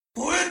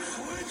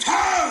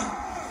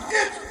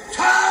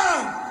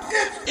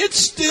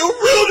It's still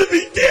real to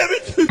me, damn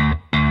it!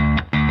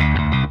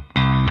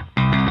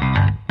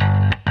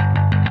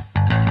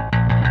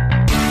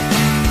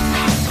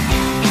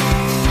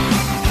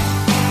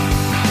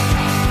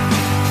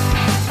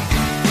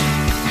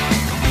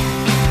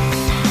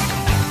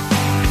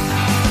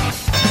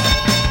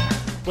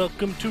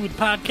 Welcome to the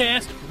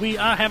podcast. We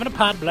are having a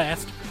pod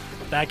blast.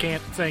 I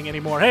can't sing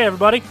anymore. Hey,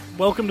 everybody.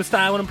 Welcome to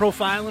Styling and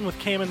Profiling with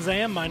Cam and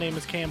Zam. My name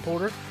is Cam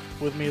Porter.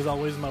 With me, as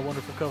always, is my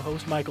wonderful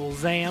co-host, Michael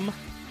Zam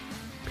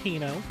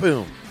Pino.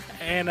 Boom.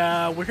 And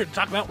we're here to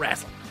talk about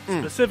wrestling.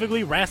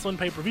 Specifically, wrestling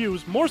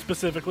pay-per-views. More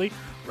specifically,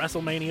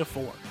 WrestleMania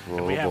 4.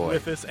 And we have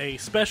with us a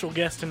special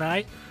guest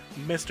tonight,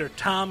 Mr.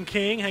 Tom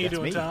King. How you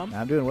doing, me. Tom?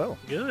 I'm doing well.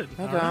 Good.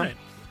 Hi, All Tom. right.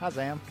 Hi,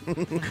 Zam.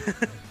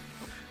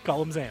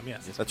 Call him Zam,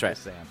 yes. That's right.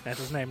 Zam. That's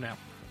his name now.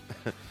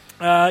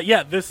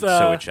 This...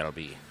 So it shall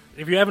be.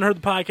 If you haven't heard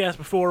the podcast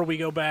before, we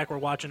go back. We're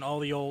watching all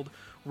the old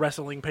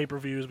wrestling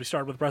pay-per-views. We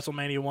started with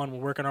WrestleMania 1. We're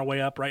working our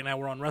way up. Right now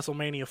we're on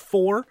WrestleMania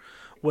 4,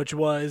 which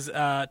was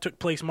took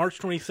place March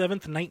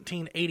 27th,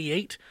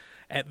 1988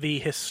 at the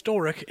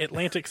historic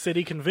Atlantic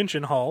City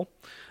Convention Hall.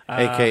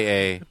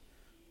 A.K.A.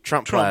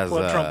 Trump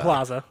Plaza. Trump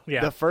Plaza,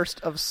 yeah. The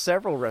first of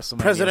several WrestleManias.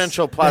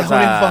 Presidential Plaza.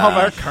 That would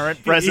involve our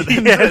current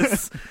president.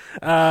 Yes.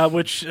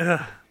 Which,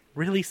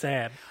 really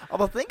sad.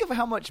 Although think of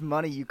how much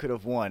money you could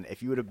have won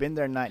if you would have been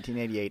there in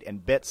 1988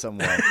 and bet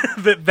someone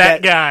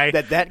that guy.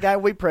 That guy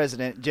will be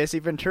president, Jesse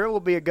Ventura will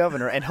be a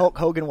governor, and Hulk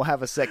Hogan will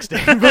have a sex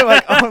tape.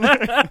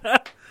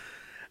 Like,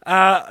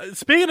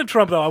 Speaking of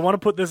Trump, though, I want to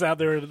put this out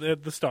there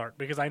at the start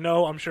because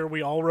I'm sure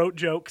we all wrote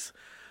jokes.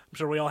 I'm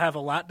sure we all have a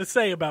lot to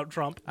say about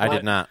Trump. I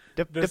did not.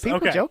 do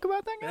people joke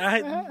about that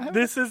guy?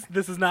 This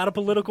is not a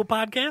political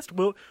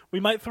podcast. We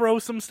might throw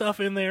some stuff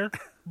in there,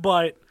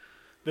 but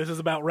this is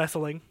about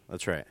wrestling.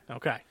 That's right.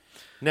 Okay.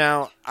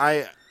 Now,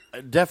 I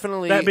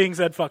definitely... That being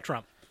said, fuck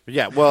Trump.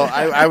 Yeah, well,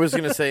 I was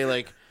going to say,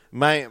 like,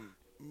 my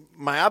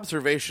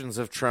observations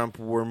of Trump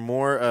were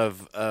more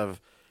of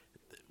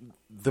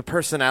the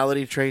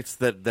personality traits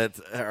that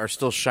are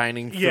still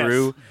shining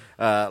through.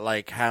 Yes.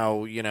 Like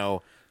how,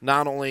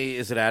 not only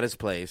is it at his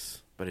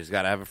place, but he's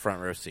got to have a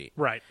front row seat.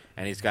 Right.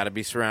 And he's got to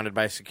be surrounded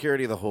by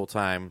security the whole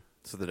time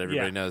so that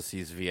everybody knows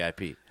he's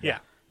VIP. Yeah.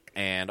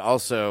 And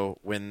also,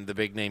 when the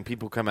big name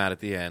people come out at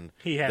the end,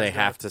 they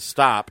have to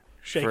stop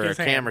shake for his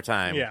hand. camera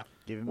time. Yeah.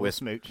 Give him a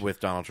smooch. With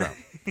Donald Trump.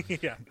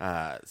 Yeah.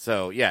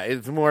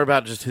 It's more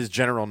about just his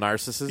general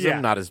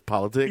narcissism, not his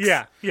politics.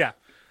 Yeah. Yeah.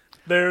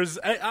 There's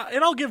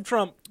and I'll give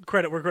Trump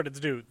credit where credit's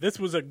due. This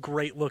was a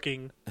great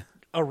looking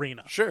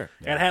arena. Sure.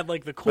 It had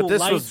like the cool But this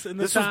lights in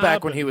the this top. was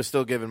back when he was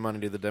still giving money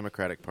to the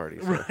Democratic Party.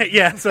 So. Right.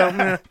 Yeah.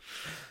 So.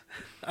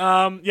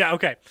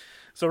 Okay.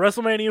 So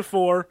WrestleMania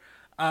 4.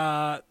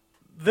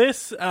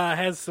 This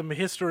has some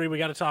history we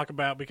got to talk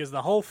about because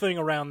the whole thing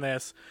around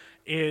this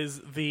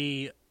is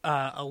the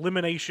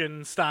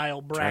elimination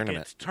style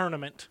bracket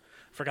tournament.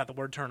 Forgot the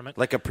word tournament.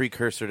 Like a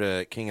precursor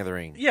to King of the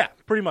Ring. Yeah,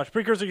 pretty much.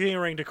 Precursor to King of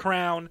the Ring to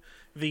crown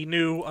the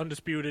new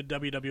undisputed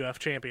WWF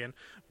champion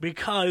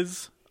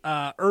because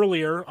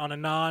earlier on a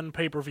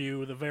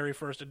non-pay-per-view, the very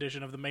first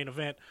edition of the main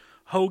event,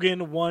 Andre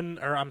won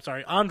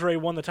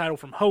the title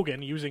from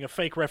Hogan using a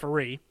fake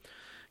referee.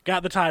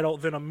 Got the title,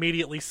 then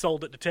immediately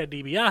sold it to Ted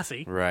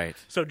DiBiase. Right.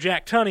 So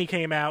Jack Tunney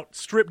came out,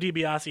 stripped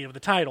DiBiase of the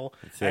title,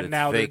 and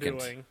now they're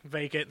doing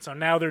vacant. So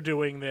now they're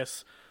doing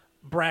this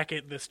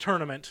bracket, this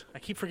tournament. I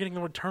keep forgetting the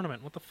word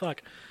tournament. What the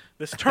fuck?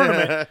 This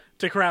tournament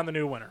to crown the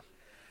new winner.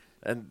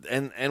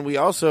 And we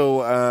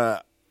also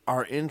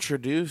are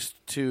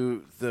introduced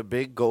to the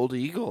big gold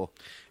eagle.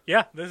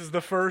 Yeah, this is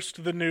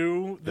the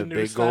new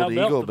big style gold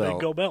belt, eagle the belt.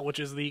 big gold belt, which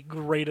is the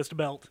greatest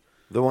belt.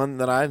 The one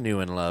that I knew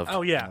and loved.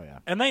 Oh yeah.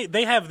 And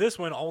they have this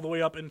one all the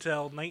way up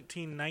until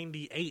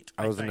 1998.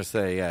 I was going to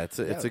say, it's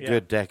a Yeah.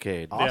 good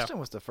decade. Austin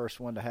was the first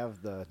one to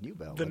have the new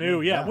belt. The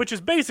new, which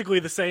is basically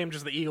the same,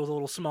 just the Eagle's a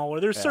little smaller.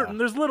 There's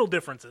little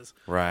differences.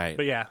 Right.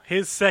 But yeah,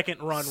 his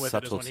second run with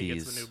it is when he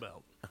gets the new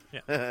belt.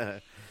 Yeah.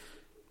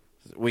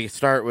 We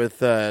start with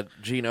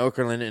Gene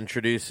Okerlund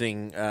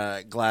introducing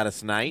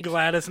Gladys Knight.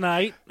 Gladys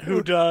Knight,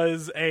 who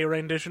does a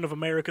rendition of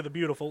America the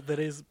Beautiful that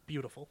is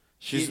beautiful.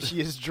 She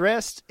is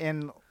dressed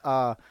in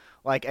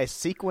like a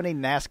sequiny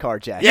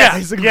NASCAR jacket. Yeah,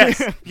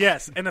 basically.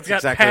 yes, and it's got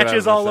exactly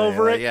patches all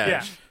over it.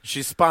 Yeah.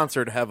 She's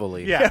sponsored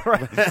heavily. Yeah,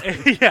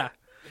 right. Yeah.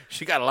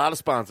 She got a lot of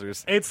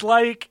sponsors. It's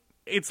like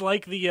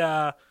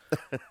the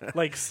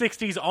like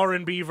 60s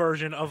R&B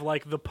version of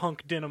like the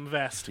punk denim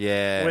vest.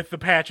 Yeah. With the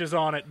patches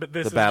on it, but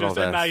this is just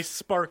a nice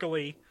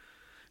sparkly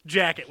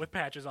jacket with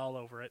patches all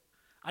over it.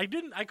 I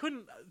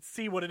couldn't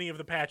see what any of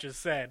the patches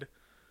said.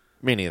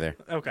 Me neither.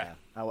 Okay.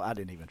 Oh, I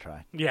didn't even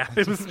try. Yeah,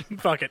 it was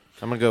fuck it.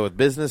 I'm going to go with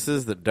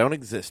businesses that don't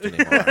exist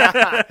anymore.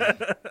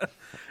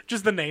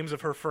 Just the names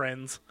of her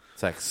friends.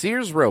 It's like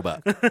Sears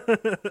Roebuck.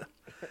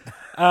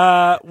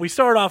 We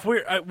start off.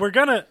 We're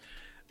gonna.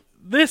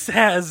 This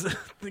has,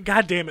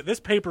 God damn it! This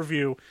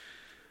pay-per-view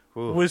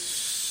was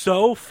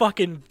so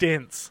fucking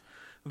dense.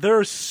 There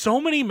are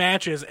so many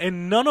matches,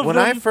 and none of them... When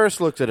I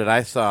first looked at it,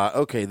 I saw,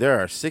 okay, there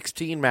are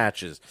 16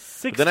 matches.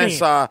 16. But then I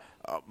saw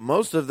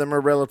most of them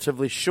are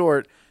relatively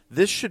short.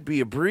 this should be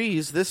a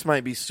breeze. This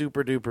might be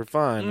super duper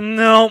fun.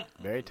 No.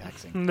 Very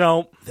taxing.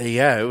 No.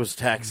 Yeah, it was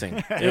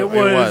taxing. It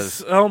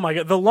was. Oh, my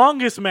God. The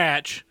longest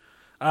match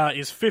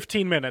is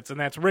 15 minutes, and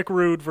that's Rick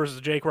Rude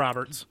versus Jake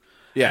Roberts.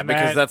 Yeah, and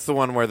because that's the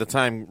one where the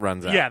time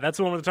runs out. Yeah, that's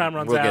the one where the time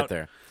runs we'll out. We'll get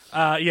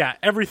there. Yeah,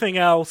 everything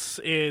else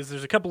is,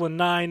 there's a couple of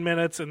 9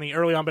 minutes in the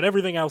early on, but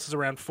everything else is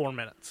around 4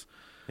 minutes.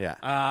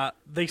 Yeah.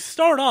 They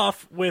start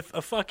off with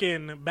a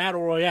fucking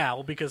battle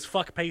royale because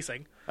fuck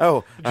pacing.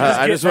 Oh,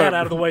 I just get that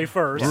out of the way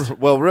first.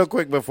 Well, real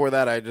quick before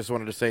that, I just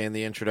wanted to say in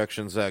the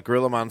introductions,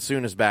 Gorilla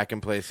Monsoon is back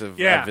in place of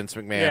Vince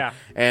McMahon. Yeah.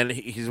 And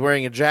he's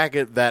wearing a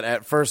jacket that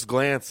at first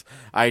glance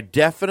I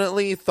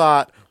definitely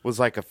thought was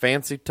like a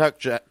fancy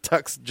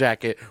tux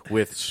jacket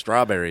with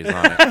strawberries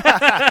on it.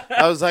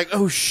 I was like,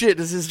 oh shit,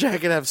 does his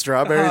jacket have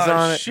strawberries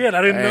on it? Shit,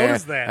 I didn't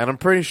notice that. And I'm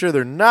pretty sure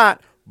they're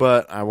not.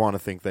 But I want to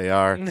think they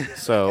are,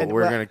 so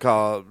we're going to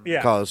call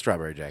it a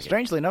strawberry jacket.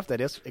 Strangely enough,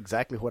 that is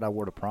exactly what I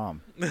wore to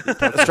prom.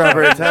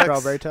 Strawberry tux?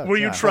 Strawberry tux. Were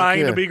you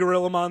trying to be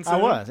Gorilla Monsoon? I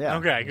was, yeah.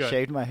 Okay, good.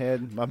 Shaved my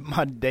head.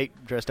 My date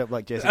dressed up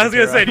like Jesse I was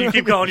going to Ventura. say, do you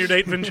keep calling your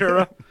date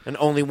Ventura? And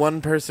only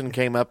one person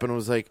came up and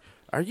was like,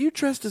 are you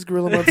dressed as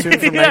Gorilla Monsoon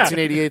from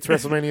 1988's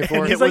WrestleMania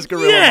 4? It was like,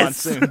 Gorilla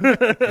yes! Monsoon.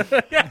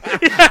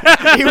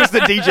 He was the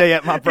DJ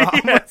at my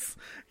prom. Yes.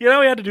 You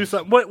know, he had to do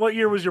something. What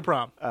year was your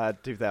prom?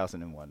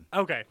 2001.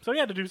 Okay, so he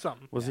had to do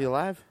something. Was he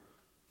alive?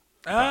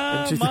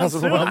 In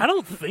 2001? I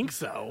don't think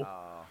so.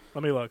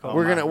 Let me look.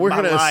 We're gonna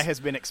My lie has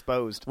been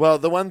exposed. Well,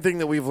 the one thing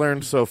that we've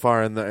learned so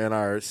far in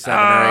our 7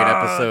 or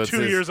 8 episodes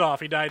 2 is, years off.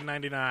 He died in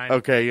 99.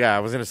 Okay, yeah, I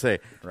was gonna say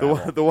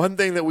the one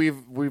thing that we've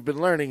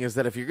been learning is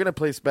that if you're gonna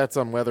place bets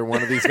on whether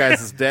one of these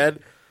guys is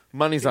dead,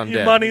 money's on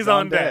dead. Money's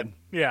on dead.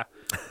 Yeah.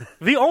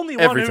 The only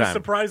one Every who's time.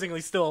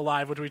 surprisingly still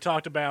alive, which we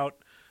talked about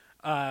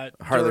Harley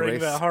during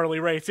race. the Harley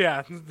race.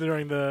 Yeah,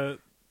 during the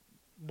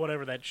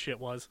whatever that shit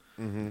was.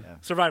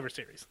 Survivor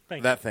Series. Thank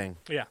you. That thing.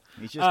 Yeah.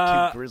 He's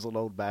just too grizzled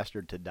old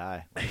bastard to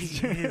die.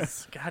 He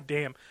is. God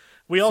damn.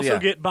 We also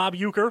get Bob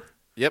Uecker.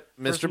 Yep,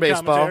 for Mr. some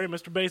Baseball. commentary.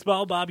 Mr.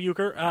 Baseball, Bob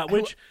Uecker,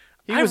 which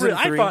He was in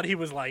I 3. thought he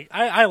was like,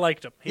 I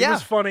liked him. He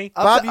was funny.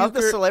 Of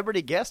the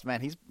celebrity guest,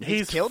 man,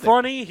 he's killed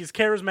funny. He's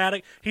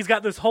charismatic. He's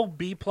got this whole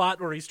B plot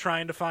where he's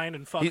trying to find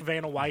and fuck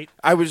Vanna White.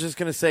 I was just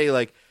gonna say,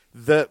 like,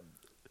 the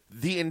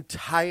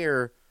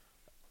entire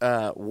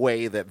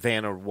way that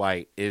Vanna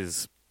White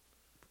is,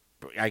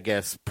 I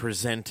guess,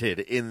 presented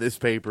in this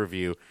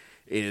pay-per-view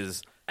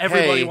is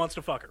Everybody hey, wants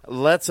to fuck her.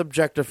 Let's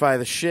objectify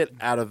the shit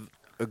out of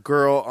a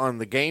girl on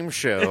the game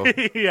show.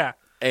 Yeah.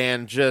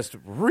 And just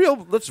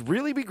let's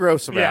really be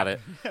gross about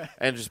it.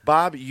 And just,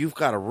 Bob, you've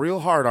got a real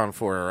hard on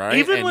for her, right?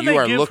 Even and when you they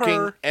are give looking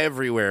her-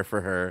 everywhere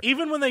for her.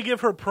 Even when they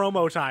give her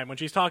promo time, when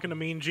she's talking to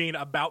Mean Gene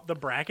about the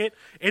bracket,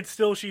 it's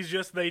still,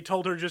 they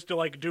told her just to,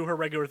 like, do her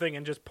regular thing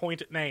and just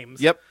point at names.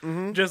 Yep.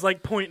 Mm-hmm. Just,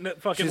 like, pointing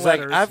at fucking She's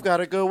letters. like, I've got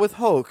to go with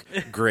Hulk.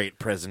 Great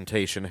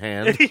presentation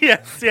hand.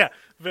 Yes, yeah.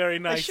 Very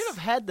nice. They should have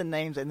had the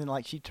names, and then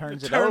like she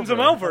turns them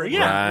over.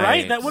 Yeah,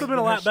 right? That would have been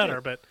a lot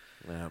better, but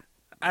Yeah.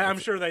 I'm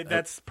sure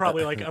that's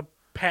probably like a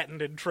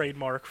patented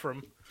trademark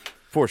from...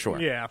 For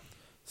sure. Yeah.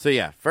 So,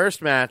 yeah,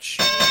 first match,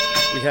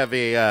 we have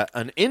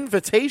an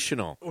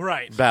invitational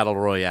battle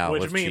royale,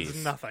 which with means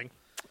cheese. nothing.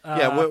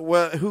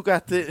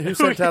 Who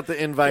sent out the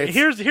invites?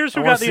 Here's who I got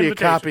want the to see invitation. a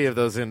copy of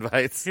those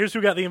invites. Here's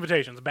who got the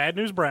invitations. Bad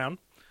News Brown,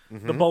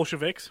 the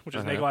Bolsheviks, which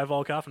is Nikolai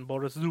Volkov and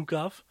Boris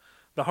Zukov,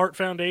 the Hart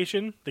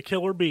Foundation, the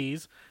Killer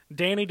Bees,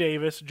 Danny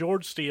Davis,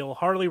 George Steele,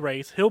 Harley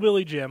Race,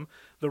 Hillbilly Jim,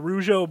 the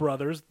Rougeau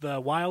Brothers, the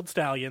Wild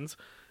Stallions,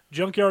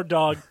 Junkyard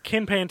Dog,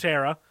 Ken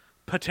Pantera,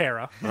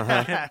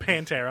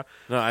 Pantera.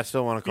 No, I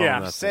still want to call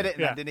him that. Said thing. it,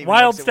 and I didn't even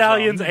Wild notice it was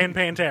Stallions wrong. and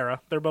Pantera.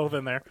 They're both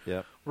in there.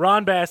 Yep.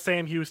 Ron Bass,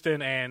 Sam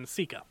Houston, and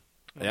Sika,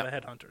 one of the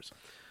Yep. headhunters.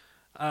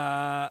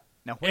 Now,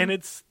 And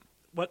it's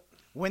what?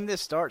 when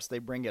this starts, they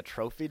bring a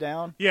trophy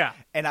down. Yeah.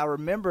 And I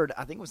remembered,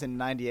 I think it was in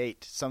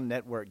 '98, some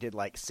network did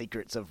like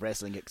Secrets of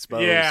Wrestling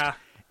Exposed. Yeah.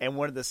 And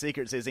one of the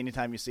secrets is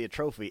anytime you see a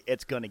trophy,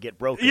 it's going to get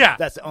broken. Yeah.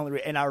 That's the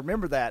only and I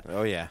remember that.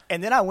 Oh, yeah.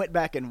 And then I went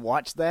back and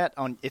watched that.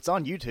 It's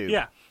on YouTube.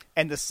 Yeah.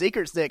 And the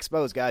secrets they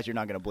exposed, guys, you're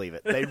not going to believe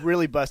it. They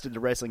really busted the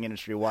wrestling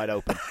industry wide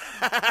open.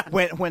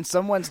 When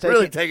someone's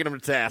Really taking them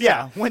to task.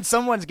 Yeah, when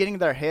someone's getting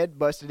their head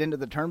busted into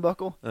the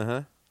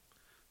turnbuckle,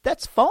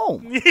 that's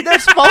foam.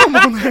 There's foam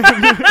on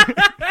there.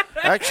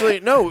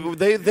 Actually, no,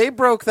 they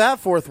broke that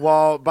fourth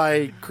wall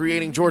by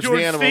creating George the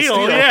Animal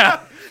Steel.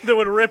 yeah, that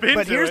would rip into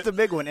But here's it. the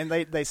big one, and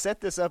they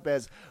set this up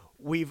as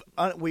we've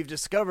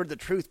discovered the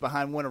truth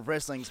behind one of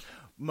wrestling's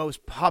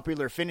most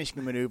popular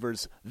finishing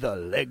maneuvers, the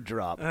leg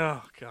drop.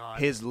 Oh, God.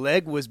 His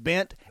leg was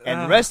bent,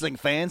 and wrestling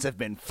fans have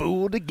been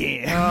fooled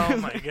again. Oh,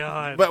 my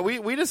God. But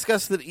we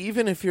discussed that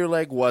even if your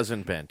leg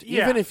wasn't bent,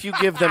 Yeah. even if you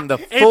give them the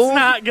It's full,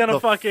 not gonna the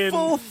fucking-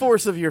 full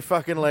force of your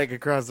fucking leg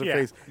across the Yeah.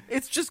 face,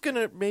 it's just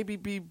gonna maybe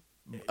be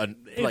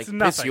it's piss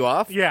nothing. you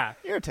off. Yeah.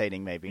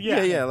 Irritating, maybe.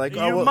 Yeah, like,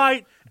 you oh, well,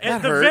 might, that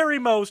at the hurt. very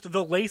most,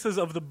 the laces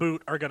of the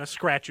boot are going to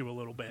scratch you a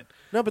little bit.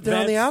 No, but they're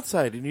on the That's-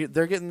 outside, and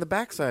they're getting the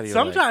backside of your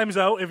leg. Sometimes,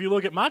 though, if you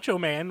look at Macho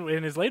Man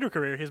in his later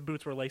career, his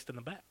boots were laced in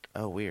the back.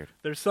 Oh, weird.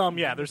 There's some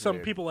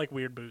Weird. people like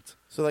weird boots.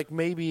 So, like,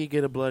 maybe you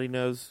get a bloody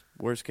nose,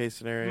 worst case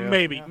scenario.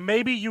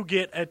 Maybe you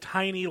get a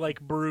tiny, like,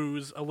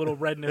 bruise, a little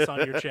redness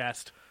on your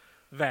chest.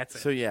 That's it.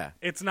 So, yeah.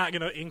 It's not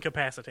going to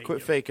incapacitate Quit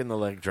you. faking the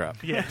leg drop.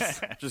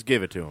 Yes. Just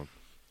give it to him.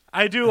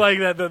 I do like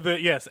that.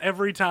 Yes,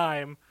 every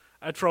time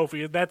a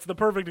trophy, that's the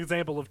perfect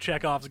example of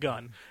Chekhov's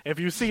gun. If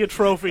you see a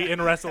trophy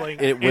in wrestling,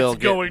 It will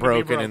it's get going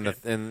broken, to be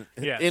broken.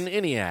 Yes. in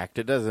any act.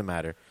 It doesn't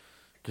matter.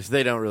 Because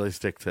they don't really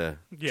stick to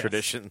Yes.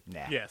 tradition.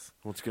 Nah. Yes.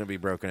 What's going to be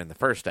broken in the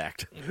first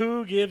act.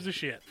 Who gives a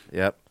shit?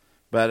 Yep.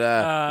 But,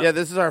 yeah,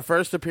 this is our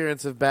first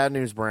appearance of Bad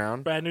News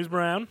Brown. Bad News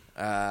Brown?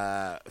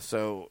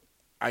 So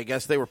I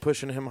guess they were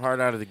pushing him hard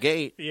out of the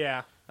gate.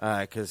 Yeah.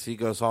 Because he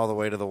goes all the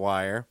way to the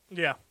wire.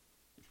 Yeah.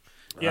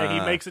 Yeah, he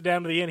makes it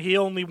down to the end. He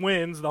only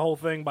wins the whole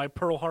thing by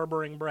Pearl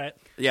Harboring Brett.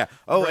 Yeah.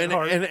 Oh, Bret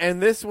Hart.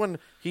 and this one,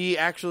 he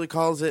actually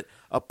calls it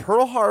a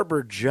Pearl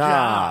Harbor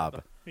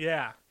job.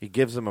 Yeah. He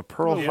gives him a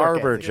Pearl Work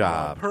Harbor ethic.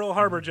 job. Pearl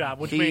Harbor job,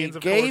 which means,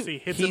 of course, he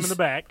hits him in the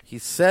back. He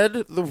said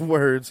the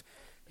words,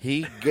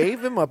 he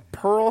gave him a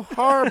Pearl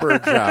Harbor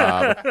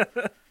job.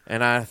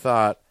 And I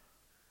thought,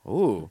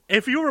 ooh.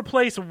 If you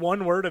replace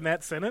one word in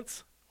that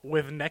sentence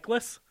with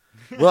necklace,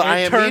 Well,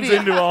 it turns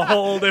into a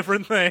whole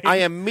different thing. I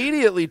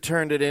immediately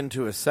turned it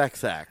into a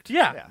sex act.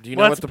 Yeah. Do you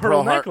know Well, what that's the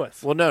Pearl Pearl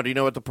necklace? Well, no. Do you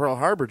know what the Pearl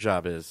Harbor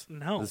job is?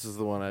 No. This is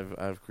the one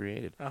I've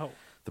created. Oh,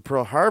 The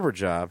Pearl Harbor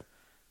job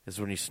is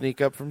when you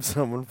sneak up from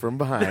someone from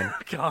behind,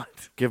 God.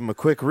 give them a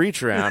quick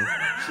reach around,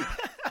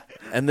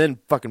 and then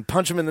fucking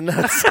punch them in the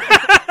nuts.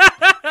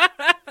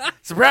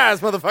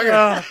 Surprise, motherfucker!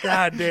 Oh,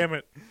 God damn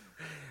it.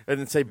 And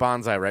then say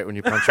bonsai right when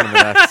you punch them in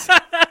the nuts.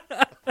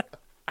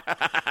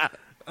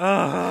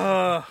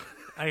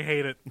 I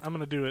hate it. I'm going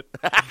to do it.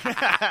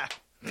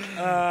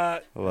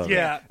 I love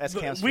Yeah. That's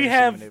Cam's we finishing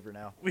have. maneuver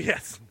now.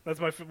 Yes. That's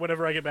my.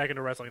 Whenever I get back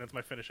into wrestling, that's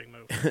my finishing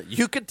move. it.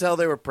 You could tell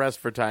they were pressed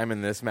for time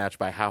in this match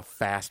by how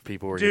fast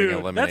people were getting Dude,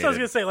 eliminated. that's what I was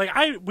going to say.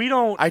 Like, we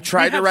don't. I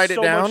tried we to have write it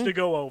so down, much to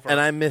go over. and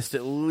I missed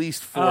at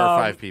least 4 or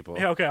 5 people.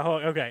 Yeah,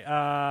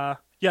 okay.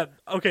 Yeah,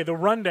 okay, the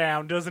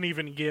rundown doesn't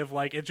even give,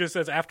 like, it just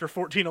says after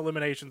 14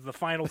 eliminations, the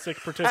final 6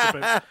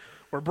 participants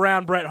were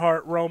Brown, Bret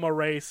Hart, Roma,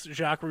 Race,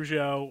 Jacques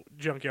Rougeau,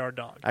 Junkyard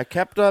Dog. I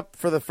kept up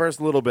for the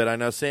first little bit. I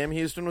know Sam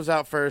Houston was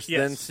out first, Yes.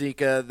 then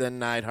Sika, then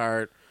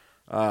Neidhart.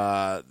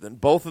 Then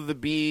both of the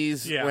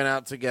Bees Yeah. went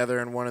out together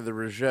in one of the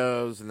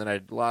Rougeaus, and then I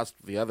lost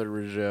the other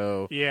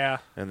Rougeau. Yeah.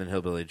 And then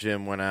Hillbilly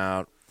Jim went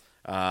out.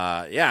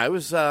 Yeah, it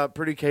was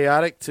pretty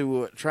chaotic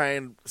to try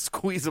and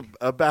squeeze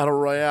a battle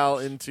royale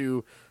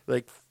into,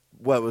 like,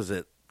 what was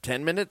it,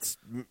 10 minutes,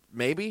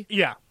 maybe?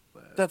 Yeah.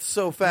 That's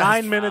so fast.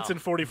 9 minutes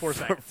and 44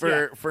 seconds.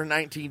 Yeah. For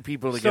 19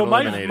 people to So get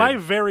eliminated. my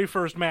very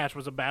first match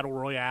was a battle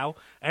royale,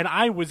 and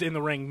I was in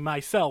the ring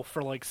myself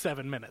for like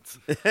 7 minutes.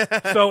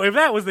 So if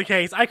that was the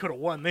case, I could have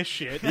won this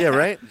shit. Yeah,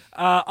 right?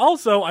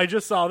 Also, I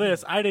just saw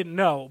this. I didn't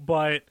know,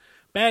 but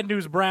Bad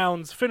News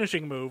Brown's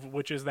finishing move,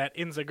 which is that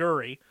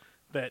Inzaguri,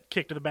 that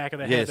kick to the back of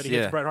the head Yes, that he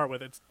hits yeah. Bret Hart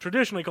with. It's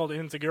traditionally called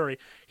an Inzaguri.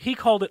 He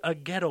called it a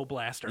ghetto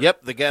blaster.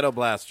 Yep, the Ghetto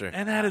Blaster.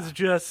 And that is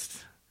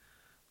just...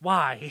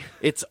 Why?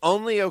 It's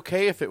only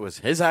okay if it was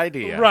his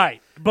idea. Right.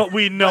 But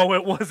we know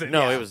it wasn't.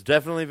 No, Yeah. it was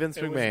definitely Vince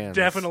It was McMahon.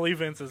 definitely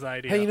Vince's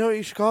idea. Hey, you know what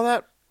you should call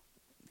that?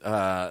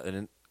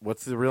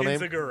 What's the real name?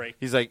 Inzaguri.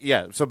 He's like,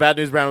 yeah. So Bad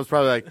News Brown was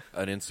probably like,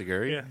 an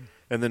Inzaguri? Yeah.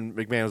 And then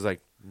McMahon was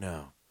like,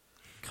 no.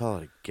 Call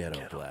it a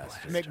Ghetto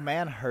Blaster.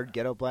 McMahon heard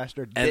Ghetto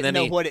Blaster, then didn't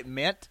know he- what it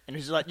meant, and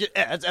he's just like,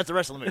 yeah, that's a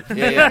wrestling move.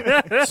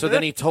 Yeah. So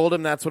then he told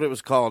him that's what it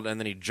was called, and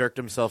then he jerked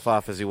himself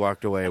off as he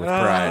walked away with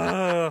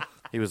pride.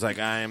 He was like,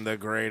 I am the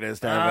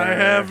greatest ever. I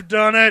have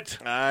done it.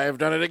 I've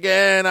done it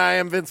again. I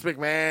am Vince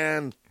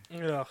McMahon.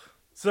 Ugh.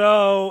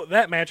 So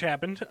that match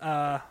happened.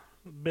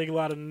 Big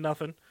lot of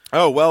nothing.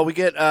 Oh, well, we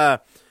get...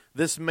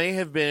 this may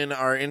have been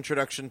our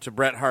introduction to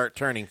Bret Hart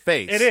turning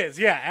face. It is,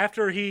 yeah.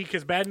 After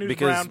because Bad News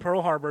Because- Brown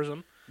Pearl Harbors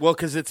him. Well,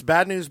 because it's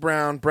Bad News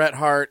Brown, Bret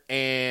Hart,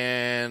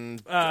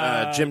 and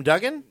Jim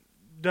Duggan?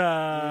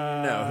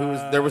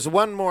 No, there was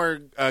one more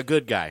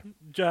good guy.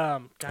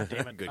 God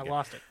damn it, Good I guy.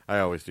 lost it. I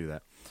always do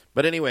that.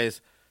 But anyways,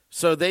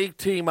 so they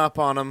team up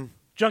on him.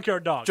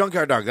 Junkyard Dog.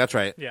 Junkyard Dog, that's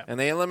right. Yeah. And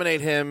they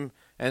eliminate him,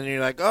 and you're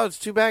like, oh, it's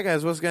 2 bad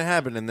guys. What's going to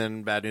happen? And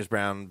then Bad News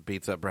Brown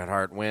beats up Bret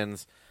Hart,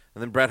 wins.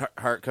 And then Bret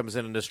Hart comes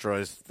in and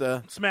destroys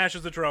the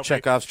Smashes the trophy.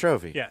 Chekhov's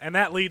trophy. Yeah, and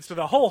that leads to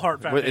the whole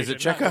Hart Foundation. Is it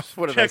Chekhov?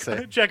 What did I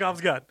say?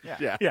 Chekhov's gun.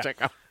 Yeah, Yeah.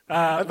 Chekhov.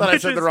 I thought I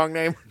which said the is- wrong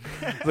name.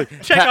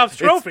 Like, Chekhov's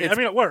trophy. it's I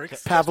mean, it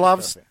works.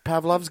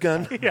 Pavlov's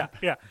gun. Yeah.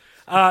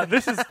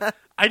 This is.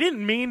 I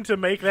didn't mean to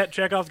make that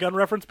Chekhov's gun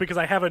reference because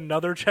I have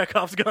another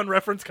Chekhov's gun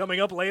reference coming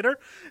up later.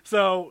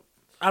 So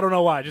I don't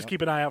know why. Just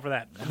keep an eye out for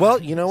that.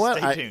 Well, you know what?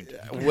 Stay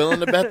I'm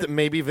willing to bet that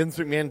maybe Vince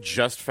McMahon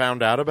just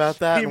found out about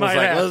that He and was might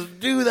like, have. let's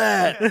do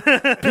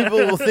that. People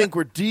will think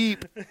we're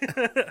deep.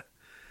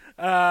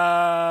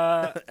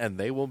 And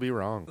they will be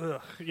wrong.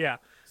 Yeah.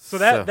 So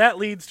that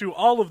leads to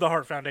all of the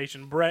Hart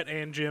Foundation. Brett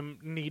and Jim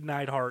need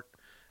Neidhart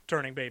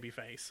turning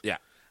babyface. Yeah.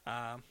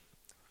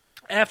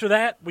 After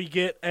that, we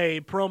get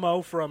a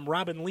promo from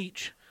Robin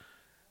Leach,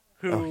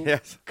 who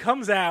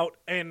comes out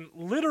and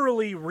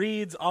literally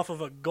reads off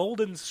of a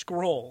golden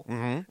scroll.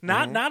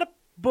 Not a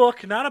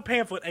book, not a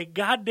pamphlet, a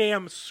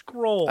goddamn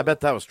scroll. I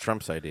bet that was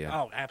Trump's idea.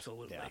 Oh,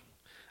 absolutely.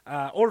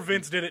 Yeah. Or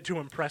Vince did it to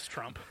impress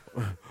Trump.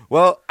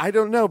 Well, I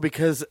don't know,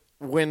 because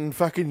when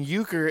fucking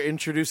Euchre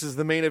introduces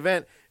the main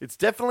event, it's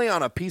definitely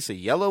on a piece of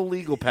yellow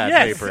legal pad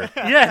paper.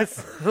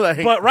 Yes.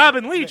 But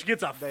Robin Leach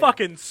gets a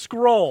fucking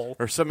scroll.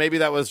 Or so maybe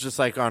that was just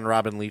like on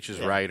Robin Leach's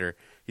writer.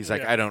 He's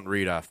like, I don't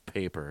read off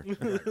paper.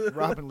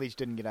 Robin Leach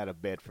didn't get out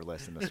of bed for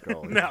less than a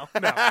scroll. No.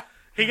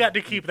 He got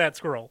to keep that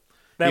scroll.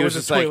 That was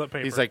his toilet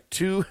paper. He's like,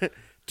 two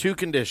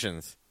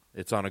conditions.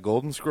 It's on a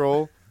golden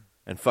scroll,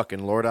 and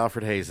fucking Lord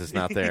Alfred Hayes is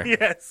not there.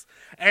 Yes.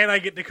 And I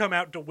get to come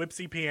out to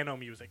whipsy piano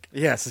music.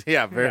 Yes,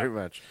 very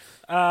much.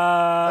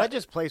 That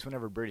just plays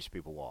whenever British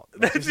people walk.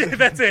 That's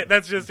it.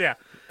 That's just,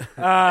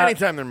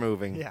 Anytime they're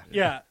moving.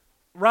 Yeah.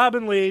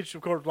 Robin Leach,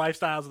 of course,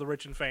 Lifestyles of the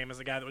Rich and Famous,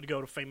 the guy that would go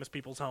to famous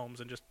people's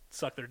homes and just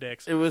suck their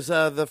dicks. It was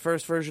the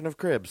first version of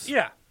Cribs.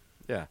 Yeah.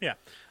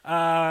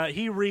 Yeah.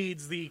 He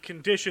reads the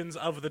conditions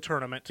of the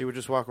tournament. He would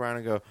just walk around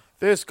and go,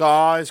 "This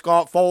guy's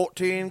got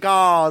 14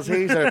 cars.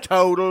 He's a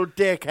total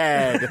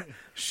dickhead."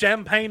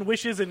 Champagne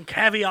wishes and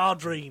caviar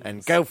dreams.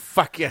 And go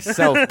fuck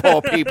yourself,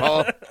 poor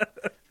people.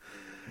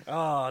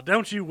 Oh,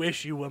 don't you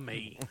wish you were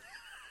me?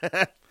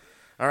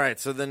 All right,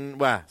 so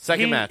then,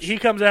 second match. He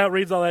comes out,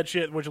 reads all that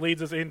shit, which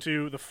leads us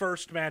into the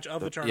first match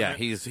of the tournament.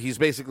 Yeah, he's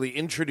basically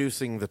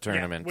introducing the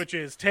tournament. Which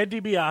is Ted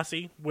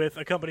DiBiase,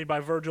 accompanied by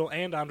Virgil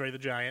and Andre the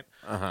Giant,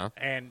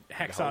 and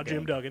Hacksaw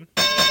Jim Duggan.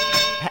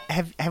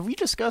 Have we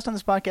discussed on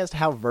this podcast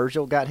how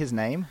Virgil got his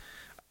name?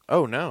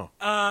 Oh, no.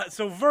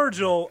 So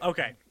Virgil,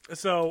 okay.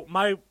 So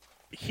my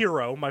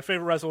hero, my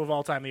favorite wrestler of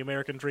all time, the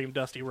American Dream,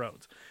 Dusty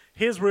Rhodes.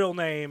 His real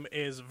name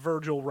is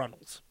Virgil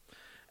Runnels.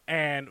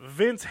 And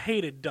Vince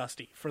hated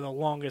Dusty for the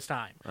longest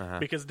time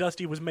because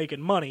Dusty was making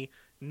money,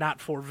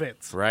 not for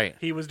Vince. Right.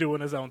 He was doing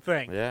his own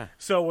thing. Yeah.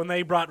 So when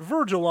they brought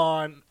Virgil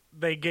on,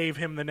 they gave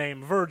him the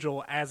name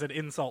Virgil as an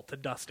insult to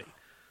Dusty.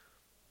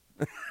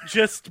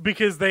 Just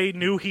because they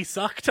knew he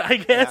sucked, I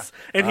guess.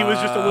 Yeah. And he was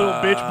just a little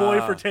bitch boy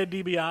for Ted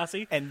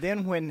DiBiase. And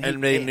then when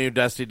they knew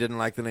Dusty didn't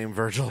like the name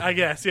Virgil. I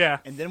guess, yeah.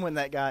 And then when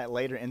that guy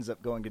later ends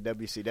up going to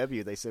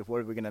WCW, they said,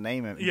 "What are we going to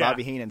name him?" And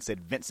Bobby Heenan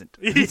said Vincent.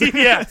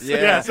 Yes.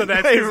 Yeah. So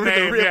that's his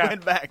name.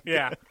 Went back.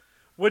 Yeah.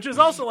 Which is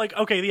also like,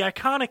 okay, the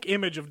iconic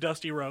image of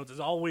Dusty Rhodes is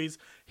always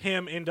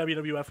him in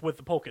WWF with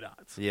the polka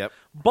dots. Yep.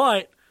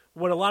 But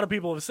what a lot of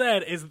people have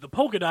said is that the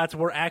polka dots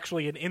were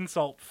actually an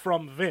insult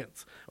from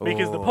Vince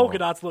because the polka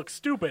dots look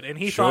stupid, and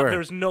he thought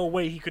there's no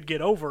way he could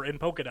get over in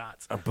polka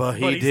dots. But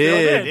he still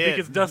did did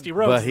because Dusty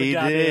Rhodes is the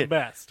goddamn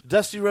best.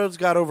 Dusty Rhodes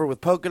got over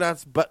with polka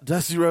dots, but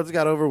Dusty Rhodes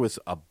got over with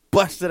a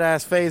busted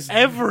ass face.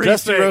 Everything.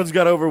 Dusty Rhodes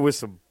got over with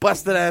some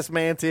busted ass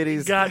man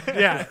titties.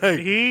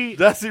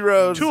 Dusty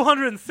Rhodes,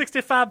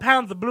 265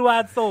 pounds of blue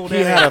eyed soul.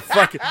 He had a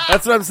fucking.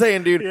 That's what I'm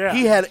saying, dude. Yeah.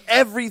 He had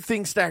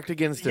everything stacked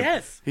against him.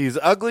 Yes. He's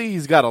ugly.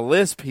 He's got a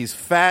lisp. He's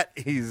fat.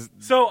 He's.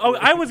 So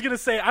I was gonna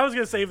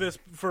save this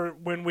for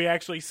when we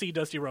actually see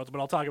Dusty Rhodes,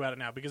 but I'll talk about it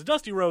now because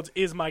Dusty Rhodes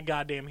is my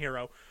goddamn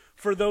hero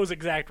for those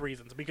exact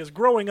reasons. Because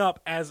growing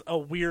up as a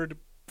weird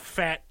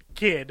fat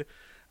kid,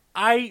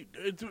 I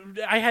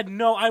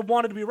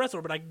wanted to be a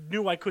wrestler, but I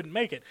knew I couldn't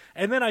make it.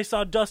 And then I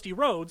saw Dusty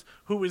Rhodes,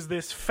 who is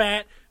this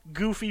fat,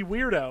 goofy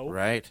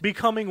weirdo,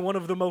 becoming one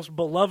of the most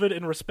beloved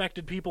and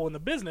respected people in the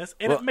business,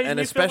 and it made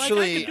me feel like I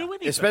could do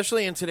anything.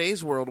 Especially in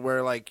today's world,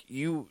 where like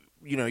you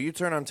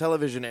turn on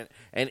television,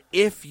 and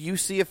if you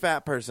see a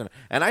fat person,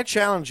 and I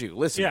challenge you,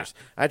 listeners,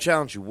 I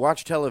challenge you,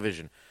 watch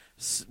television.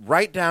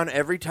 Write down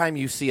every time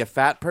you see a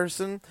fat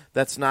person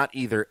that's not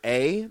either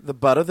A, the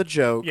butt of the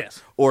joke,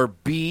 or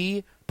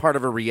B, part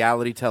of a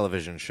reality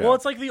television show. Well,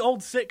 it's like the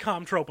old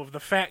sitcom trope of the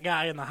fat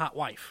guy and the hot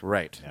wife.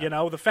 Right. Yeah. You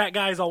know, the fat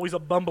guy is always a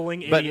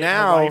bumbling idiot, but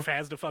now, and the wife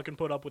has to fucking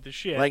put up with his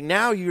shit. Like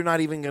now, you're not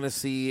even going to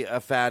see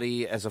a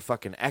fatty as a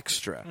fucking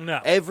extra.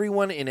 No.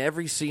 Everyone in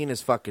every scene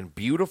is fucking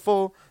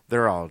beautiful.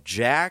 They're all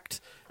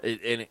jacked.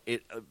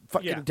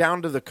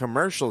 Down to the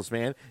commercials,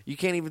 man. You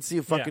can't even see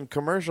a fucking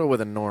commercial with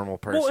a normal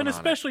person. Well, and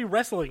especially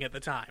wrestling at the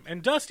time.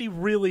 And Dusty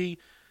really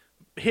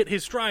hit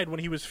his stride when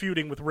he was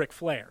feuding with Ric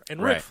Flair.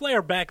 And Ric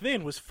Flair back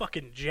then was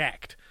fucking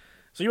jacked.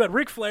 So you had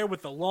Ric Flair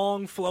with the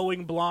long,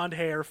 flowing blonde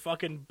hair,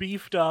 fucking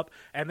beefed up,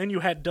 and then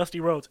you had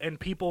Dusty Rhodes, and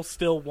people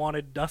still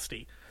wanted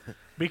Dusty.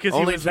 Because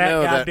he was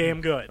that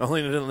goddamn good.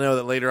 Only to know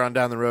that later on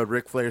down the road,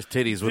 Ric Flair's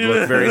titties would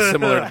look very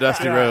similar to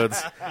Dusty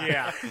Rhodes.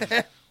 Yeah.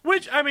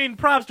 Which, I mean,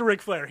 props to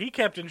Ric Flair. He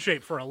kept in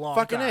shape for a long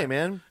time. Fucking A,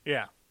 man.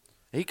 Yeah.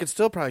 He could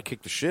still probably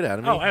kick the shit out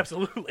of me. Oh,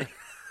 absolutely.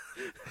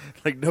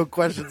 Like, no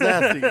questions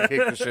asked, he can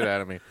kick the shit out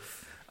of me.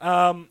 So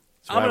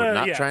I would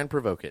not try and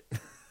provoke it.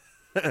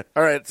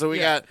 All right, so we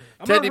got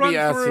Ted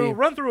DiBiase.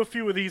 Run through a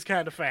few of these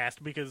kind of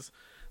fast because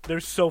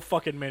there's so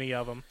fucking many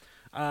of them.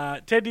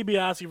 Ted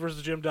DiBiase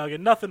versus Jim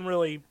Duggan. Nothing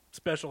really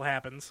special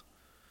happens.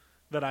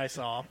 that I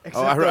saw.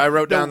 Oh, I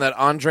wrote down that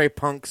Andre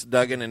punks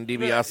Duggan and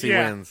DiBiase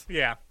wins.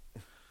 Yeah,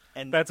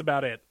 And that's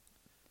about it.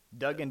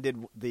 Duggan did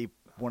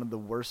one of the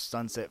worst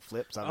sunset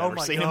flips I've Oh ever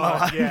my seen god! in my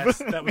life. Yes,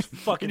 that was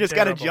fucking. He just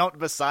kind of terrible. jumped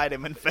beside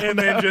him and fell and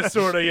down. then just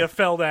sort of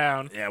fell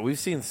down. Yeah, we've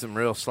seen some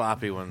real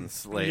sloppy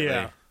ones lately.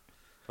 Yeah.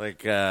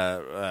 Like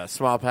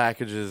small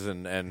packages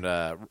and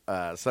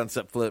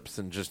sunset flips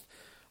and just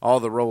all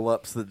the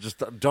roll-ups that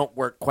just don't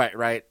work quite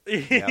right.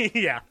 Yep.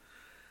 Yeah.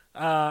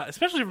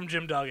 Especially from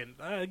Jim Duggan.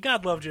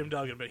 God love Jim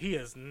Duggan, but he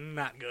is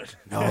not good.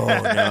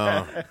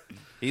 No.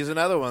 He's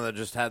another one that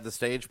just had the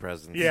stage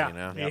presence. Yeah, You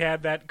know? he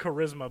had that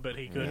charisma, but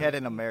he couldn't. He had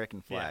an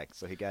American flag,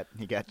 so he got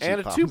cheap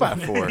And a pops.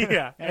 2x4.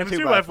 Yeah, and a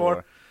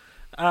 2x4.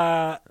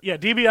 2x4.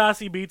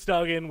 DiBiase beats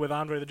Duggan with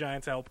Andre the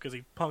Giant's help because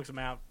he punks him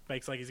out,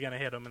 makes like he's going to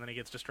hit him, and then he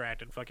gets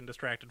distracted. Fucking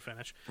distracted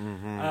finish.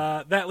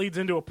 That leads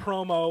into a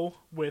promo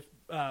with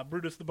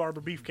Brutus the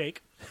Barber Beefcake,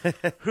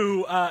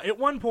 who at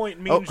one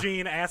point Mean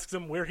Gene asks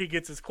him where he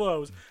gets his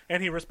clothes,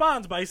 and he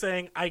responds by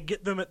saying, "I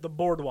get them at the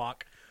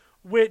boardwalk,"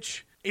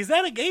 which... Is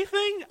that a gay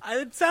thing?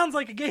 It sounds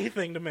like a gay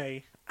thing to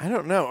me. I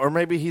don't know. Or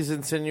maybe he's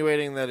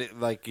insinuating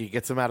that he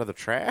gets them out of the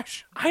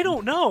trash? I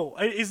don't know.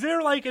 Is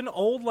there like an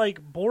old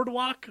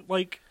boardwalk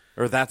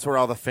Or that's where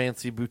all the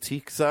fancy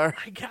boutiques are?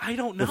 I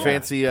don't know. The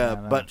fancy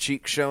butt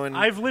cheek showing.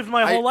 I've lived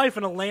my whole life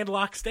in a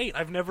landlocked state.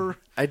 I've never...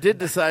 I did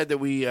decide that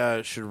we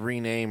should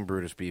rename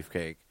Brutus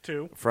Beefcake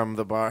from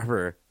the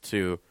barber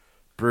to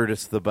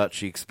Brutus the Butt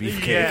Cheeks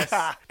Beefcake.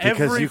 Yes.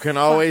 Because you can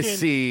always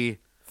see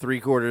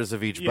 3/4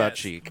 of each butt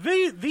cheek.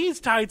 These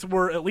tights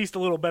were at least a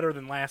little better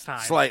than last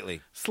time.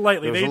 Slightly. There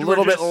was they a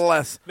little were bit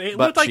less It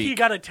butt looked like cheek. he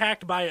got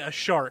attacked by a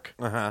shark,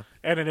 Uh-huh.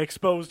 and it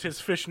exposed his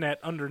fishnet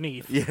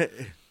underneath. Yeah.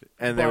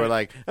 And they were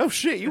like, "Oh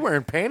shit, you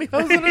wearing pantyhose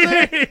under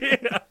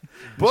there?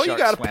 Boy, you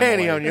got a swam panty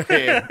away. on your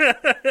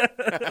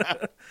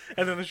head."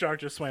 And then the shark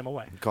just swam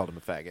away. Called him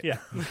a faggot. Yeah.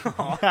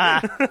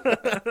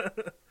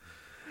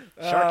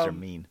 Sharks are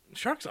mean.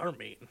 Sharks are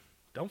mean.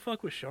 Don't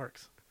fuck with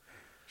sharks.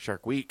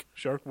 Shark Week.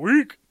 Shark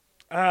Week.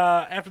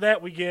 After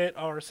that, we get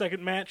our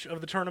second match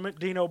of the tournament,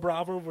 Dino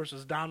Bravo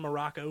versus Don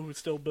Morocco, who's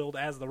still billed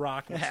as The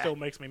Rock, which still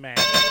makes me mad.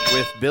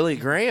 With Billy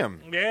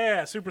Graham.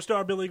 Yeah,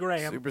 superstar Billy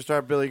Graham.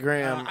 Superstar Billy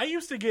Graham. I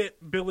used to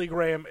get Billy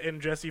Graham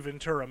and Jesse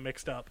Ventura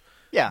mixed up.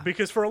 Yeah.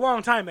 Because for a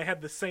long time, they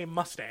had the same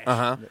mustache.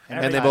 Uh-huh.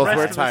 And they both wear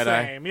dressed the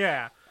tie-dye. same,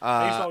 yeah.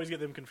 I used to always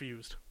get them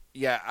confused.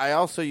 Yeah, I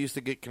also used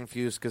to get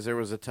confused because there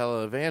was a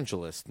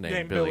televangelist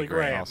named Billy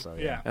Graham. Also,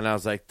 yeah. And I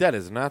was like, that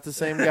is not the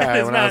same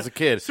guy when I was a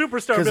kid.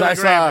 Superstar 'Cause Billy I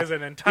Graham saw- is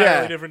an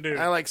entirely different dude.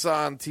 I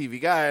saw on TV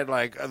Guide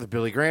the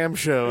Billy Graham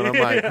show, and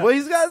I'm like, well,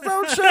 he's got his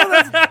own show.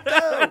 That's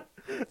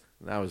dope.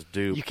 And I was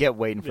dupe. You kept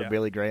waiting for Yeah.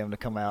 Billy Graham to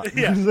come out.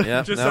 Yeah,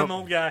 Yeah, just nope. some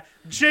old guy.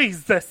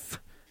 Jesus.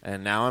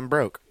 And now I'm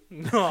broke.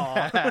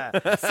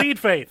 Aw. Seed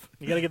faith.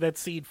 You got to get that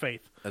seed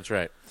faith. That's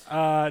right.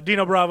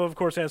 Dino Bravo, of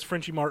course, has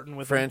Frenchie Martin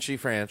with him. Frenchie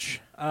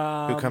French,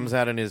 who comes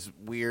out in his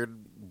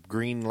weird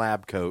green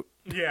lab coat.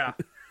 Yeah.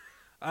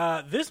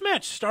 This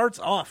match starts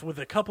off with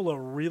a couple of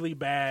really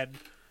bad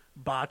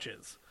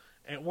botches.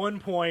 At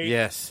one point,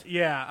 Yes.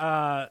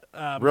 yeah,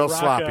 Real Morocco,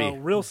 sloppy.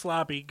 real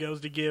sloppy,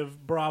 goes to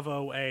give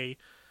Bravo a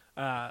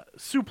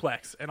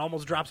suplex and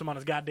almost drops him on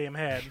his goddamn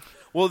head.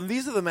 Well,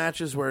 these are the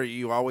matches where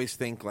you always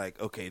think,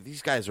 okay,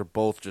 these guys are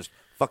both just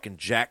fucking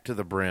jacked to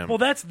the brim. Well,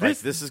 that's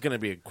this. This is going to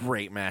be a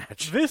great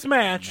match. This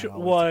match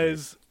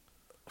was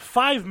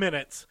 5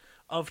 minutes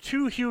of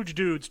two huge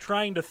dudes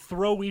trying to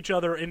throw each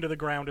other into the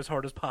ground as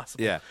hard as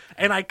possible. Yeah.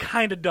 And I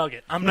kind of dug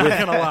it. I'm not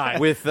going to lie.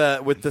 With the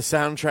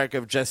soundtrack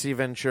of Jesse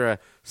Ventura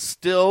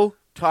still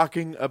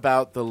talking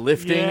about the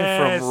lifting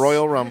Yes. from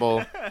Royal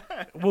Rumble.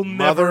 We'll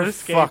never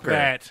escape Motherfucker.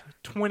 that.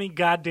 20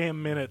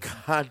 goddamn minutes.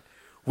 God,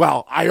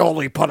 Well, I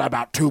only put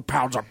about 2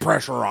 pounds of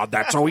pressure on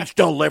that, so he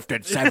still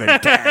lifted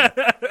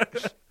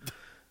 710.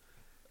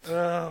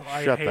 Oh,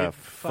 I shut hate the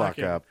fuck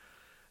fucking- up.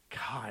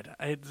 God,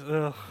 I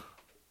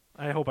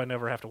hope I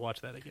never have to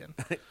watch that again.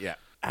 Yeah.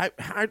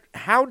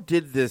 How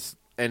did this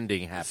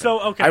ending happen?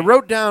 So, okay. I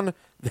wrote down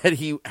that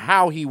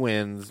how he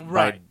wins by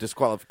Right.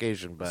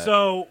 disqualification, but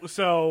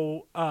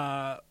So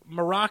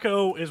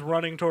Morocco is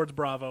running towards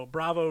Bravo.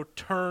 Bravo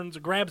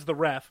grabs the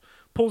ref,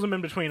 pulls him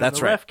in between them. That's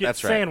The right. ref gets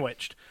That's right.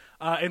 sandwiched.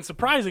 And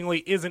surprisingly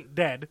isn't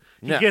dead.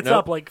 He Yeah, gets nope.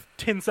 up like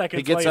 10 seconds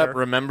he gets later. up,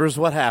 remembers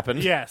what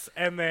happened, Yes,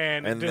 and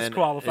then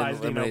disqualifies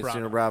Dino eliminates Bravo.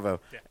 Dino Bravo.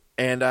 Yeah.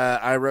 And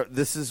I wrote,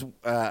 this is,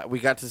 we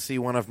got to see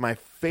one of my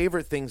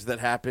favorite things that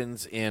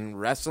happens in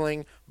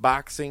wrestling,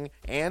 boxing,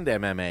 and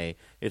MMA.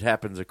 It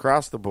happens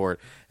across the board.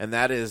 And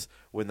that is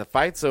when the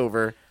fight's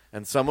over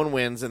and someone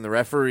wins and the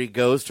referee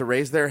goes to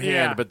raise their hand,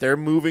 Yeah. but they're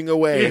moving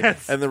away.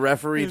 Yes. And the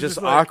referee He's just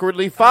just like-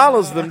 awkwardly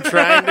follows them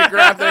trying to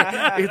grab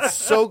their... It's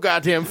so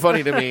goddamn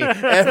funny to me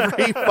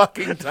every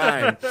fucking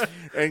time.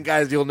 And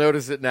guys, you'll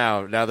notice it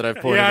now that I've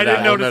pointed Yeah, I it out.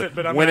 didn't You'll notice know- it,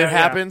 but I'm when it gonna- yeah.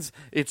 happens,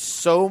 it's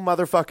so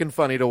motherfucking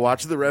funny to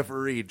watch the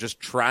referee just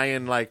try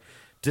and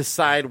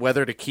decide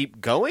whether to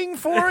keep going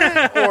for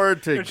it or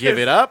to give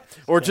it up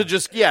or to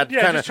just kind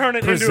of just turn it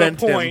into a present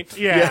point.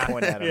 him. Yeah,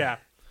 Point at him. yeah.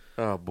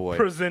 Oh boy.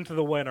 Present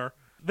the winner.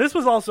 This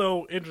was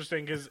also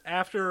interesting because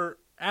after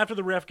after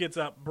the ref gets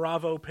up,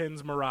 Bravo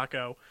pins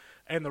Morocco,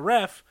 and the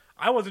ref,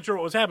 I wasn't sure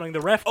what was happening.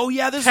 The ref, Oh,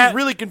 yeah, this is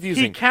really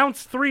confusing. He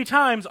counts 3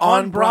 times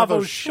On on Bravo's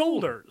Bravo's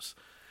shoulders.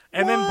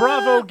 And then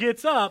Bravo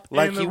gets up,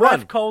 Like and the he ref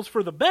won. calls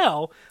for the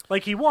bell,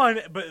 like he won,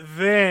 but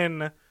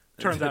then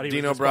turns out he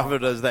Dino was Bravo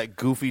does that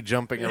goofy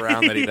jumping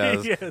around that he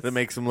does Yes. that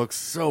makes him look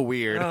so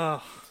weird. Ugh.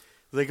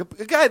 Like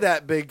a guy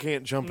that big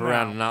can't jump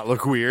around and not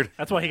look weird.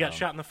 That's why he got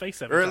shot in the face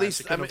 7 Or times. at least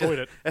He couldn't avoid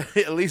it.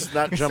 at least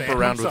not jump Sam,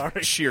 around I'm sorry.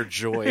 with sheer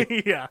joy.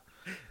 Yeah.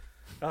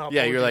 Oh,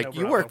 Yeah, poor you're like, Dino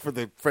you Bravo. work for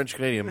the French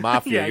Canadian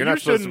Mafia. Yeah, you're you not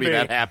supposed to be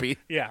shouldn't that happy.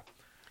 Yeah.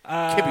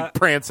 Can't be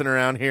prancing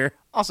around here.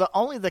 Also,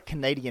 only the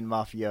Canadian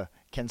mafia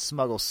can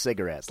smuggle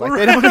cigarettes. Like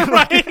they don't.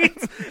 Right?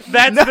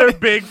 That's their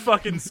big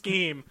fucking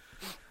scheme.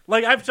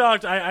 Like I've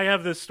talked, I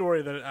have this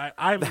story that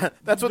I'm.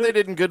 That's what they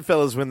did in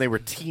Goodfellas when they were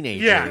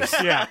teenagers.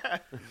 Yeah.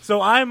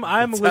 So I'm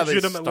That's how they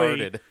legitimately.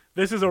 started.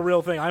 This is a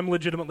real thing. I'm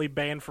legitimately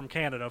banned from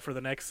Canada for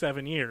the next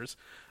 7 years.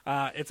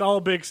 It's all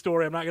a big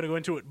story. I'm not going to go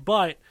into it,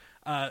 but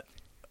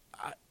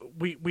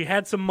we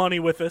had some money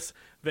with us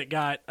that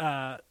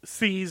got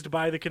seized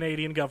by the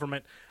Canadian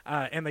government,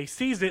 and they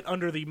seized it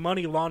under the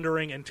Money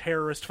Laundering and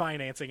Terrorist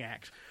Financing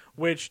Act,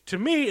 which to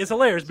me is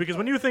hilarious because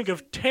when you think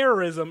of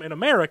terrorism in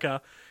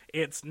America,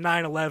 it's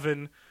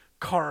 9/11,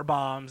 car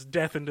bombs,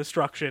 death and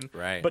destruction.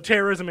 Right. But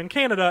terrorism in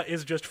Canada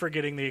is just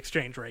forgetting the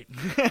exchange rate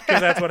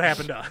because that's what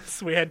happened to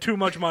us. We had too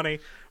much money.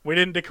 We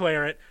didn't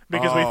declare it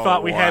because we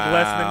thought we had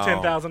less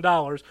than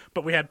 $10,000,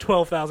 but we had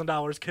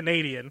 $12,000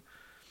 Canadian.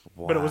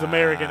 But it was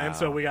American, and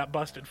so we got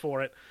busted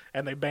for it,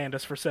 and they banned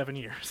us for 7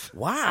 years.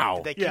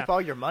 Wow. Did they Yeah. keep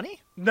all your money?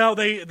 No,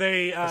 they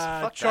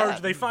fuck charged.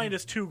 that. They fined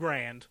us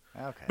 $2,000.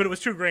 Okay. But it was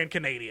 $2,000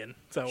 Canadian,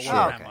 so it wasn't Oh,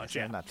 that okay. much. So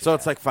Yeah. not too So bad.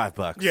 it's like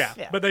 $5. Yeah.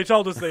 Yeah. But they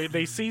told us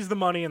they seized the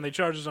money and they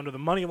charged us under the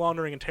Money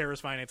Laundering and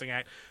Terrorist Financing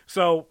Act.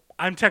 So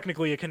I'm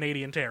technically a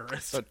Canadian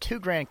terrorist. So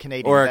 $2,000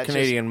 Canadian. Or a that's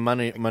Canadian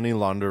money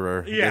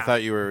launderer. Yeah. They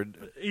thought you were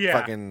Yeah.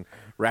 fucking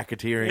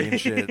racketeering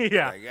and shit.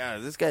 Yeah.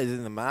 Like, this guy's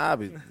in the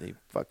mob. He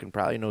fucking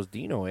probably knows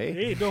Dino, eh?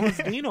 Hey,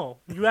 Donos Dino,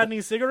 you got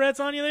any cigarettes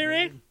on you there,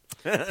 eh?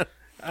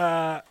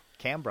 Just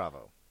Cam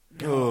Bravo.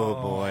 Oh,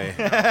 boy.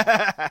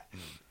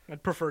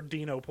 I'd prefer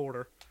Dino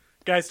Porter.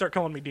 Guys, start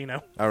calling me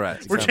Dino. All right.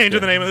 We're sounds changing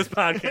good. the name of this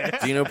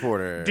podcast. Dino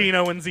Porter.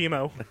 Dino and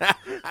Zemo.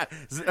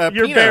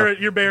 Pino.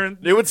 You're Baron.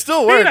 It would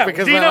still work Pino.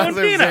 because Dino my last and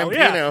name is Pino.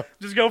 Yeah. Pino.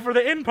 Just go for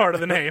the in part of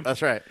the name.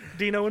 That's right.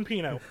 Dino and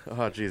Pino.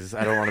 Oh, Jesus.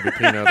 I don't want to be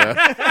Pino, though.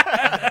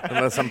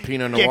 Unless I'm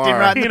Pinot Kicked him Noir.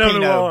 right in the Pinot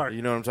Pinot. Noir.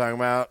 You know what I'm talking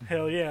about?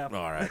 Hell yeah.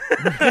 All right.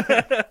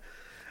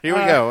 Here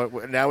we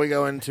go. Now we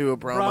go into a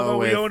promo Bravo,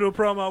 we with go into a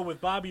promo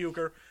with Bob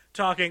Uecker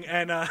talking,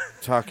 and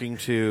talking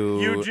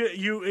to...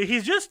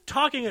 he's just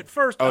talking at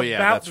first Oh, yeah,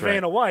 about that's right.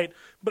 Vanna White,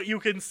 but you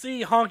can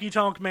see Honky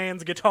Tonk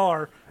Man's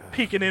guitar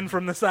peeking in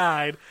from the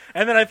side,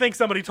 and then I think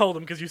somebody told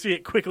him because you see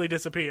it quickly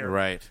disappear.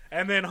 Right.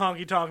 And then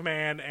Honky Tonk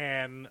Man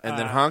and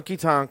then Honky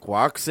Tonk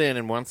walks in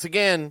and once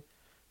again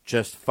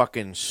just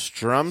fucking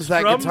strums that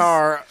Strums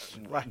guitar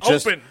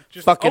just open.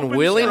 Just fucking open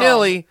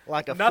willy-nilly.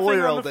 Like a Nothing on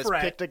 4-year-old the that's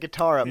fret. picked a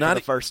guitar up for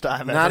the first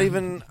time ever. Not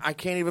even, I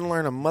can't even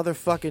learn a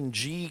motherfucking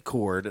G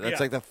chord. That's Yeah.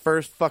 like the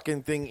first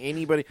fucking thing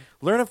anybody,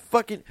 learn a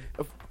fucking,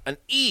 an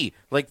E.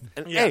 Like,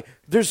 Yeah. hey,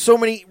 there's so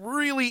many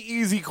really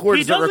easy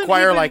chords that doesn't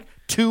require even- like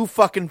 2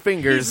 fucking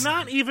fingers. he's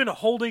not even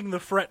holding the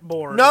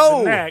fretboard No.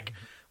 of the neck,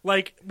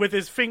 like with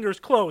his fingers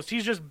closed.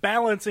 He's just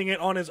balancing it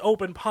on his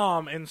open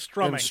palm and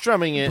strumming. and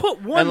strumming it.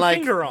 Put one and like,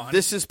 finger on.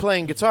 This is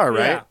playing guitar,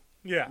 right?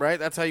 Yeah. Right?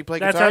 That's how you play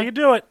That's guitar? how you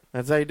do it.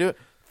 That's how you do it.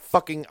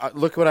 Fucking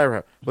look what I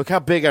wrote. Look how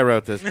big I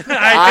wrote this.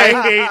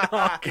 I hate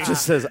honky. It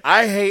just says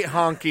I hate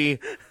honky.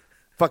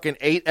 Fucking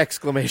 8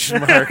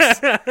 exclamation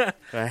marks. I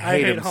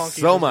hate him honky so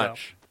as well.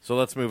 much. So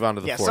let's move on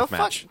to the Yeah, so fourth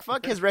match.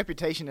 fuck his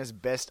reputation as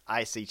best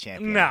IC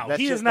champion. No, That's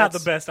he just- is not the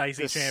that's best IC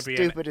the champion.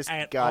 Stupidest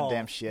at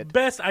goddamn all. shit.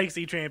 Best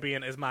IC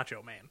champion is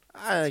Macho Man.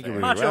 I think I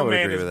Macho would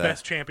Man agree is with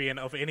best champion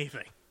of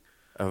anything.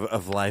 that.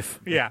 Of life.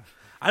 Yeah.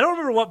 I don't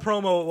remember what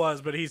promo it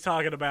was, but he's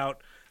talking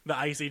about the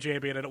IC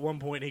champion, and at one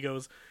point he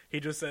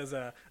just says,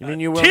 mean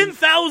you will-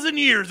 10,000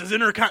 years as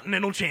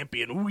Intercontinental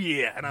Champion. Ooh,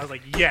 yeah. And I was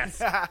like, yes,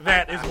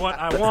 that is what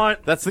I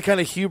want. That's the kind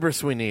of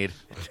hubris we need.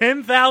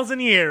 10,000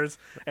 years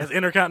as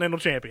Intercontinental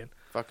Champion.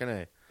 Fucking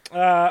A.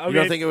 Okay. You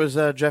don't think it was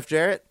Jeff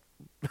Jarrett?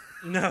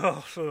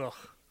 No. Ugh.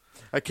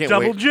 I can't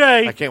Double wait.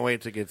 J. I can't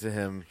wait to get to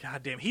him.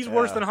 God damn, he's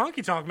worse than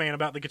Honky Tonk Man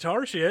about the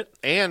guitar shit.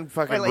 And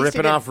fucking Well, at least he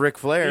ripping didn't- off Ric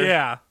Flair.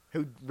 Yeah.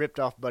 Who ripped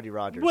off Buddy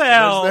Rogers?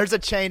 Well- there's a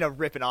chain of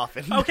ripping off.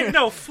 In Okay,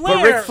 no, Flair.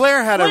 But Ric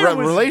Flair had a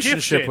was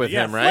relationship gifted. with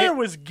Yeah, him, right? Flair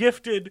was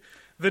gifted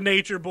the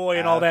Nature Boy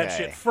and all that Okay.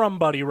 shit from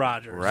Buddy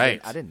Rogers.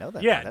 Right. I didn't know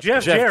that. Yeah, That's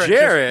Jeff Jeff Jarrett,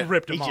 Jarrett, just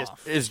ripped him he just-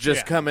 off. Is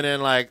just Yeah. coming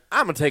in like,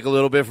 I'm going to take a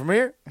little bit from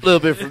here, a little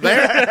bit from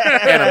there,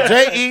 and I'm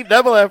JEFFJARRET.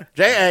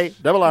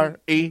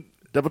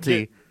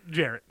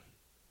 Jarrett.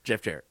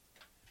 Jeff Jarrett.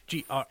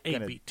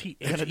 GRABT.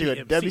 gonna do a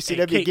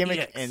WCW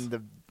gimmick and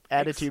the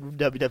attitude of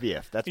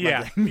WWF. That's my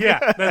Yeah, thing.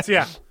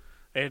 yeah.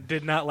 It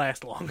did not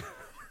last long.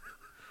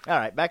 All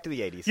right, back to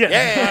the 80s. Yeah.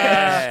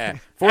 Yeah.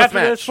 Fourth After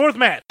match. this, fourth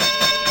match.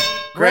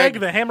 Greg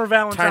the Hammer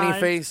Valentine. Tiny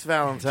Face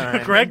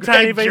Valentine. Greg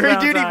Tiny Face Jury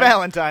Valentine. Duty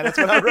Valentine. That's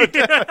what I wrote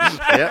down.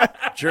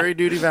 Yep. Jury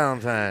Duty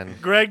Valentine.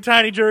 Greg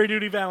Tiny Jury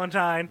Duty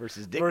Valentine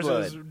Versus Dick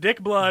Dick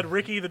Blood,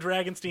 Ricky the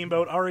Dragon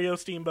Steamboat, REO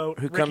Steamboat,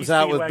 Who Ricky comes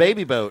out with Speedwagon.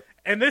 Baby Boat.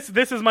 And this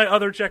is my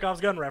other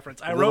Chekhov's gun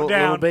reference. I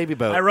Little Baby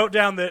Boat. I wrote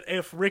down that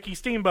if Ricky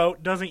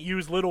Steamboat doesn't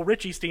use Little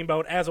Richie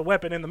Steamboat as a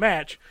weapon in the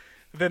match,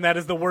 then that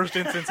is the worst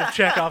instance of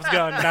Chekhov's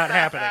gun not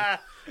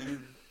happening.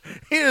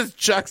 He just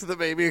chucks the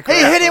baby across.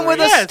 He hit him with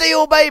Yes. a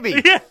steel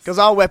baby. Yes. Because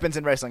all weapons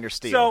in wrestling are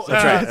steel. So,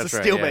 That's right, It's that's a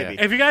right, steel yeah,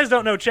 baby. If you guys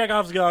don't know,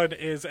 Chekhov's gun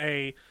is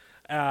a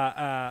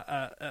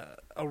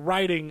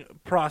writing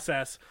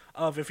process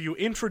of if you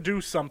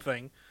introduce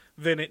something,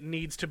 then it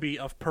needs to be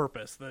of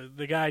purpose.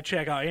 The guy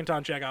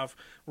Anton Chekhov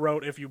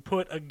wrote, if you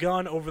put a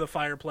gun over the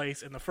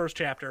fireplace in the first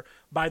chapter,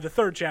 by the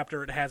third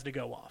chapter it has to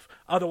go off.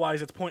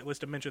 Otherwise, it's pointless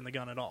to mention the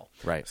gun at all.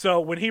 Right. So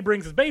when he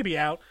brings his baby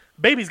out,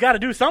 baby's got to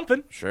do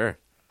something. Sure.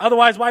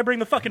 Otherwise, why bring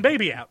the fucking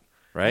baby out?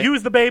 Right.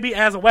 Use the baby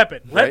as a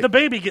weapon. Let Right. the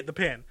baby get the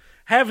pin.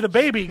 Have the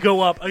baby go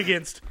up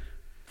against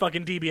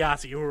fucking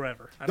DiBiase or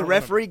whoever. I The don't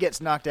referee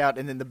gets knocked out,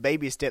 and then the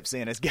baby steps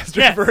in as guest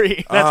Yes.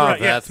 referee. That's oh, right.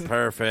 That's Yes.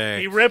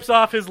 perfect. He rips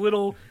off his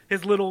little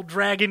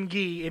dragon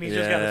gi, and he's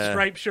just got a Yeah.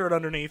 striped shirt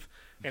underneath,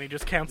 and he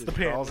just counts the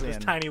pin crawls with his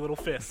in. tiny little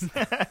fist.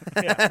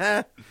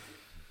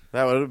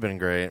 That would have been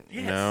great.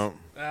 Yes. No.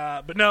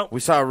 But no. We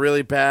saw a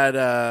really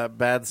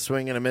bad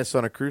swing and a miss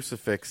on a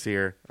crucifix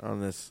here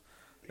on this.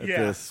 At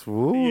Yeah. this.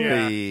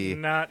 Woo-wee. Yeah,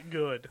 not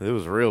good. It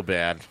was real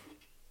bad.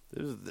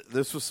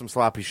 This was some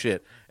sloppy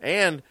shit.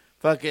 And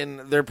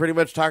fucking, they're pretty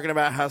much talking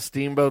about how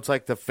Steamboat's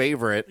like the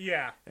favorite.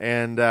 Yeah.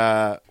 And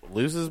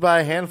loses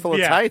by a handful of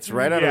Yeah. tights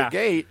right out Yeah. of the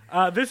gate.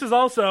 This is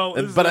also...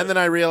 And then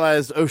I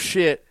realized, oh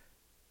shit,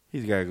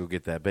 he's got to go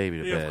get that baby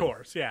to bed. Of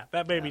course, yeah.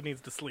 That baby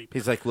needs to sleep.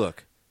 He's like,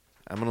 look,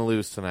 I'm going to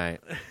lose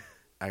tonight.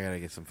 I got to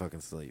get some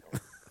fucking sleep.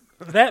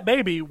 That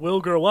baby will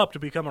grow up to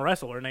become a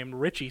wrestler named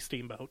Richie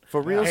Steamboat.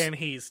 For real? And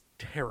he's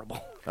terrible.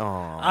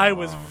 Aw. I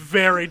was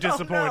very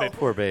disappointed.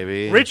 Poor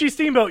baby. Richie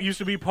Steamboat used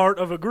to be part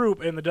of a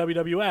group in the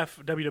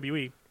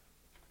WWE.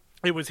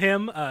 It was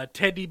him,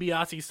 Ted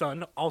DiBiase's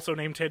son, also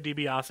named Ted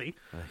DiBiase,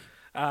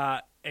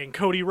 and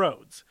Cody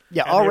Rhodes.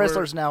 Yeah, And all they were-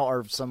 wrestlers now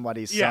are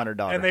somebody's son or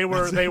daughter. and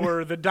they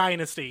were the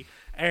dynasty.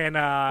 And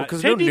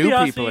because Ted no new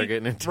DiBiase, people are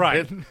getting into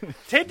right. it.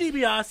 Ted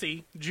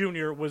DiBiase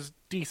Jr. was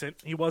decent.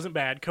 He wasn't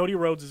bad. Cody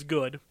Rhodes is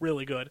good,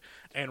 really good,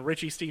 and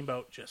Richie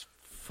Steamboat just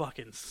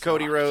fucking sucked.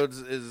 Cody Rhodes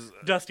is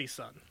Dusty's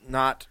son,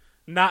 not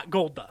not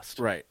Gold Dust,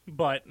 right.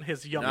 but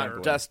his younger,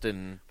 Not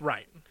Dustin,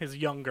 right, his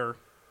younger.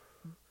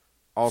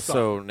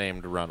 also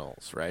named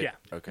Runnels, right? Yeah,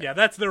 Okay. yeah,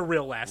 that's their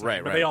real last name,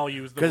 Right, but right. they all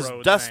use the Because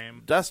Rhodes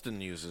name.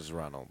 Dustin uses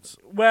Runnels.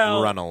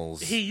 Well,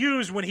 Runnels. he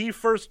used when he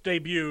first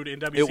debuted in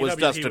WCW. was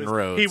Dustin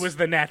Rhodes. He was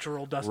the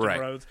natural Dustin Right.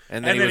 Rhodes,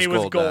 And then he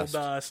was Gold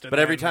Dust. and But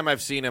every then- time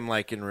I've seen him,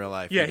 like in real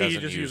life, yeah, he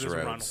doesn't just use uses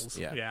Rhodes. Runnels.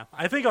 Yeah. Yeah,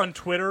 I think on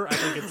Twitter,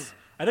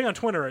 I think on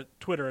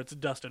Twitter it's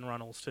Dustin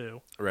Runnels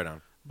too. Right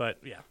on. But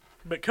yeah,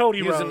 but Cody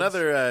He Rhodes, was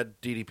another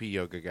DDP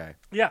yoga guy.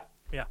 yeah.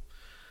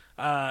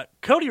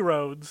 Cody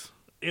Rhodes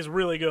is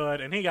really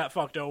good, and he got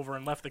fucked over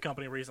and left the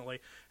company recently,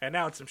 and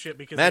now it's some shit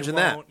because Imagine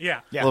they that. won't, yeah,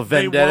 Yeah. Little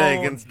They vendetta won't-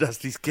 against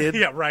Dusty's kid.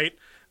 yeah, right.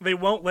 They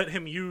won't let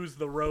him use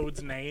the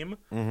Rhodes name,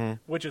 Mm-hmm.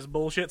 which is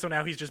bullshit. So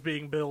now he's just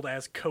being billed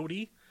as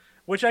Cody,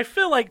 which I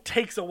feel like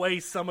takes away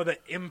some of the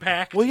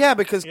impact. Well, yeah,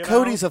 because You know?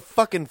 Cody's a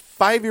fucking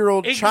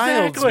 5-year-old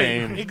child's exactly,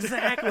 name.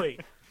 exactly.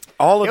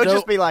 All It would adult,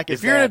 just be like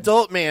his if you're an dad.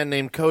 adult man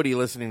named Cody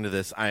listening to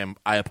this, I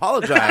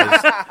apologize,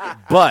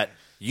 but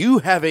you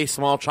have a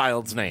small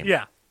child's name.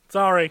 Yeah,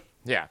 sorry.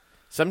 Yeah.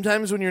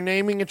 Sometimes when you're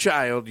naming a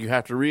child, you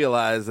have to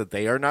realize that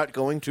they are not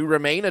going to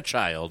remain a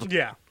child.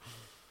 Yeah,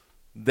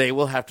 They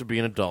will have to be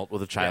an adult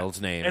with a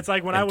child's name. It's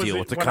like when and I was deal a-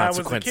 with the when I was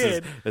a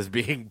consequences kid- as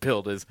being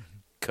billed as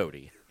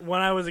Cody.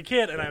 when I was a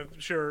kid, and I'm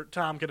sure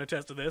Tom can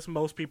attest to this,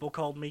 most people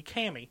called me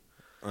Cammy.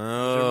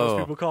 Most Oh,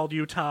 people called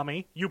you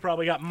Tommy. You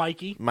probably got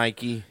Mikey,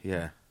 Mikey.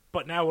 Yeah.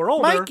 but now we're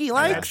older. Mikey and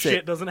likes that it.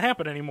 shit doesn't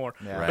happen anymore.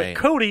 Yeah. Right.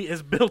 But Cody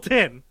is built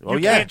in. Oh,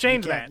 You yeah. can't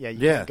change You that. can't- yeah, you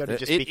Yeah, can't go to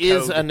just it be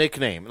is Code. a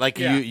nickname. Like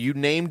Yeah. you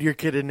named your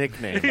kid a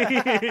nickname.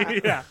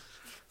 Yeah.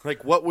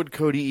 Like what would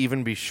Cody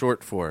even be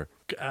short for?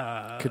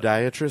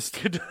 Podiatrist.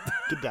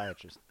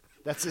 Podiatrist.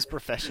 That's his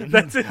profession.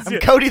 That's it. I'm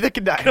Cody the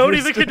podiatrist. Cody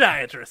the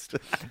podiatrist.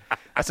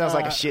 That sounds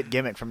like a shit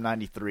gimmick from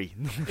 '93.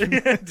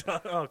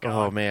 Oh, God.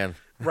 Oh man,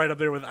 Right up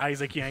there with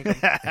Isaac Yankem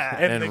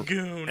and the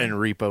Goon. and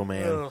Repo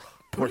Man. Ugh.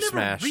 Poor Who never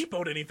Smash.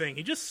 repoed anything.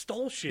 He just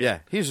stole shit. Yeah,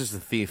 he's just a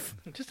thief.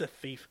 Just a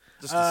thief.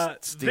 Just a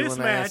This stealing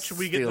match, ass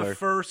we get the stealer.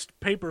 first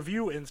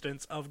pay-per-view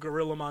instance of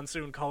Gorilla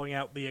Monsoon calling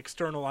out the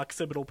external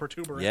occipital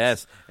protuberance.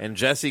 Yes, and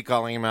Jesse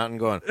calling him out and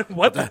going,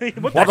 What the,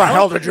 What the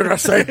hell did you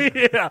just say?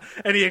 Yeah,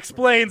 and he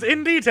explains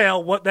in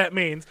detail what that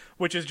means,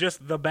 which is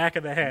just the back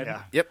of the head.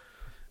 Yeah. "Yep,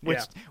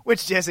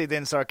 Which Jesse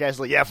then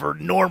sarcastically, yeah, for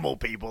normal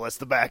people, that's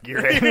the back of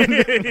your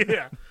head.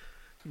 Yeah.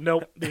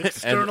 Nope. The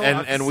external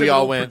and we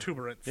all occipital went,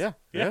 protuberance. yeah,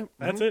 Yeah. yeah,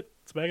 That's it.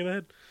 It's back of the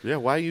head. yeah."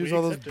 Why use We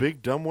all those accept it.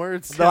 big dumb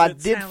words? Though I it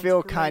did sounds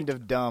feel great. kind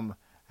of dumb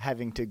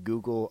having to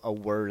Google a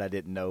word I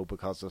didn't know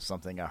because of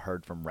something I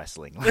heard from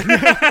wrestling.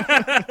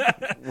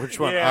 Which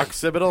one? Yeah.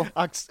 Occipital?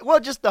 Well,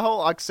 just the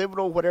whole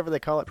occipital, whatever they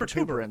call it,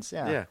 protuberance.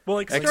 Yeah. Yeah. Well,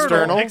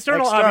 external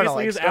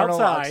obviously is external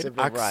outside.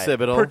 occipital, right.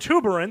 Occipital.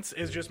 Protuberance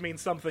is just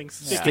means something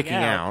sticking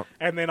out. out.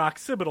 And then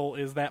occipital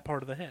is that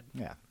part of the head.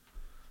 Yeah.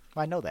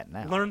 I know that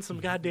now. Learn some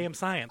goddamn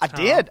science. I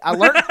Tom. did. I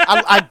learned.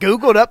 I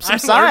Googled up some I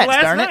science, learned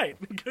last darn it.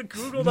 night.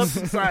 Googled up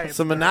some science.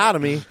 Some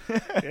anatomy.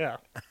 Yeah.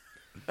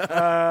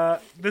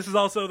 This is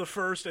also the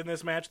first in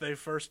this match. They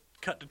first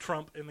cut to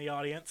Trump in the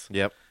audience.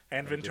 Yep.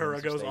 And Ventura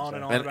some goes stage on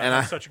and on And- about and how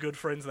I- such good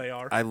friends they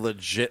are. I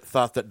legit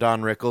thought that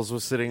Don Rickles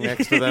was sitting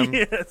next to them.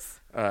 Yes.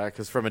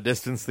 Because from a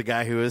distance, the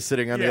guy who is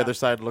sitting on the Yeah. other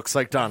side looks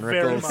like Don Very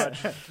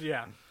Rickles. much.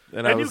 Yeah.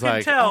 And I you was can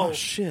like, tell- oh,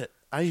 shit.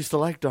 I used to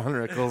like Don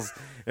Rickles.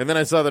 And then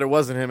I saw that it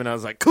wasn't him, and I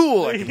was like,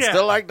 cool, I can Yeah.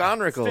 still like Don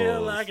Rickles.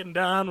 Still liking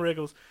Don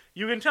Rickles.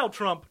 You can tell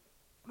Trump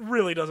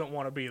really doesn't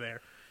want to be there.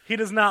 He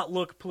does not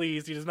look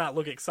pleased. He does not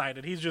look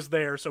excited. He's just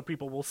there so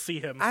people will see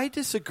him. I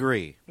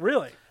disagree.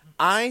 Really?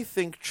 I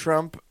think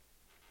Trump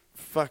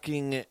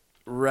fucking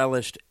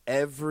relished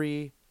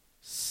every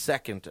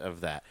second of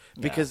that.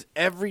 Because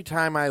every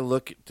time I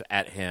looked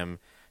at him,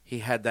 he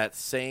had that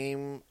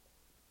same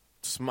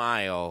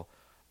smile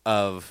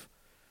of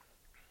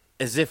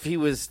as if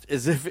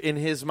in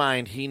his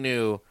mind he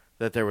knew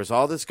that there was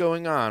all this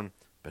going on,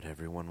 but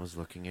everyone was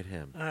looking at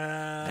him.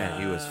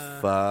 And he was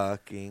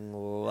fucking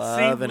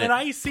loving when it.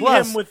 I see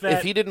Plus, him with that-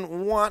 if he didn't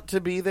want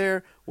to be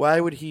there, why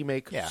would he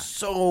make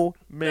so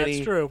many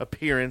That's true.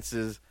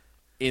 appearances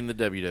in the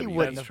WWE? He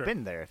wouldn't That's have true.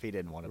 been there if he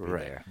didn't want to be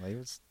Right. there. He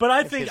was- But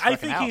I it's think his he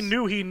fucking house.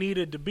 knew he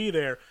needed to be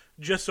there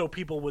just so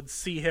people would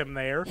see him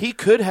there. He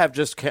could have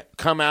just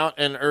come out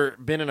and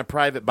been in a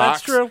private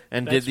box That's true.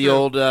 and That's did the true.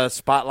 old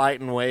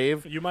spotlight and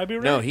wave. You might be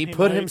right. No, he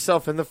put might-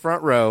 himself in the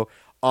front row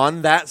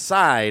on that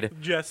side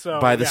just so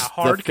by the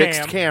hard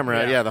fixed cam.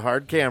 camera. Yeah, the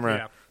hard camera.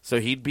 Yeah. So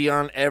he'd be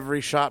on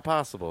every shot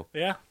possible.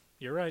 Yeah,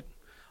 you're right.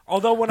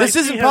 Although when This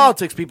I isn't see him,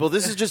 politics, people.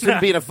 This is just him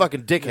being a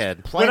fucking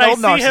dickhead. Plain when I old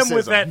see him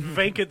with narcissism. that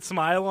vacant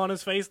smile on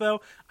his face, though,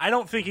 I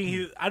don't think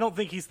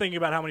he's thinking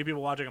about how many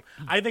people watching him.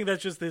 I think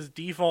that's just his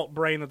default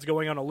brain that's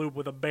going on a loop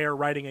with a bear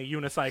riding a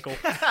unicycle,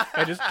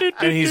 and just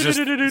And he's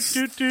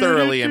just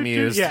thoroughly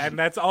amused. Yeah, and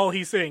that's all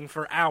he's seeing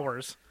for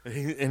hours.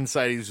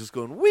 Inside, he's just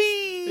going,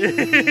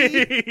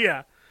 wee!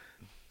 Yeah,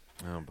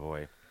 Oh,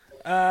 boy.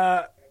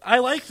 I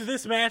liked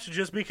this match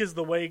just because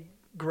the way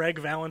Greg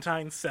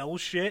Valentine sells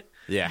shit.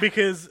 Yeah.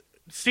 Because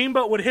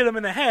Steamboat would hit him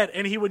in the head,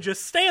 and he would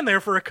just stand there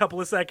for a couple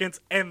of seconds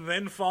and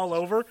then fall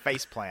over.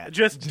 face plant.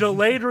 Just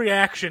delayed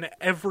reaction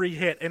every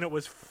hit, and it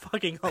was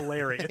fucking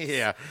hilarious.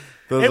 Yeah.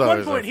 Those At one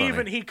always are point,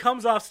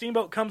 funny.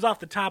 Steamboat comes off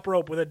the top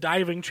rope with a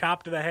diving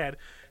chop to the head.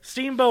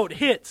 Steamboat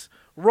hits,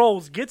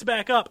 rolls, gets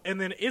back up, and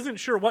then isn't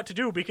sure what to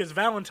do because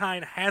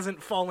Valentine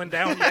hasn't fallen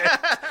down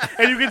yet.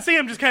 And you can see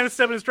him just kind of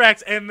step in his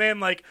tracks, and then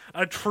like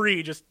a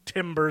tree just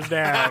timbers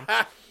down.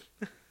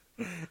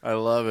 I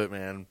love it,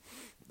 man.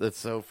 That's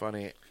so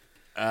funny.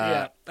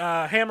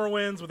 Hammer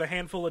wins with a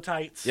handful of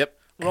tights. Yep.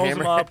 Rolls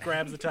Hammer- them up,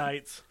 grabs the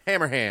tights.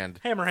 Hammer hand.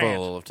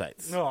 Full of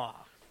tights. Aw.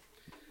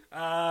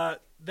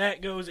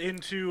 That goes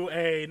into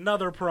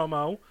another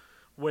promo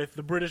with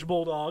the British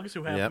Bulldogs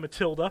who have Yep.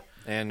 Matilda.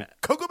 And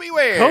Coco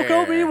Beware.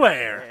 Coco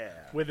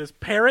Beware. With his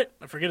parrot.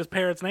 I forget his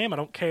parrot's name. I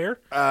don't care.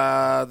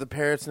 The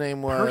parrot's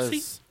name was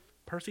Percy?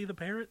 Percy the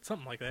parrot?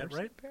 Something like that,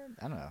 right?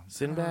 I don't know.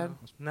 Sinbad.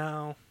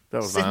 No. That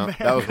was Sinbad.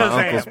 my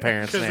Kazam. uncle's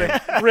parents' name.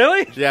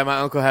 Really? Yeah, my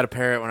uncle had a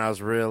parrot when I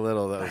was real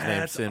little that was named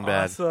That's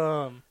Sinbad,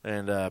 awesome.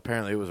 and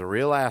apparently it was a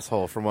real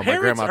asshole from what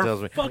Parrots my grandma are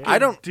tells me. fucking I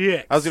don't.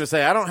 dicks. I was gonna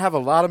say I don't have a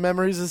lot of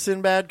memories of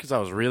Sinbad because I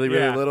was really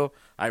Yeah. little.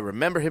 I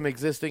remember him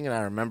existing, and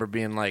I remember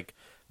being like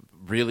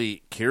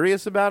really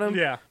curious about him.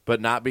 Yeah. but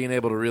not being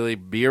able to really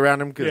be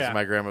around him because Yeah.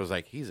 my grandma was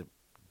like, "He's a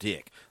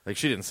dick." Like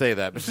she didn't say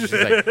that, but she's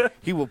like,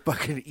 "He will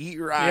fucking eat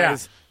your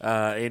eyes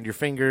and your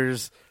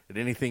fingers." And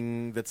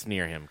anything that's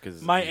near him,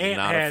 because My he's aunt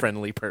not had- a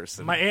friendly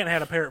person. My aunt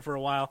had a parrot for a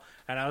while,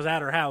 and I was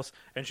at her house,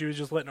 and she was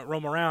just letting it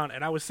roam around,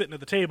 and I was sitting at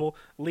the table,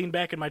 leaned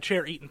back in my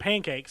chair eating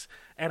pancakes,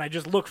 and I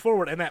just look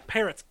forward, and that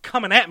parrot's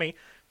coming at me.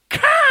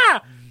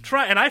 Ka!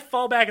 And I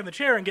fall back in the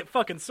chair and get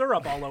fucking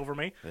syrup all over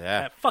me.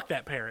 Yeah. Fuck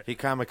that parrot. He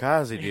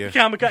kamikazed you.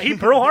 He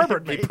Pearl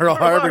Harbored me. He Pearl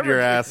Harbored your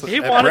ass. He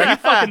at wanted he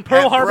fucking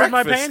Pearl at Harbored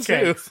my breakfast,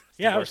 pancakes. too.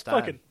 Yeah, I was worst time.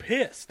 fucking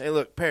pissed. Hey,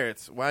 look,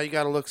 parrots. Why you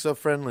gotta look so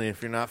friendly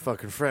if you're not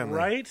fucking friendly?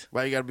 Right?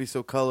 Why you gotta be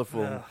so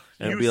colorful?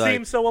 and You be seem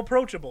like, so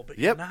approachable, but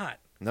Yep. you're not.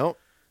 nope.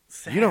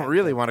 Sad. You don't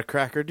really want a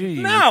cracker, do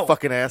you? No. You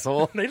fucking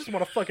asshole. They just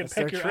want to fucking peck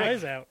their your trick.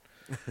 eyes out.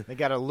 They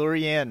got to lure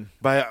you in.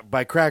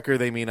 By cracker,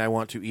 they mean I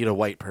want to eat a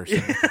white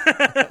person.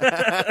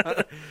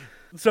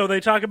 So they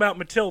talk about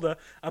Matilda.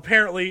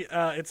 Apparently,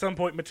 at some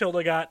point,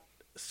 Matilda got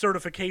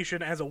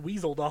certification as a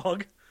weasel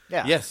dog.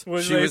 Yeah. Yes,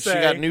 What she they was. She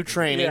say? got new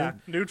training. Yeah,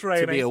 new To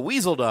training. be a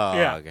weasel dog.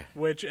 Yeah,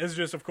 which is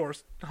just, of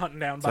course, hunting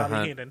down To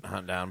Bobby Heenan.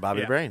 hunt down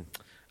Bobby Yeah. Brain.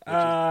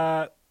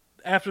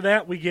 After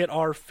that, we get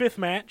our fifth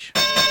match.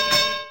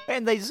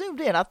 and they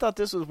zoomed in. I thought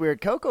this was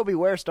weird. Coco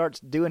Beware starts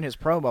doing his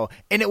promo,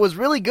 and it was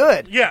really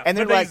good. Yeah, and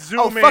they're but they like, zoom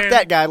 "Oh, fuck in.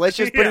 that guy! Let's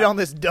just put it Yeah. on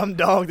this dumb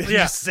dog that's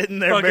just sitting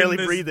there Fucking barely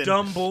this breathing."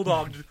 dumb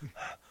bulldog.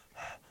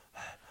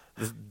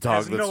 This dog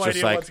Has no that's just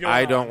idea like, what's going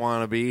I on. don't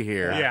want to be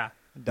here. Yeah.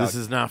 This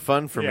is not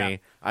fun for Yeah. me.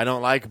 I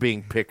don't like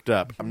being picked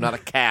up. I'm not a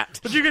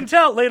cat. But you can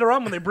tell later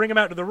on when they bring him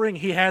out to the ring,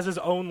 he has his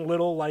own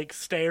little like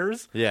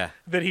stairs Yeah.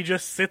 that he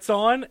just sits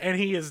on, and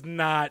he is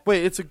not.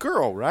 Wait, it's a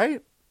girl,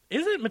 right?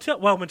 Is it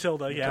Matilda? Well,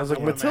 Matilda. Yeah, I was like,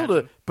 would Matilda,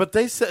 imagine. but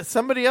they said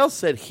somebody else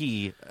said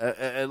he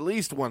at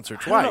least once or I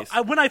don't know.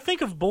 twice. When I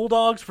think of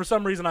bulldogs, for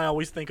some reason, I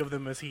always think of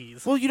them as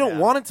he's. Well, you don't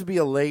want it to be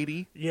a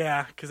lady.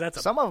 Yeah, because that's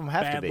a Some of them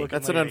have to be. bad-looking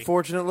That's an lady.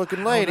 unfortunate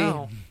looking lady. Oh,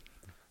 no.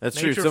 That's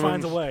Nature true. Some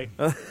finds a of way.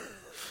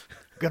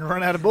 Gonna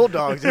run out of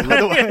bulldogs. By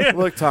the way.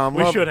 Look, Tom,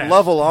 We love, should have.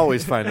 love will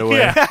always find a way.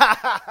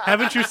 Yeah.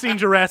 Haven't you seen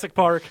Jurassic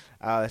Park?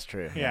 Oh, that's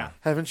true. Yeah.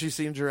 Haven't you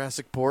seen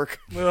Jurassic Pork?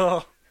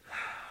 Ugh,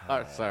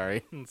 Oh,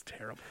 sorry. it's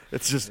terrible.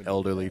 It's just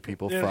elderly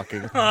people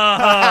fucking.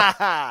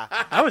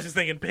 I was just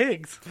thinking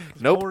pigs.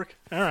 Nope. Pork.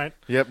 All right.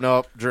 Yep,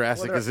 no,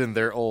 Jurassic What are- is in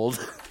there old.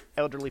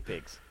 Elderly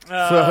pigs. So,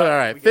 all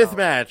right, fifth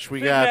match. We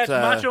Big got match,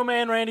 Macho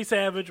Man Randy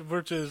Savage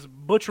versus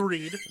Butch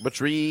Reed, Butch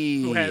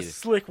Reed. who has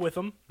Slick with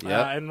him.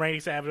 Yep. And Randy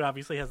Savage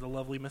obviously has the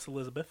lovely Miss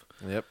Elizabeth.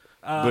 Yep.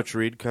 Butch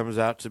Reed comes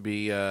out to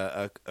be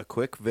a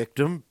quick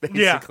victim,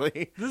 Yeah.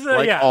 basically. This is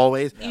like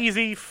always.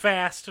 easy,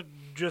 fast,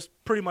 just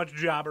pretty much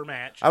jobber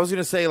match. I was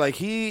gonna say, like,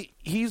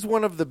 he's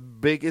one of the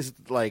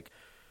biggest, like,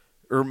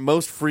 or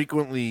most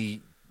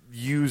frequently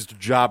used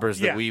jobbers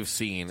that Yeah. we've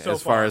seen So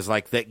as far far. as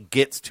like that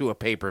gets to a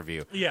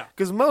pay-per-view. Yeah.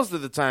 Because most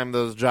of the time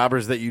those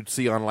jobbers that you'd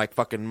see on like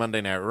fucking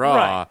Monday Night Raw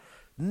Right.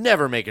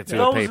 never make it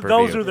to a pay-per-view.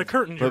 Those are the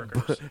curtain But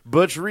jerkers.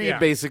 Butch Reed Yeah.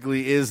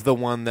 basically is the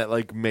one that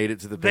like made it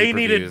to the They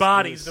pay-per-views. needed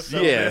bodies to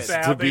fill Yes, this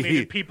to out. They be-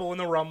 needed people in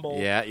the Rumble.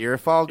 Yeah, you're a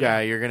fall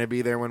guy. You're gonna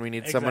be there when we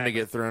need someone to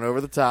Exactly. get thrown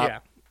over the top. Yeah.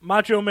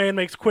 Macho Man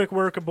makes quick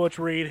work of Butch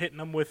Reed, hitting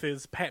him with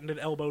his patented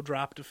elbow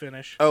drop to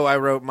finish. Oh, I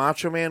wrote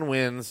Macho Man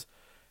wins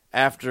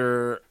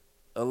after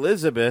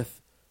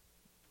Elizabeth.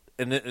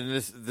 And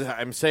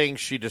I'm saying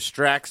she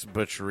distracts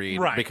Butch Reed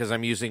Right. because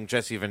I'm using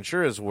Jesse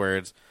Ventura's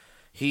words.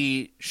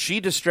 She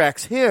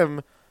distracts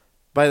him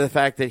by the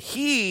fact that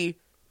he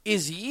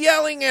is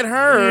yelling at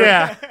her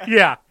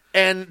Yeah.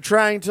 and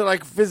trying to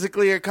like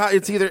physically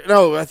it's either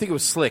no, I think it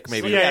was Slick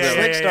maybe. Yeah,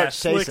 Slick starts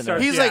Slick chasing her.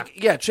 starts- He's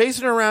yeah. like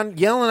chasing her around,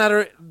 yelling at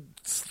her,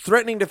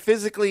 threatening to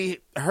physically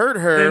hurt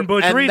her. Then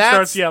Butch and Reed that's-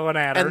 starts yelling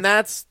at her. And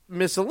that's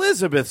Miss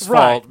Elizabeth's Right,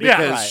 fault yeah.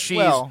 because Right. she's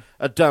Well-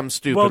 a dumb,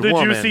 stupid well, did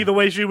woman. you see the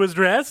way she was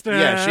dressed?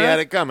 Yeah, she had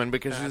it coming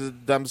because she's a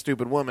dumb,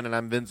 stupid woman, and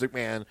I'm Vince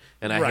McMahon,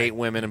 and I Right. hate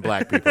women and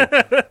black people.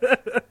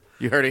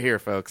 You heard it here,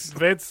 folks.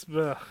 Vince,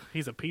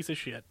 he's a piece of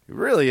shit. He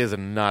really is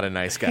not a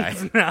nice guy.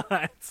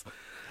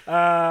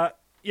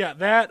 Yeah,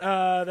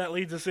 that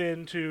leads us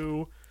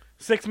into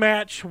sixth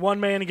match,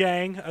 one-man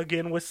gang,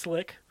 again with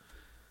Slick,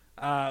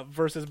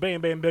 versus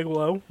Bam Bam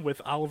Bigelow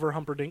with Oliver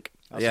Humperdinck.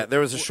 Yeah, there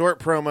was a short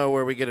promo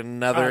where we get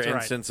another That's right.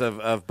 instance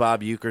of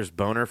Bob Euchre's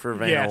boner for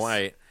Vanna Yes.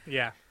 White.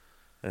 Yeah.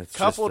 It's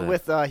Coupled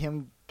just, with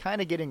him kind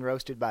of getting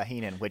roasted by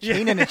Heenan, which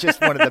Heenan is just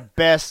one of the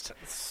best.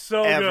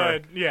 So Ever.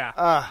 good. Yeah.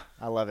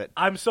 I love it.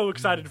 I'm so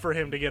excited for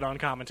him to get on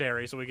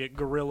commentary, so we get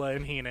Gorilla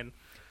and Heenan.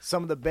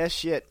 Some of the best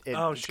shit.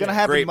 It's shit. going to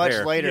happen Great much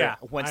pair. later Yeah,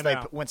 once I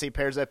know. once he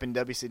pairs up in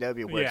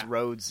WCW, where it's Yeah.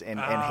 Rhodes and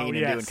Oh, Heenan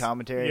yes. doing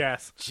commentary.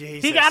 Yes.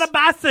 Jesus. He got a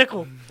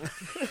bicycle.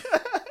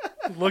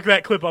 Look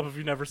that clip up if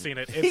you've never seen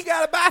it. It's,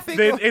 got a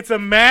bicycle. it's a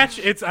match.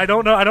 I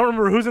don't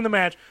remember who's in the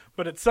match,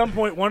 but at some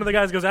point one of the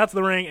guys goes out to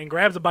the ring and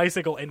grabs a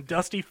bicycle, and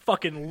Dusty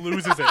fucking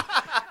loses it.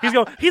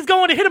 He's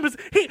going to hit him.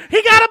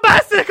 He got a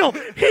bicycle.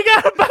 He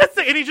got a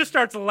bicycle, and he just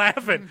starts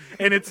laughing,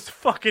 and it's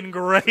fucking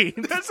great.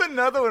 There's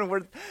another one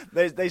where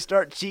they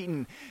start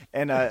cheating,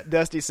 and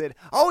Dusty said,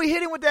 "Oh, he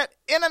hit him with that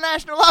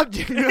international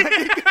object."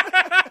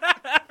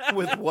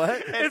 With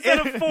what? Instead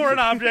of foreign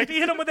object, he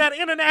hit him with that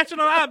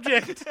international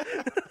object.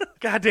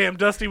 Goddamn,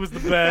 Dusty was the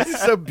best.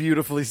 So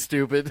beautifully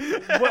stupid.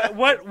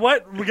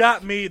 What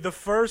got me the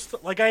first,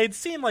 like, I had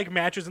seen like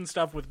matches and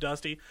stuff with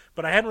Dusty,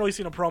 but I hadn't really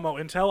seen a promo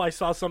until I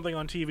saw something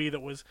on TV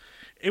that was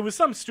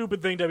some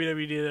stupid thing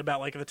WWE did about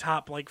like the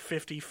top like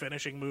 50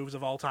 finishing moves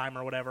of all time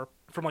or whatever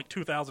from like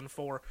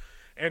 2004.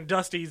 And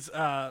Dusty's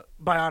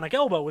bionic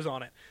elbow was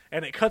on it.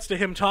 And it cuts to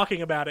him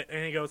talking about it,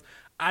 and he goes,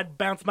 "I'd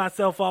bounce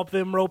myself off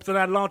them ropes, and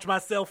I'd launch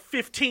myself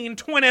 15,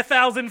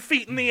 20,000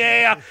 feet in the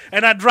air,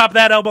 and I'd drop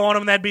that elbow on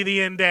him, and that'd be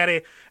the end,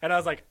 daddy." And I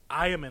was like,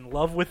 I am in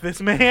love with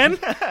this man.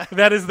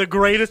 That is the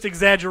greatest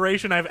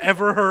exaggeration I've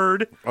ever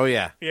heard. Oh,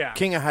 yeah. Yeah.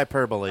 King of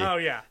hyperbole. Oh,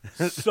 yeah.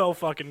 So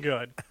fucking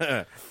good.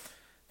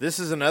 This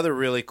is another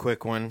really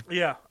quick one.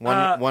 Yeah.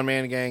 One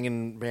man gang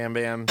and Bam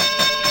Bam.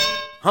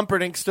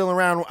 Humperdinck's still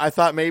around. I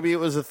thought maybe it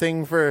was a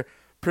thing for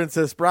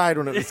Princess Bride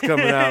when it was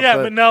coming out. Yeah,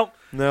 but nope.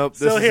 Nope,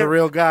 So this is here- a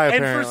real guy, And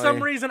apparently. for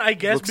some reason, I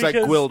guess Looks because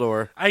like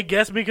Gwildor. I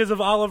guess because of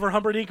Oliver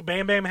Humperdinck,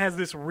 Bam Bam has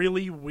this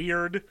really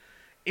weird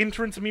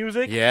entrance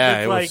music. Yeah,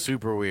 that's it like, was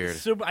super weird.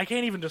 I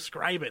can't even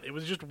describe it. It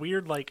was just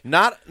weird, like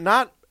Not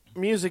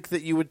music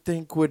that you would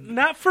think would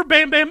not for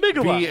Bam Bam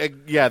Bigelow. be a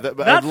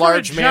not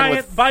large for a man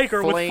giant with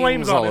biker with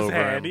flames all on his over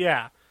head. him.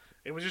 Yeah.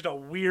 It was just a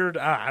weird.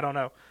 I don't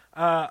know.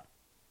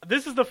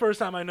 This is the first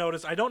time I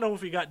noticed. I don't know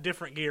if he got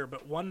different gear,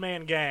 but One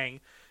Man Gang.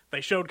 They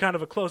showed kind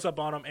of a close-up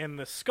on him, and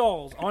the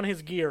skulls on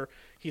his gear,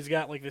 he's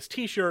got like this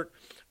T-shirt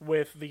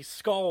with these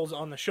skulls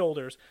on the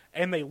shoulders,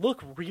 and they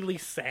look really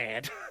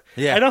sad.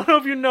 Yeah. I don't know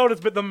if you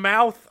noticed, but the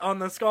mouth on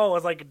the skull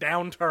is like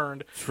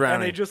downturned, Frowning.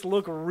 and they just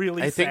look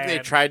really sad. I think they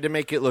tried to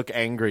make it look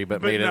angry,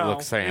 but made it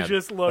look sad. It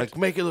just looked... Like,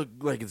 make it look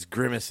like it's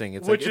grimacing.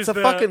 It's Which like, is it's a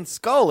the fucking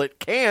skull. It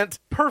can't.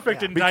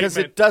 Perfect indictment. Because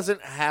it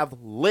doesn't have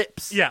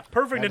lips. Yeah,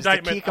 perfect That is the key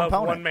indictment of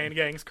component. One Man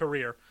Gang's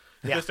career.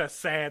 Yeah. Just a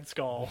sad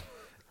skull.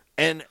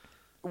 And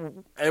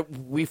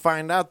we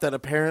find out that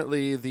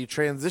apparently the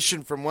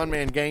transition from One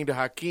Man Gang to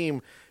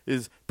Hakeem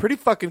is pretty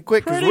fucking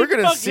quick because we're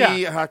going to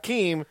see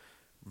Hakeem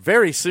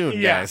very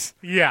soon, guys.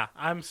 Yeah,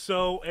 I'm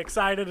so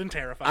excited and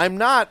terrified. I'm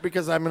not,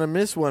 because I'm going to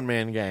miss One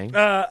Man Gang.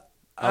 I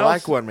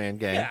like One Man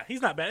Gang. Yeah,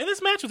 he's not bad. And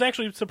this match was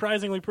actually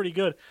surprisingly pretty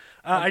good.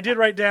 I did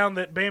write down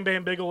that Bam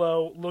Bam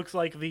Bigelow looks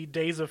like the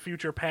Days of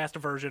Future Past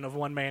version of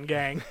One Man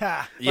Gang.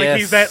 Like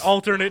he's that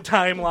alternate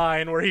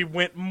timeline where he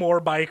went more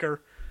biker.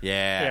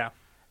 Yeah.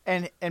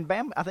 And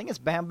Bam, I think it's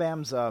Bam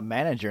Bam's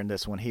manager in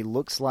this one. He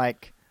looks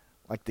like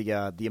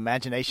the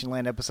Imagination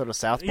Land episode of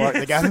South Park.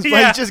 Yes. The guy who's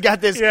playing, he's just got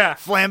this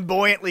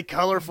flamboyantly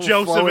colorful,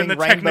 Joseph flowing in the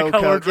rainbow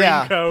Technicolor coat.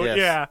 dream coat. Yes.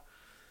 Yeah.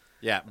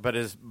 Yeah,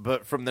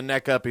 but from the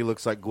neck up, he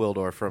looks like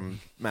Gwildor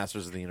from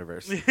Masters of the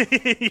Universe.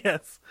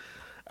 Yes.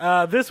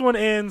 This one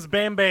ends.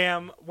 Bam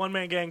Bam, One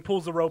Man Gang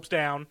pulls the ropes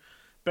down.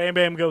 Bam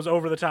Bam goes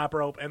over the top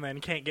rope and then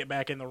can't get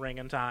back in the ring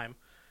in time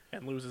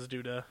and loses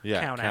due to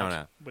count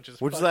out. Which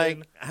is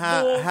like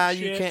how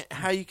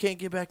you can't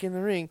get back in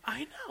the ring.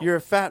 I know. You're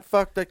a fat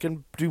fuck that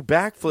can do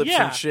backflips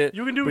and shit.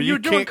 You can do. But You're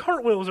doing can't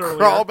cartwheels earlier.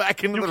 Crawl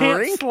back into you the can't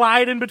ring.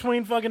 Slide in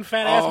between fucking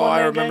fat ass. Oh, One Man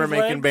I remember Gang's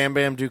making legs. Bam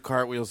Bam do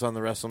cartwheels on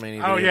the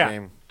WrestleMania Oh video yeah,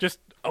 game. just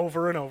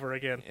over and over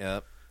again.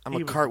 Yep. I'm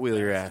He a was cartwheel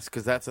the your best. ass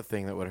because that's a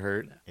thing that would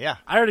hurt. Yeah.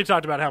 I already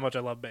talked about how much I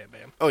love Bam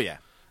Bam. Oh yeah.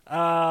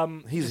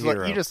 He's a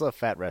hero. You just love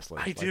fat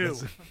wrestlers. I do,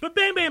 but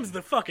Bam Bam's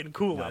the fucking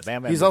coolest.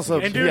 Bam Bam's He's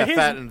also And dude, his-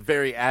 fat and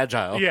very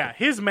agile. Yeah,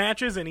 his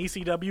matches in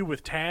ECW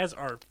with Taz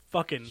are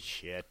fucking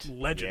shit.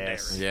 legendary.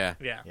 Yes. Yeah.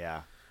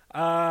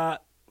 Yeah.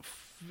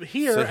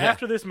 Here, So, yeah.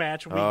 after this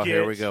match, we get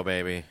here we go,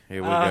 baby.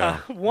 Here we go.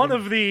 one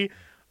of the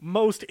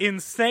most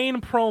insane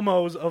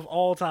promos of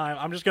all time.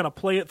 I'm just going to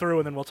play it through,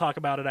 and then we'll talk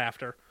about it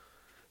after.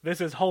 This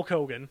is Hulk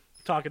Hogan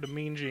talking to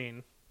Mean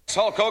Gene.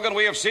 Hulk Hogan,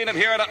 we have seen him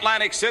here in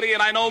Atlantic City,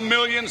 and I know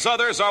millions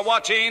others are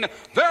watching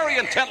very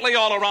intently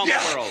all around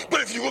the world. But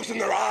if you looked in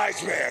their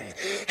eyes, man,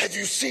 have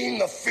you seen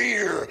the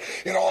fear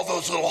in all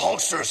those little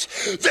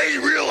Hulksters? They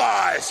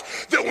realize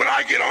that when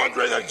I get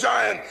Andre the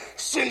Giant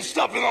cinched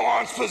up in the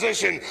launch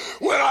position,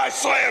 when I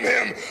slam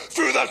him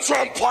through the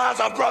Trump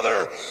Plaza,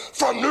 brother,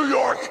 from New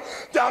York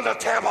down to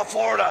Tampa,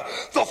 Florida,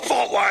 the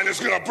fault line is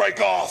going to break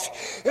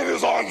off. And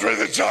as Andre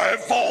the Giant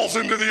falls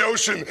into the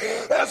ocean,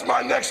 as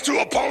my next two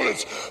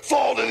opponents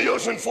fall to the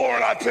ocean floor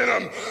and I pin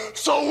him,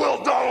 so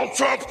will Donald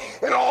Trump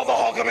and all the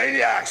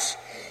Hulkamaniacs.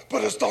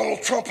 But as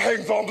Donald Trump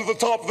hangs onto the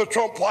top of the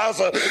Trump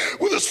Plaza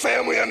with his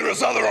family under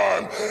his other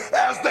arm,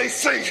 as they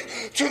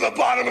sink to the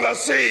bottom of the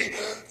sea,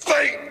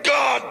 thank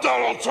God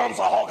Donald Trump's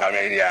a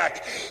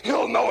Hulkamaniac.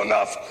 He'll know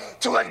enough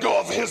to let go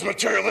of his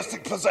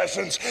materialistic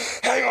possessions,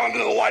 hang on to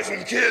the wife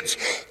and kids,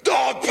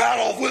 dog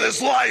paddle with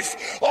his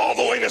life all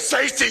the way to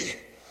safety.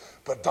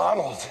 But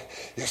Donald,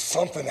 if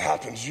something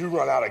happens, you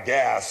run out of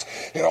gas,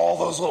 and all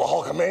those little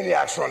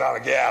Hulkamaniacs run out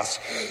of gas,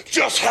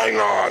 just hang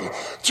on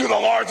to the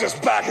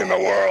largest back in the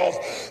world,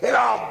 and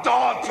I'll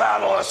dog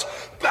paddle us,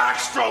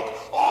 backstroke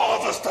all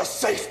of us to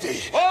safety.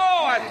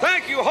 Oh, and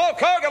thank you, Hulk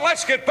Hogan.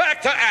 Let's get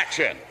back to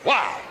action.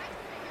 Wow.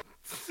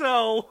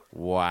 So,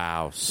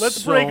 Wow.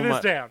 let's break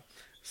this down.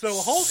 So,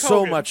 Hulk So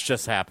Hogan, much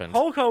just happened.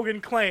 Hulk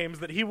Hogan claims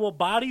that he will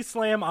body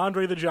slam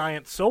Andre the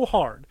Giant so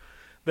hard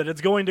that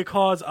it's going to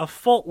cause a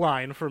fault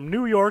line from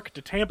New York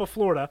to Tampa,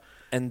 Florida.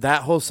 And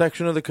that whole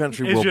section of the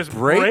country Is will just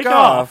break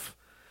off.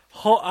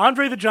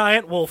 Andre the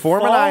Giant will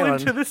Form an fall island.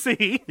 into the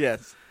sea.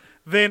 Yes.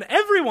 Then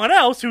everyone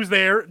else who's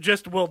there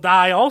just will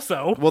die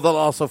also. Well, they'll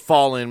also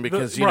fall in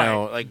because, you right.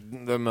 know, like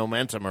the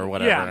momentum or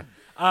whatever.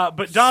 Yeah.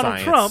 But Donald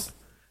Science. Trump,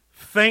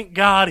 thank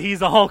God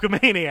he's a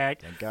Hulkamaniac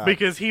God.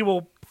 because he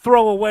will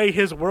throw away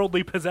his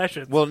worldly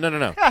possessions. Well,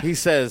 no. He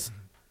says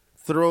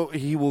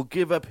he will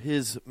give up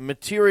his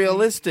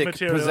materialistic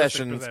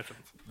possessions.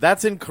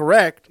 That's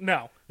incorrect.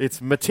 No. It's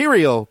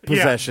material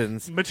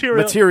possessions.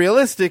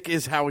 Materialistic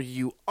is how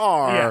you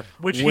are.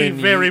 Which he when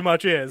very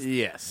much is.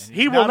 Yes.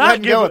 He will Not not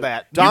letting give go of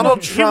that. He Donald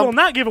will, Trump- he will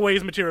not give away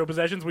his material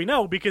possessions. We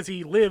know because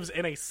he lives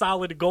in a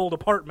solid gold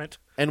apartment.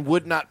 And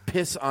would not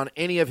piss on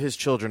any of his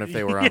children if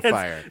they were on Yes.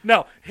 fire.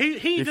 No,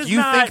 he If does you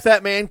not. think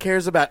that man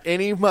cares about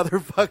any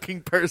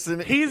motherfucking person,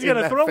 He's going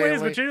to to throw away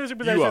his materialistic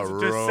possessions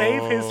to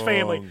save his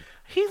family.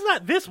 He's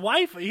not this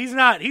wife. He's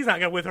not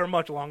going to with her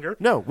much longer.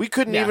 No, we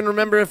couldn't Yeah. even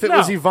remember if it No.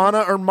 was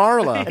Ivana or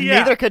Marla. And Yeah.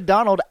 neither could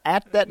Donald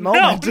at that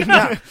moment.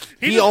 No.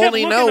 He just kept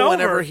only looking know over.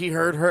 whenever he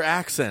heard her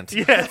accent.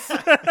 Yes.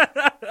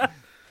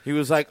 He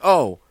was like,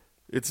 "Oh,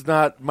 It's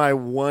not my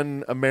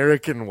one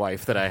American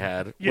wife that I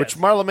had. Yes. Which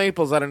Marla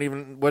Maples, I don't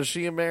even... Was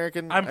she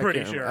American? I'm pretty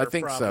can't sure, remember. I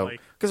think so. probably.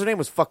 Because her name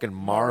was fucking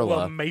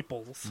Marla.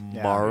 Maples.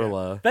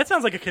 Marla. That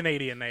sounds like a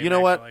Canadian name. You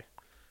know what? actually.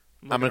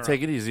 I'm going to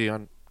take it easy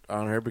on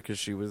her because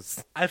she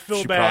was... I feel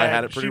she bad. probably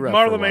had it pretty rough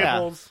Marla for a while.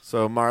 Maples.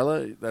 So,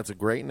 Marla, that's a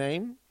great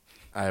name.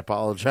 I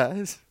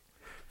apologize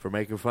for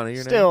making fun of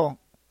your name. Still,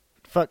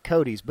 fuck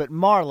Cody's, but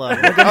Marla.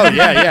 Oh,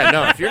 yeah.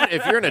 No,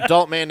 if you're an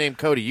adult man named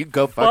Cody, you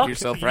go fuck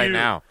yourself right you.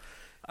 now.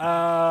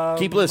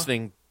 Keep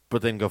listening,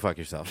 but then go fuck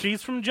yourself.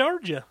 She's from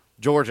Georgia.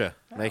 Georgia.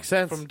 Makes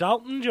sense. From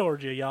Dalton,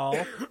 Georgia, y'all.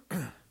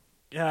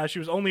 She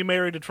was only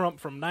married to Trump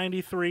from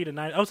 93 to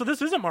 90. Oh, so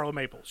this isn't Marla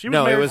Maples. She was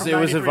No, married it was from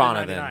 93 to Ivana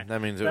 99. then.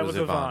 That means it That was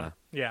Ivana.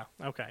 Yeah,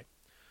 okay.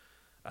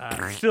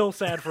 Still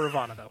sad for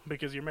Ivana, though,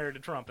 because you're married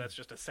to Trump. That's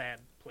just a sad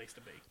place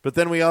to be. But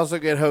then we also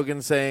get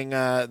Hogan saying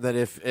that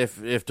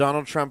if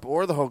Donald Trump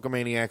or the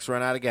Hulkamaniacs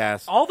run out of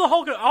gas... All the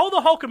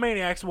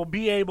Hulkamaniacs will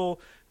be able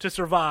to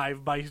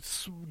survive by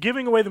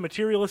giving away the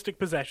materialistic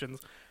possessions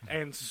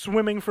and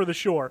swimming for the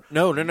shore.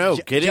 No. Getting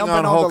jumping on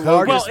on Hulk the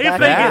Hogan. Well, largest if back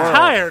they in the get world.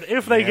 tired,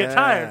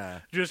 Yeah.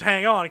 just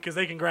hang on because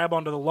they can grab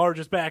onto the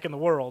largest back in the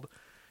world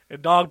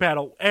and dog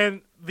paddle.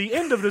 And the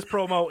end of this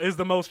promo is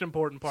the most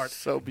important part.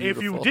 So If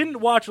beautiful. you didn't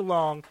watch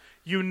along,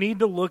 you need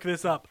to look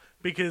this up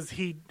because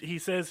he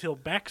says he'll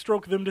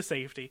backstroke them to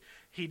safety.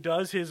 He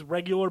does his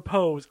regular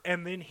pose,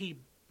 and then he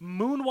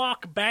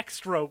moonwalk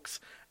backstrokes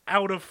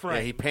out of frame.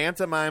 Yeah, he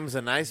pantomimes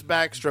a nice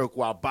backstroke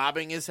while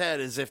bobbing his head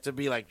as if to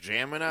be like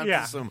jamming out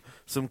to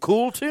some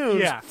cool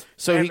tunes. Yeah.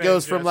 So And he then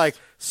goes from just- like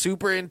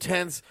super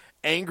intense,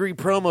 angry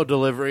promo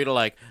delivery to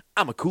like,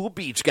 I'm a cool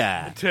beach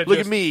guy. To Look just-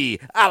 at me.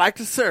 I like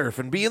to surf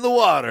and be in the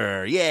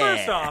water. Yeah.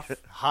 First off,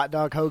 Hot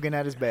dog Hogan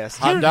at his best.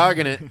 Hot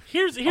dogging it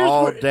here's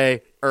all where,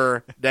 day,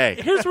 day.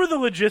 here's where the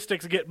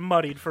logistics get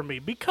muddied for me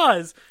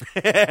because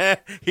Here-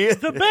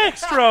 the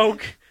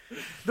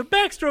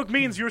backstroke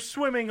means you're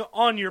swimming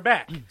on your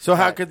back. So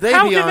how could they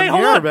How be can on they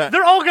hold your on? back?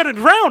 They're all going to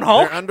drown,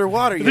 Hulk. They're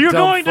underwater. You're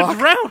dumb going fuck. to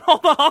drown all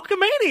the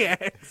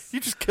Hulkamaniacs. You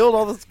just killed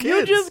all those You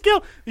kids. just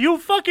killed. You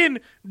fucking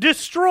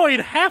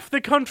destroyed half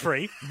the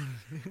country,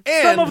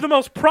 and, some of the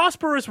most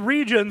prosperous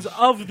regions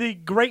of the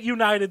great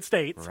United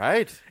States,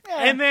 right.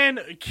 and then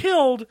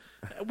killed.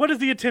 What is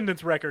the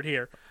attendance record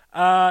here?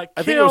 I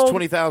think it was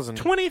 20,000.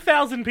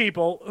 20,000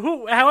 people,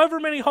 who, however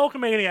many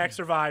Hulkamaniacs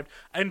survived,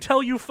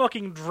 until you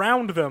fucking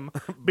drowned them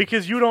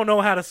because you don't know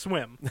how to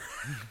swim.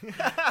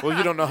 Well,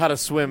 you don't know how to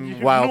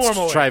swim whilst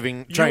Normally,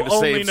 trying to you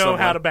only save know someone.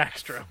 how to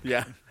backstroke.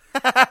 Yeah.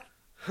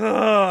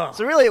 So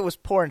really, it was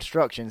poor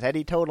instructions. Had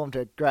he told them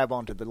to grab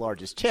onto the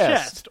largest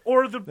chest,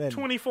 Or the Then-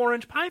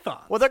 24-inch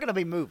python. well, they're going to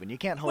be moving. You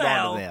can't hold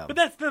on to them. but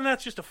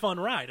that's just a fun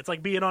ride. It's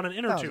like being on an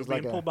inner No, tube it's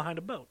being like pulled behind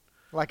a boat.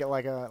 like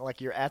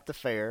you're at the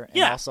fair and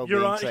Yeah, also you're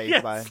being on- saved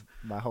yes.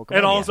 by Hulkamania.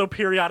 And also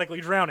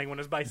periodically drowning when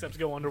his biceps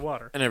go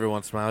underwater. And every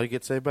once in a while, you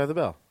get saved by the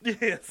bell.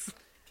 Yes.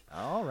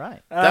 All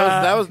right.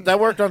 That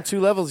worked on two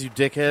levels, you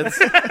dickheads.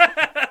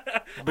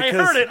 I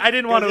heard it. I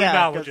didn't want to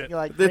acknowledge 'cause it. you're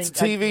like, It's a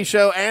TV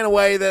show and a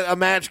way that a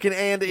match can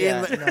end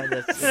Yeah, in. no,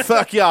 that's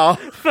Fuck y'all.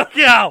 Fuck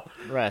y'all.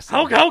 wrestling.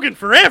 Hulk Hogan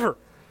forever.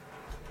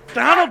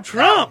 Donald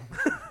Trump.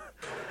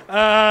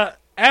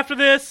 After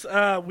this,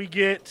 we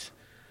get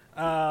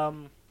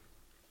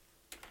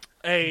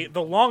the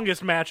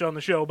longest match on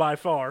the show by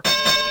far.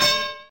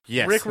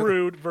 Yes. Rick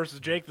Rude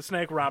versus Jake the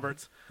Snake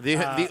Roberts.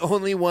 The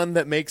only one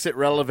that makes it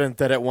relevant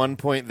that at one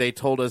point they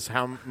told us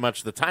how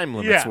much the time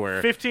limits Yeah,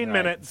 were 15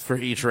 minutes. for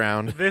each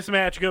round. This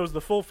match goes the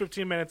full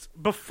 15 minutes.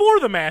 Before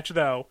the match,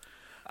 though,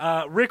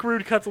 Rick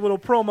Rude cuts a little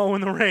promo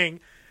in the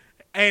ring,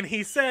 and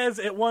he says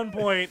at one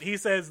point,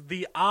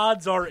 the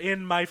odds are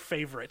in my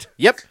favorite.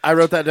 Yep, I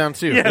wrote that down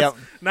too. Yes, Yep.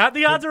 not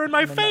the odds are in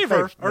my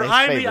favor, or nice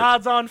I'm the favorite.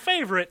 odds-on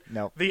favorite.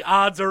 Nope. The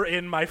odds are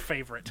in my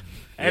favorite.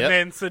 And Yep.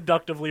 then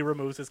seductively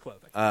removes his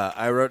clothing.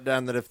 I wrote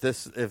down that if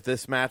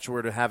this match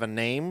were to have a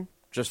name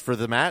just for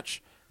the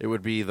match, it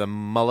would be the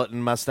Mullet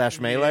and Mustache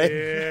Melee.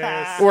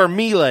 Yes. Or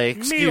Melee,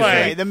 excuse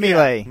Melee. me. The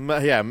melee.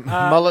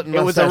 Mullet and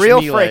It Mustache was a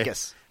real Melee.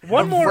 fracas.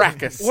 One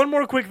Fracas.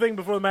 more quick thing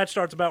before the match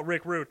starts about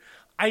Rick Rude.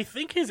 I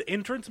think his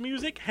entrance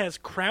music has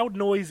crowd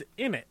noise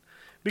in it.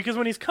 Because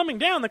when he's coming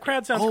down, the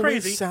crowd sounds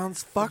Always crazy.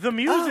 sounds fucked The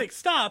music up.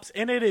 stops,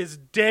 and it is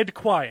dead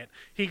quiet.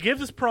 He gives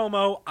his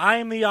promo,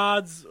 I'm the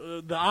odds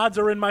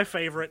are in my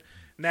favorite.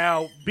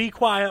 Now, be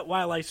quiet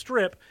while I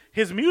strip.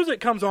 His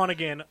music comes on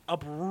again,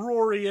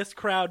 uproarious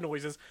crowd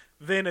noises.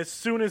 Then as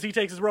soon as he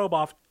takes his robe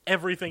off,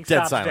 everything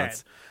Dead stops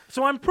silence. dead.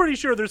 So I'm pretty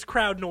sure there's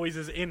crowd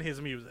noises in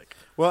his music.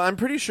 Well, I'm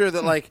pretty sure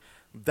that like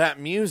that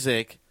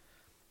music,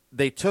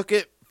 they took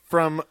it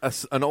from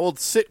an old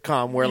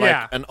sitcom where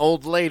Yeah. like an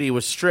old lady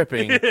was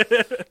stripping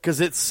because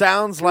it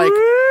sounds like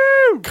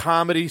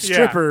comedy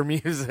stripper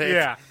music.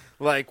 Yeah.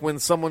 Like when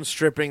someone's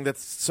stripping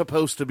that's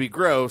supposed to be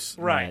gross,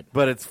 Right.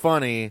 But it's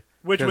funny.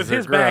 Which 'cause with they're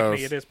his back gross.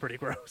 knee, it is pretty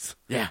gross.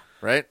 Yeah,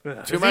 right. Too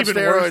It's much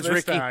even worse steroids, this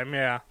Ricky. time,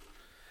 yeah.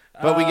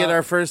 But we get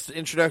our first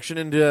introduction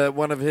into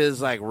one of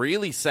his like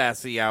really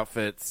sassy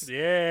outfits.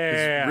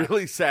 Yeah. His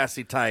really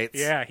sassy tights.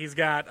 Yeah, he's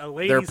got a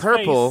lady's They're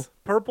purple. face,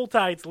 purple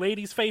tights,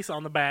 lady's face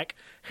on the back,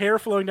 hair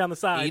flowing down the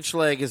sides. Each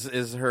leg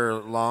is her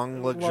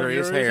long,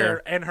 luxurious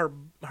hair. And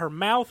her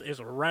mouth is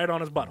right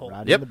on his butthole.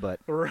 Right Yep. in the butt.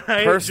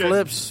 Right, Pursed just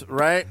lips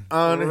right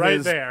on right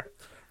his there.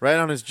 right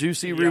on his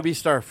juicy ruby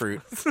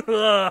starfruit.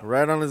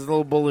 Right on his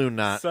little balloon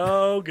knot.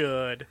 So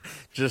good.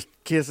 Just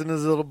kissing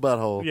his little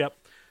butthole. Yep.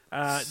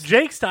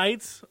 Jake's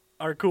tights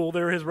are cool.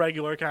 They're his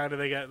regular kind of.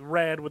 They got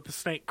red with the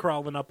snake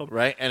crawling up them.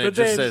 Right, and But it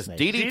just then says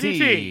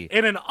DDT.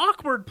 in an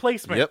awkward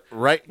placement. Yep,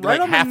 right Right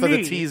like on the half of the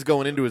knee. T's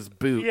going into his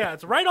boot. Yeah,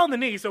 it's right on the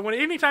knee. So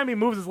anytime he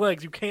moves his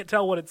legs, you can't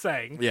tell what it's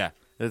saying. Yeah.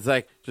 It's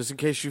like, just in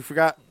case you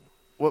forgot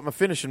what my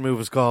finishing move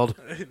was called.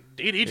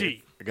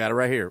 DDT. I got it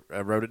right here. I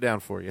wrote it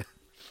down for you.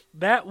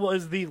 That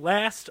was the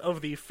last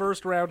of the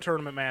first round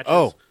tournament matches.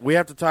 Oh, we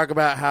have to talk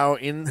about how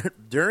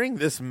during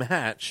this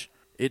match,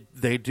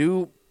 they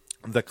do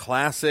the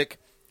classic,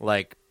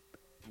 like,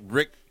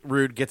 Rick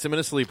Rude gets him in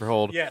a sleeper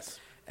hold. Yes.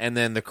 And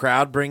then the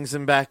crowd brings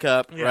him back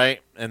up, Yeah.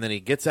 right? And then he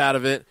gets out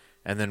of it,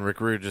 and then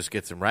Rick Rude just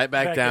gets him right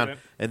back Back down. in it.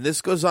 And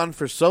this goes on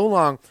for so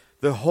long,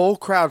 the whole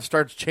crowd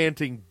starts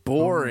chanting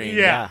boring.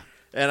 Yeah.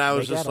 And I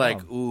was They just got like,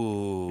 on.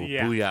 ooh,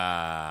 Yeah.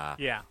 booyah.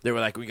 Yeah. They were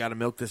like, we got to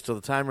milk this till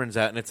the time runs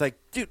out. And it's like,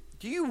 dude,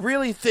 do you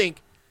really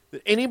think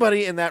that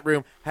anybody in that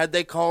room, had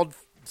they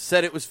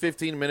said it was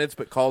 15 minutes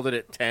but called it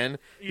at 10,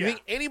 you Yeah.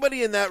 think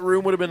anybody in that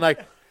room would have been like,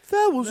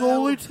 that was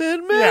only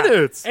 10 Yeah.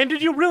 minutes? And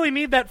did you really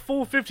need that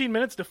full 15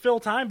 minutes to fill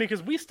time?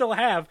 Because we still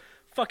have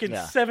fucking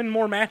 7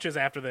 more matches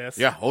after this.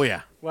 Yeah, oh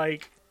yeah.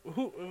 Like,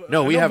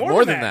 No, we have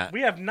more than that.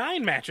 We have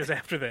 9 matches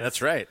after this.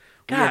 That's right.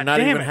 We God are not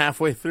damn even it.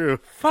 halfway through.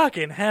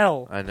 Fucking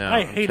hell. I know, I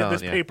I'm hated telling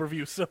this you.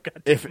 pay-per-view so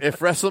goddamn If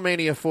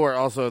WrestleMania 4,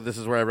 also this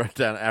is where I wrote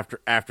down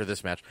after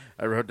this match,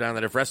 I wrote down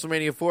that if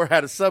WrestleMania 4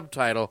 had a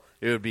subtitle,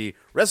 it would be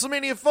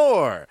WrestleMania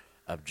 4,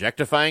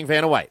 Objectifying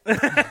Vanna White.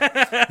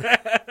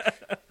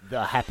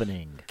 The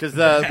happening. Because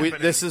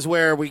this is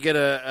where we get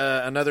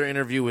another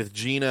interview with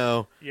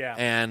Gino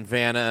and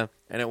Vanna,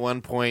 and at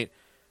one point,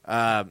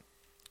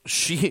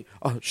 she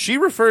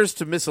refers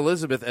to Miss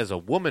Elizabeth as a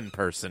woman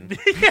person,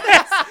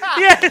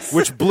 Yes!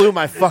 which blew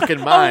my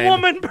fucking mind. A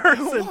woman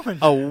person.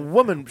 A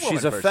woman.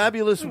 She's a person.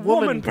 fabulous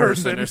woman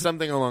person, person. or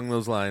something along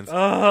those lines. Is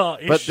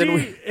But she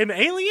then an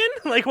alien?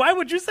 Like, why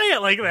would you say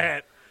it like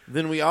that?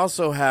 Then we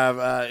also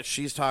have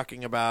she's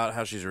talking about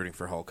how she's rooting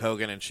for Hulk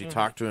Hogan, and she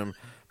talked to him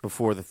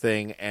before the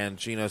thing, and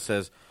Gino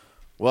says,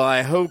 well,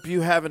 I hope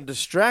you haven't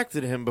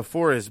distracted him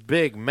before his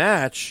big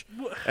match.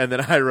 And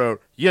then I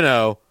wrote,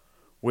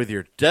 with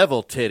your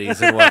devil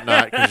titties and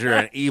whatnot, because you're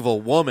an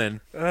evil woman.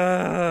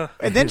 And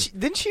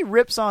then she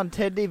rips on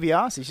Ted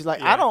DiBiase. She's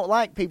like, I don't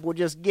like people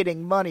just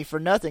getting money for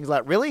nothing. It's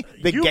like, really?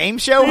 The game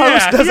show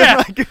host doesn't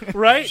like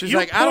Right? She's You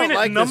like, I don't point at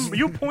like this.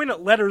 You point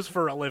at letters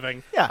for a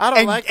living. Yeah, I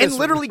don't like and this.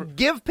 literally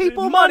give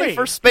people Money. money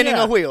for spinning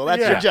Yeah. a wheel.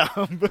 That's Yeah. your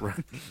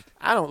job.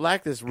 I don't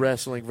like this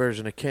wrestling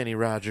version of Kenny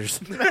Rogers.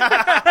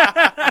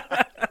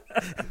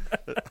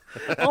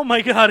 Oh,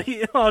 my God.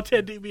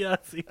 Ted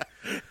DiBiase.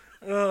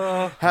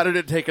 How did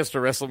it take us to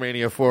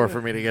WrestleMania 4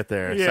 for me to get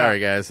there? Yeah. Sorry,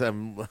 guys.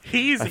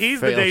 He's the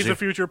failed Days you. of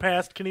Future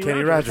Past Kenny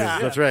Kenny Rogers.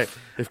 Rogers. That's right.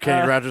 If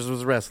Kenny Rogers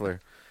was a wrestler.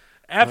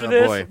 After Oh,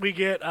 this, boy. we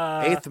get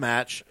Eighth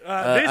match,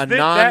 that a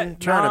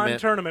non-tournament,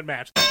 non-tournament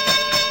match.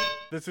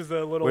 This is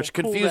a little which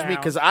confused me cool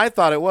because I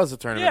thought it was a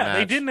tournament down. match.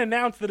 They didn't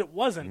announce that it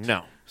wasn't.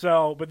 No.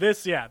 So, but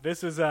this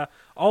is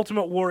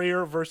Ultimate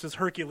Warrior versus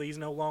Hercules,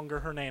 no longer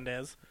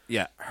Hernandez.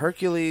 Yeah,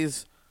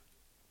 Hercules,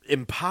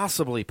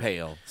 impossibly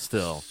pale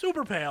still.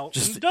 Super pale.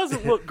 He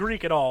doesn't look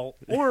Greek at all,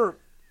 or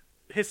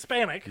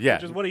Hispanic, Yeah.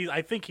 which is what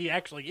I think he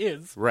actually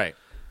is. Right.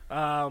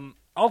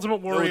 Ultimate Oh,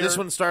 Warrior. this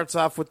one starts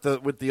off with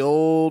the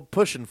old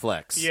push and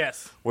flex.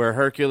 Yes. Where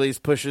Hercules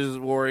pushes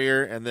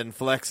Warrior and then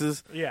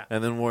flexes. Yeah.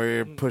 And then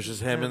Warrior pushes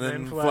him and,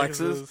 then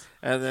flexes. flexes.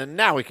 And then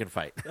now we can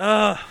fight.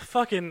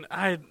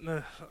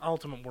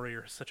 Ultimate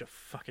Warrior is such a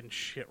fucking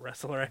shit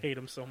wrestler. I hate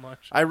him so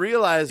much. I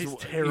realized, He's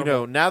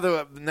terrible. now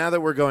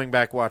that we're going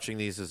back watching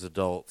these as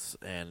adults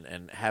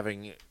and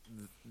having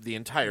the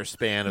entire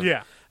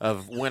span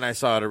of when I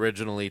saw it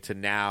originally to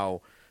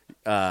now,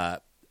 I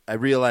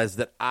realized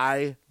that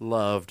I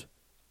loved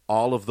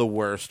all of the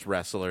worst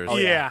wrestlers. Oh,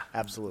 yeah.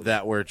 Absolutely.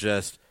 That were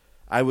just,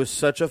 I was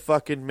such a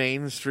fucking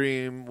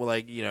mainstream,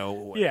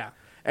 Yeah.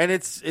 And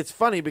it's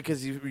funny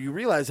because you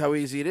realize how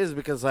easy it is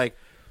because, like,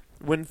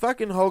 when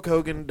fucking Hulk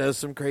Hogan does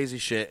some crazy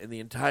shit and the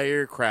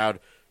entire crowd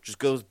just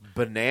goes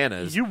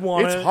bananas,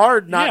 it's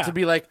hard not to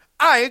be like,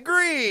 I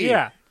agree.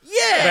 Yeah.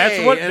 Yeah,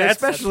 That's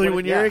especially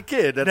when you're a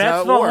kid. That's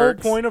how it the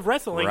works. whole point of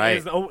wrestling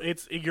Right.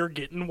 is you're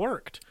getting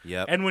worked.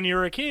 Yep. And when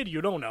you're a kid,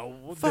 you don't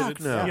know. Fuck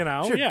no. You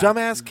know, You're yeah. a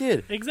dumbass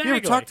kid. Exactly. You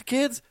ever talk to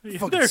kids?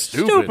 Fucking They're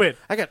stupid.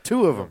 I got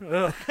 2 of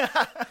them.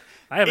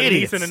 I have a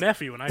Idiots. niece and a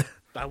nephew, and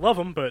I love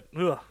them, but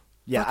ugh.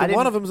 Yeah, Fucking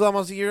one of them's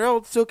almost a year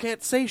old, still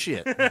can't say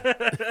shit.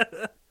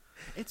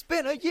 It's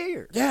been a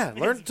year. Yeah,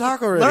 learn to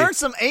talk already. Learn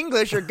some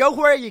English or go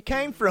where you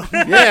came from.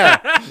 Yeah.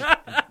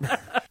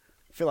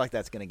 I feel like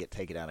that's going to get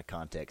taken out of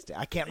context.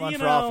 I can't run You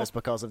for know, office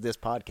because of this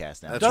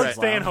podcast now. That's Doug right.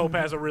 Stanhope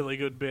has a really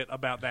good bit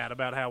about that,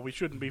 about how we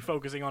shouldn't be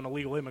focusing on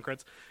illegal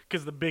immigrants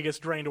because the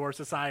biggest drain to our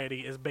society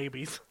is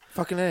babies.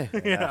 Fucking A.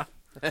 Yeah.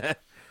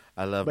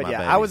 I love But my yeah,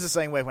 babies. I was the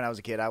same way when I was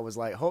a kid. I was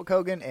like Hulk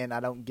Hogan, and I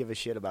don't give a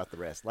shit about the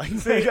rest. Like,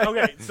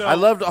 Okay, so I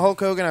loved Hulk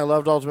Hogan. I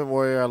loved Ultimate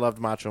Warrior. I loved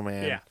Macho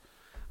Man. yeah.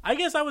 I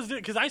guess I was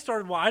because I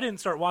didn't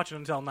start watching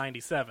until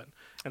 '97,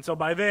 and so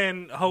by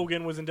then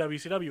Hogan was in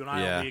WCW, and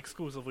I Yeah. only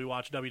exclusively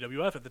watched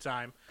WWF at the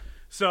time.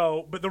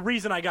 So, but the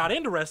reason I got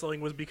into wrestling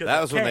was because That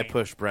of was when they Kane.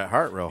 pushed Bret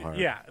Hart real hard.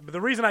 Yeah, but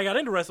the reason I got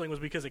into wrestling was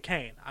because of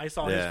Kane. I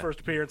saw his Yeah. first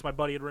appearance. My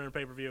buddy had rented a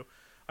pay-per-view.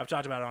 I've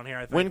talked about it on here.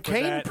 I think. When but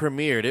Kane that-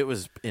 premiered, it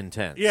was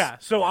intense. yeah,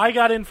 so I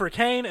got in for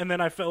Kane, and then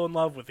I fell in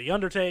love with The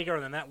Undertaker,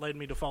 and then that led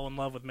me to fall in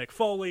love with Mick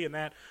Foley, and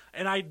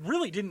I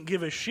really didn't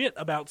give a shit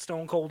about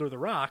Stone Cold or The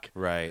Rock,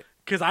 Right.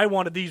 because I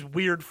wanted these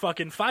weird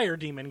fucking fire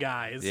demon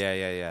guys.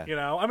 Yeah. You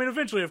know, I mean,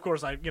 eventually, of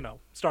course, I,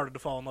 started to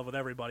fall in love with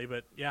everybody,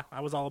 but yeah,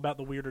 I was all about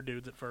the weirder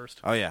dudes at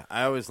first. Oh yeah,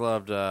 I always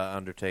loved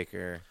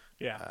Undertaker.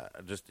 Yeah.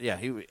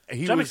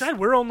 He So I'm was. excited.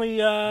 We're only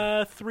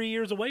 3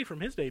 years away from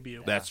his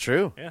debut. That's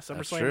true. Yeah, That's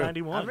SummerSlam true.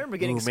 '91. I remember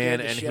getting Ooh, scared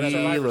man, the and shit out of he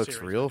Survivor looks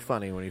Series. real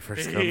funny when he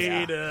first comes He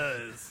out.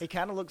 does. He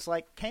kind of looks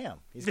like Cam.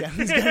 He's got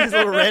his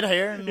little red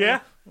hair. And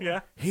Yeah.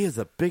 He is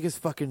the biggest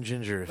fucking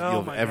ginger Oh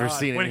you've my ever God.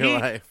 seen when in your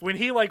he, life. When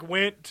he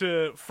went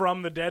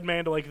from the dead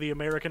man to the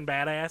American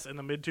badass in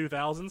the mid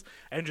 2000s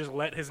and just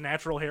let his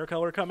natural hair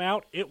color come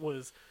out, it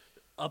was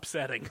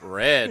upsetting.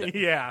 Red.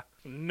 Yeah,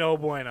 no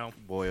bueno.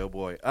 Boy, oh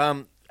boy.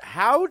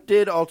 How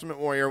did Ultimate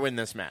Warrior win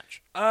this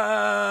match?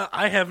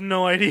 I have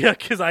no idea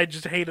because I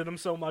just hated him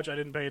so much I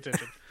didn't pay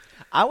attention.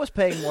 I was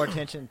paying more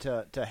attention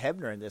to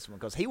Hebner in this one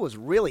because he was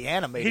really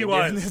animated He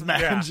during was. this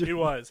match. Yeah, he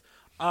was.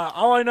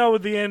 All I know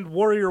at the end,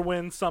 Warrior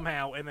wins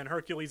somehow, and then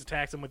Hercules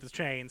attacks him with his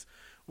chains.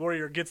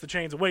 Warrior gets the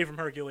chains away from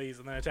Hercules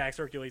and then attacks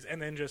Hercules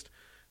and then just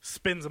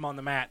spins him on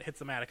the mat, hits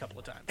the mat a couple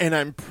of times. And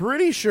I'm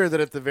pretty sure that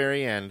at the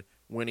very end,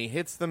 when he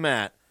hits the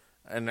mat,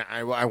 and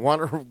I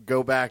want to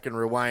go back and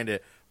rewind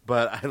it,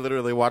 but I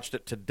literally watched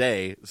it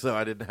today, so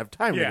I didn't have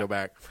time to Yeah. go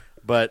back.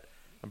 But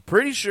I'm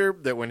pretty sure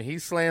that when he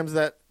slams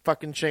that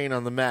fucking chain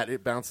on the mat,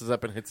 it bounces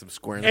up and hits him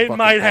square in the It fucking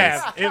might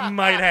face. have. It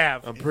might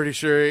have. I'm pretty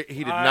sure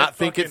he did I not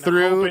think it fucking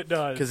through. hope it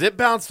does. Because it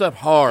bounced up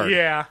hard.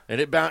 Yeah.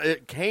 And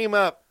it came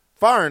up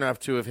far enough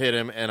to have hit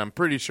him, and I'm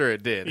pretty sure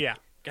it did. Yeah.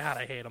 God,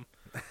 I hate him.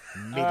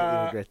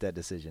 Immediately regret that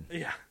decision.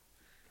 Yeah.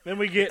 Then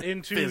we get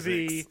into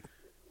the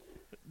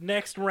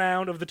next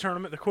round of the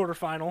tournament, the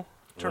quarterfinal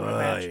tournament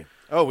match.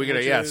 Oh, we got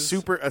Which a is-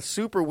 a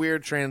super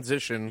weird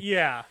transition.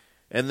 Yeah.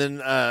 And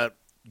then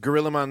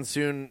Gorilla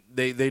Monsoon,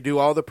 they do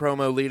all the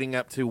promo leading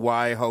up to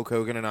why Hulk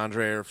Hogan and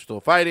Andre are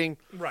still fighting.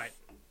 Right.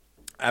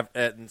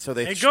 And so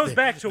they It goes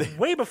back to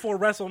way before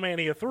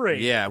WrestleMania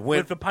 3. Yeah,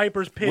 with the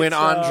Piper's Pit when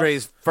stuff.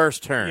 Andre's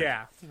first turn.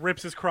 Yeah,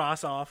 rips his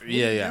cross off. What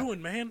Yeah, are you yeah.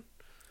 doing, man?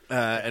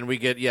 And we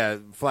get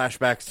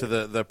flashbacks to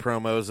the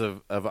promos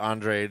of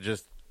Andre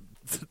just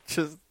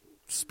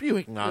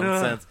spewing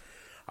nonsense.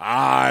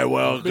 I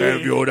will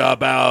give you the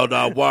belt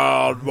of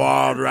World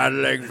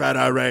Wrestling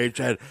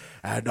Federation,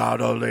 and not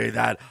only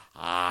that,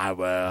 I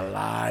will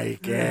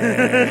like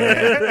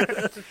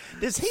it.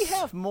 Does he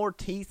have more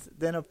teeth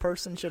than a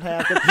person should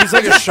have? He's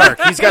like a shark.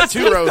 He's got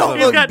two rows of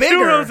He's them. got two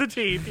bigger. rows of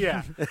teeth.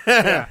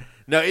 Yeah.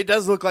 No, it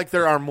does look like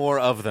there are more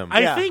of them.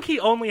 I think he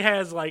only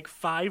has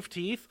 5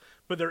 teeth,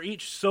 but they're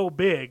each so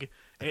big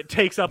it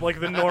takes up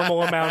the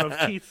normal amount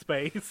of teeth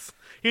space.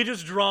 He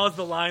just draws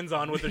the lines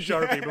on with a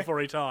Sharpie before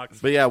he talks.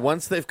 But yeah,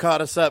 once they've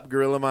caught us up,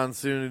 Gorilla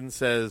Monsoon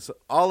says,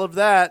 all of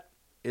that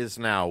is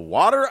now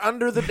water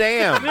under the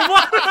dam.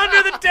 Water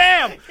under the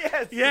dam.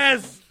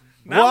 Yes.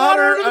 Not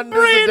Water the under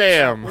bridge. the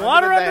dam.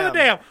 Water under the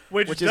dam,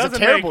 which Which is a doesn't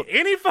terrible- make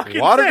any fucking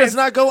Water sense. does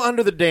not go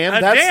under the dam.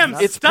 A That's dam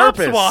its stops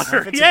purpose. water.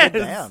 If it's Yes. a good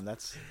dam,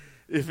 that's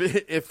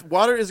If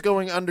water is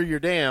going under your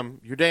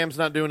dam's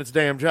not doing its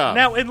damn job.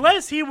 Now,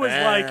 unless he was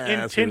That's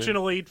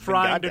intentionally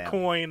trying to goddamn.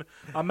 coin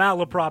a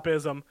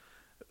malapropism,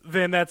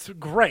 then that's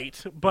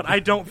great. But I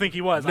don't think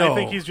he was. No. I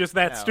think he's just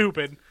that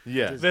stupid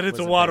Yeah. that it's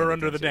a wasn't water paying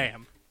under the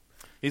dam.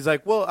 He's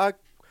like, well,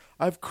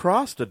 I've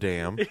crossed a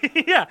dam.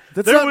 Yeah,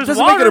 That's there not, was doesn't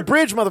water. make it a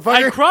bridge,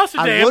 motherfucker. I crossed a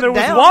I dam. looked There was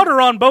down,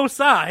 water on both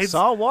sides.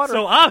 saw water.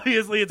 So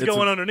obviously it's It's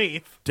going a-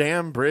 underneath.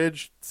 Dam,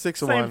 bridge,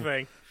 6 of Same 1.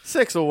 thing.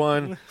 6 of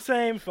 1.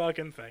 Same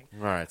fucking thing.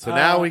 All right, so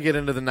now we get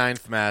into the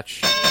 9th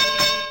match.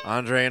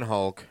 Andre and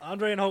Hulk.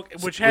 Andre and Hulk,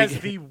 which has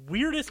the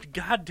weirdest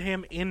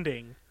goddamn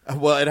ending.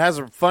 Well, it has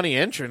a funny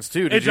entrance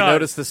too. Did It you does.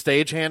 notice the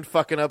stagehand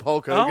fucking up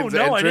Hulk Hogan's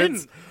no, I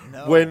entrance?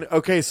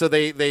 didn't. So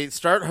they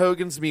start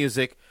Hogan's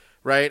music,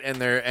 right?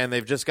 And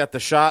they've just got the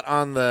shot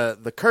on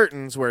the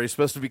curtains where he's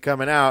supposed to be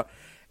coming out,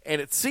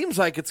 and it seems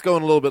like it's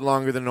going a little bit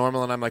longer than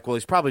normal. And I'm like, well,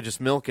 he's probably just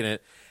milking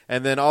it.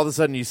 And then all of a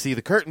sudden, you see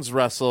the curtains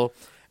rustle,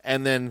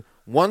 and then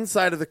one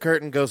side of the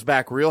curtain goes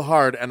back real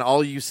hard, and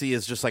all you see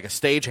is just like a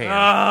stagehand,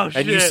 Oh,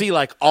 and you shit. see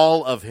like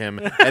all of him,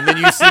 and then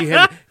you see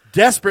him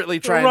desperately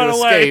trying Run to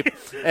away. escape,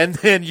 and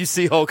then you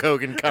see Hulk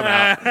Hogan come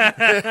out.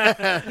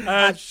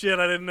 Shit,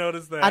 I didn't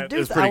notice that. I do.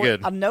 was pretty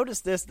good. I've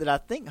noticed this, that I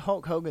think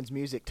Hulk Hogan's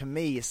music to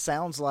me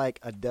sounds like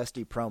a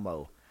Dusty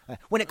promo.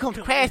 When it comes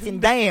crashing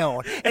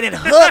down and it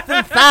hooks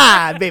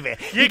inside, baby.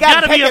 You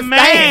gotta be a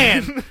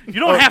man. You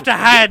don't have to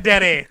hide,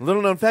 Daddy.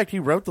 Little known fact, he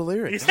wrote the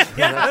lyrics.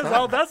 Yeah, that's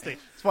all Dusty.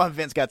 That's why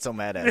Vince got so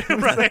mad at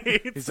him.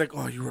 Right. He's like,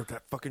 oh, you wrote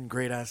that fucking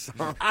great-ass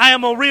song. I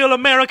am a real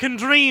American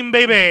dream,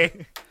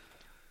 baby.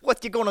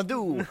 What you gonna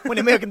do when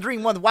the American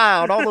Dream runs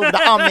wild all over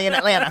the Omni in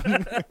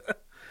Atlanta?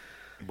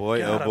 Boy,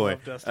 God, oh I boy.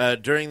 love Dusty.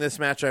 During this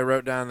match, I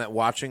wrote down that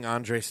watching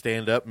Andre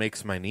stand up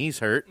makes my knees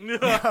hurt.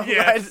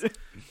 Yes.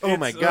 Oh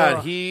my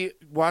God!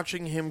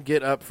 Watching him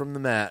get up from the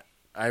mat,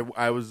 I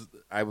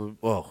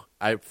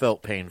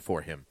felt pain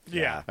for him.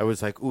 Yeah. I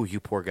was like, "Ooh, you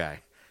poor guy,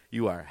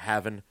 you are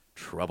having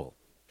trouble."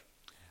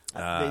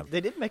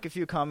 They did make a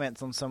few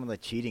comments on some of the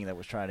cheating that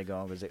was trying to go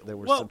on because there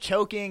was Well- some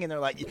choking, and they're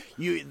like,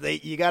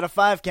 you got a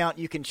 5 count,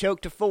 you can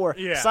choke to 4.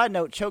 Yeah. Side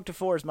note, choke to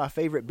 4 is my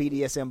favorite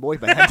BDSM boy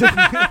band.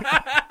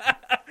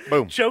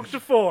 Boom. Choke to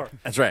 4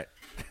 That's right.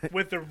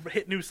 with the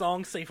hit new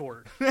song Safe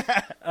Word.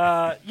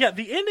 Yeah,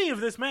 the ending of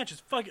this match is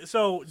fucking.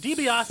 So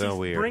DiBiase So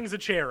weird. brings a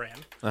chair in.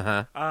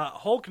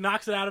 Hulk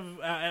knocks it out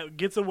of,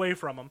 gets away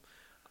from him.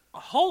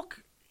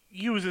 Hulk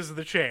uses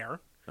the chair.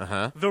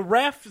 The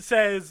ref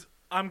says,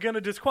 "I'm going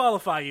to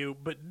disqualify you,"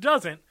 but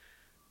doesn't.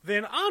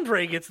 Then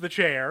Andre gets the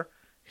chair,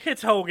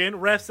 hits Hogan.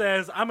 Ref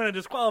says, "I'm going to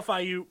disqualify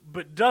you,"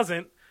 but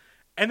doesn't.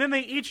 And then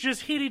they each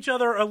just hit each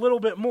other a little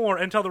bit more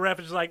until the ref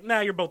is just like, "Nah,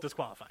 you're both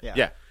disqualified."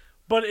 Yeah,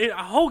 But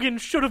Hogan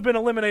should have been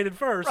eliminated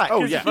first Right.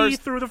 because Oh, yeah. he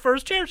threw the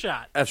first chair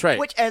shot. that's right.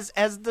 Which, as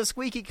the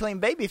squeaky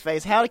clean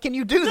babyface, how can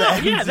you do No,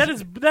 that? yeah,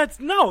 that's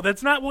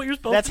not what you're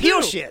supposed That's to do.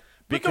 heel shit.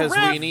 But the because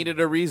ref- we needed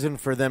a reason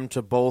for them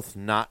to both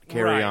not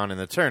carry Right. on in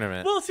the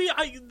tournament. Well, see,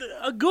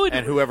 a good.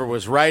 And whoever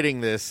was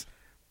writing this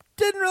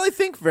didn't really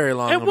think very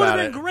long it about would have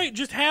it. been great.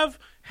 Just have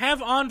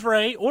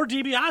Andre or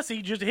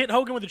DiBiase just hit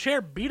Hogan with a chair,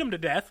 beat him to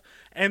death,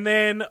 and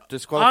then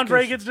Disqualification.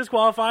 Andre gets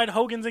disqualified.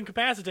 Hogan's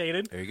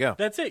incapacitated. There you go.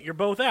 That's it. You're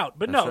both out.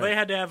 But no, right. they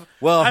had to have.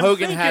 Well, I'm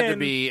Hogan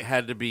thinking-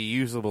 had to be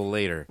usable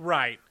later,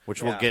 right,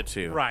 which we'll get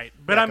to. right.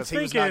 But I'm 'cause thinking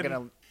he was not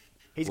gonna.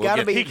 He's We'll got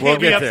to get- be. he We'll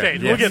can't be get there.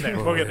 upstage. Yes. We'll get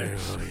there. We'll get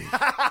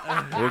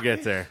there. We'll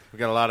get there. We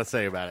got a lot to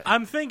say about it.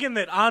 I'm thinking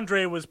that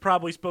Andre was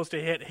probably supposed to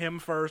hit him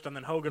first, and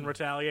then Hogan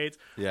retaliates.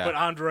 Yeah. But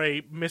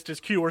Andre missed his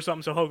cue or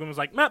something, so Hogan was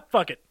like, "Nah,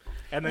 fuck it,"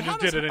 and then just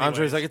did it anyway.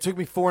 Andre's like, it took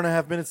me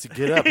 4.5 minutes to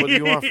get up. What do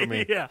you want from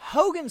me? Yeah.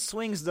 Hogan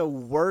swings the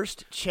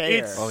worst chair.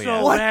 It's Oh, so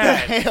yeah. What the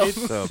bad. hell?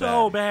 It's So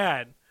so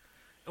bad.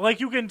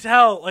 Like you can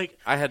tell, like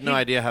I had no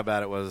idea how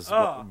bad it was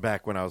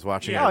back when I was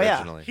watching Yeah. it Oh, yeah.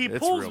 originally. he It's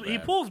pulls real he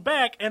bad. pulls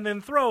back and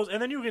then throws,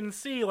 and then you can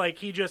see like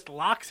he just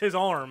locks his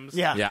arms.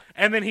 Yeah. Yeah.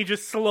 And then he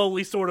just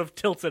slowly sort of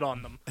tilts it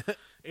on them.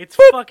 It's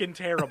fucking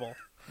terrible.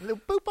 Little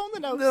boop on the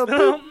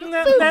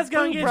nose. That's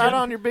going to get right you.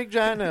 on your big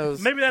giant nose.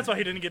 Maybe that's why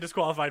he didn't get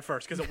disqualified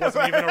first, because it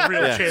wasn't even a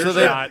real Yeah. chair So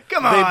they- shot.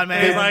 Come on,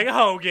 man. He's like,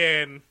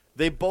 Hogan.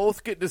 They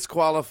both get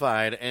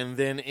disqualified, and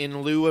then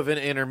in lieu of an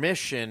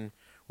intermission,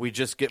 we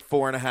just get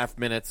 4.5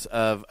 minutes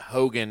of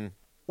Hogan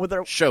Well,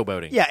 there-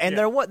 showboating. Yeah, and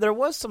Yeah. there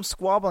was some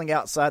squabbling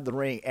outside the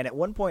ring, and at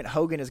one point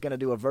Hogan is going to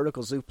do a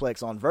vertical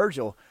suplex on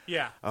Virgil,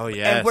 Yeah. Oh,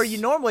 yes. and where you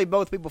normally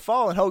both people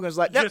fall, and Hogan's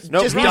like, Just- just,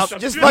 Nope, dump- he-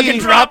 just he fucking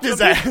dropped dropped his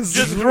him. ass.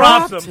 Just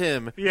dropped dropped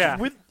him. Yeah.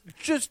 With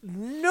just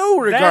no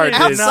regard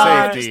to his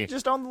outside, safety.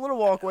 just on the little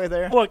walkway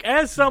there. Look,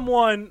 as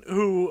someone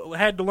who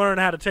had to learn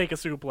how to take a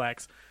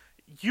suplex,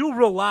 you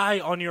rely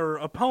on your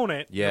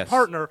opponent, your Yes.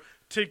 partner,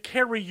 to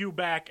carry you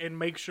back and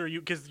make sure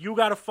because you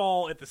got to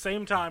fall at the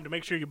same time to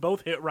make sure you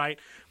both hit right.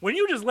 When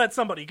you just let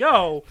somebody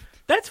go,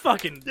 that's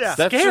fucking scary.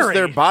 That's just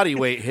their body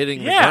weight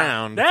hitting yeah, the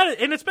ground.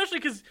 and especially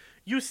because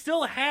you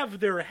still have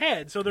their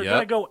head, so they're Yep.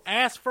 going to go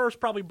ass first,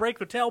 probably break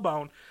the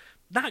tailbone.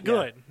 Not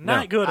good. No,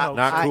 Not good. Hogan.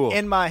 not cool.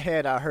 In my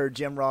head, I heard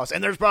Jim Ross,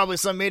 and there's probably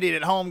some idiot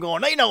at home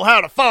going, they know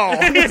how to fall.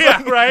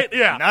 Yeah, right?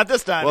 Yeah. Not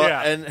this time. Well,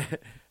 Yeah.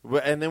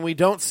 and then we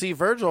don't see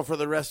Virgil for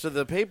the rest of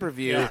the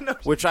pay-per-view,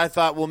 which I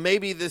thought, well,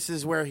 maybe this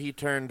is where he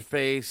turned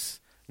face.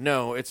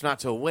 No, it's not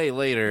till way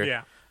later.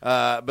 Yeah.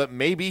 But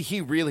maybe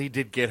he really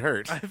did get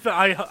hurt.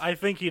 I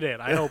think he did.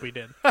 I hope he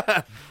did.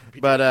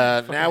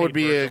 But now would hate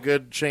be a Virgil.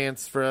 good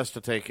chance for us to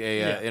take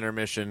a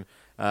intermission,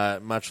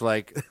 much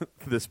like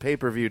this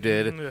pay-per-view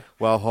did,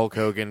 while Hulk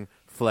Hogan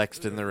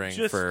flexed in the ring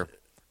Just- for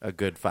a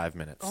good 5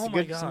 minutes. Oh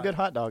my God. Some good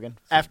hot dogging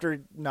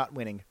after not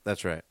winning.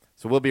 That's right.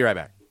 So we'll be right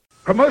back.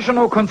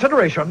 Promotional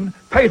consideration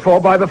paid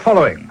for by the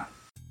following.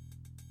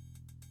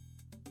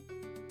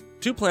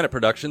 Two Planet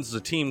Productions is a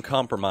team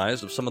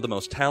comprised of some of the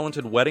most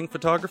talented wedding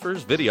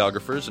photographers,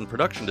 videographers, and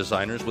production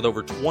designers with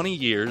over 20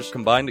 years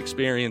combined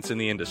experience in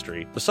the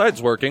industry. Besides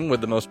working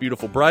with the most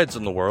beautiful brides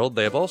in the world,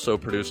 they have also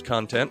produced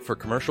content for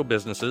commercial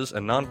businesses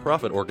and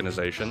nonprofit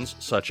organizations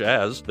such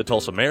as the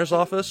Tulsa Mayor's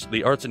Office,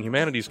 the Arts and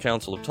Humanities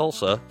Council of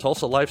Tulsa,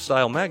 Tulsa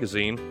Lifestyle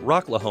Magazine,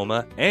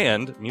 Rocklahoma,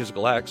 and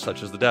musical acts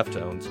such as the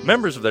Deftones.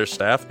 Members of their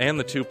staff and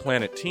the Two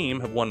Planet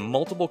team have won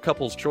multiple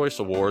Couples Choice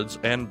Awards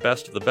and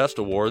Best of the Best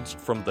Awards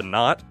from The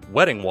Knot,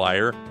 Wedding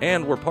Wire,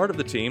 and we're part of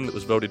the team that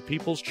was voted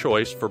People's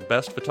Choice for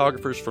Best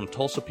Photographers from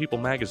Tulsa People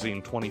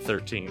Magazine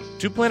 2013.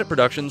 Two Planet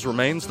Productions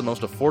remains the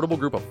most affordable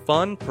group of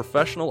fun,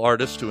 professional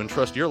artists to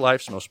entrust your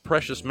life's most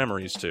precious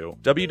memories to.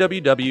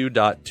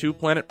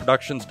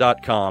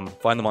 www.twoplanetproductions.com.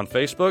 Find them on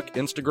Facebook,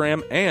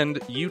 Instagram, and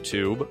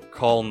YouTube.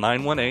 Call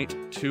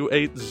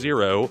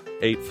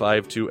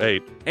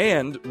 918-280-8528.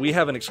 And we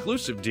have an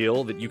exclusive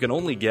deal that you can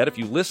only get if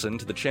you listen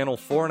to the Channel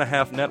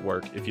 4.5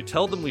 network. If you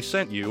tell them we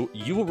sent you,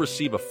 you will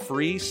receive a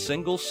free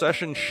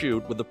single-session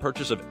shoot with the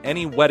purchase of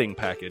any wedding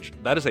package.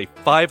 That is a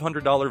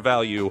 $500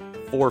 value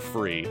for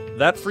free.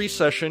 That free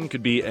session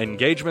could be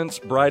engagements,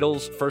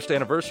 bridals, first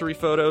anniversary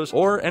photos,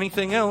 or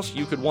anything else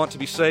you could want to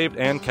be saved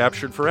and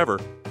captured forever.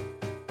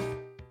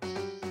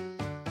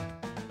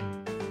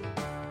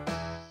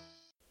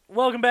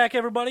 Welcome back,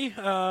 everybody.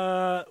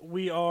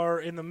 We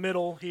are in the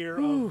middle here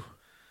of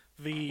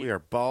We are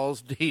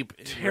balls deep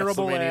in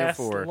terrible WrestleMania ass,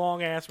 4.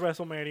 long ass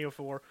WrestleMania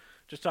 4.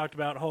 Just talked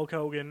about Hulk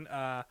Hogan.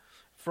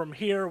 From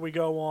here, we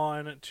go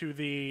on to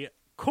the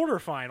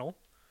quarterfinal.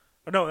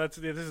 No, this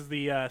is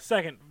the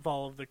second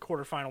fall of the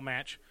quarterfinal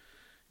match.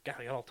 God,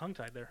 I got all tongue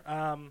tied there.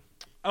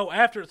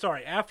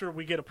 After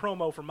we get a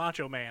promo from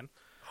Macho Man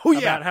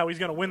about how he's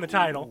going to win the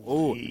title,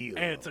 and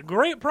it's a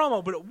great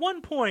promo. But at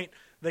one point,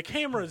 the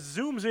camera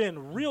zooms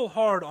in real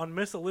hard on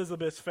Miss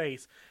Elizabeth's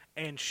face,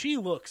 and she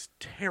looks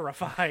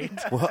terrified.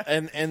 Well,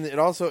 and it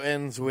also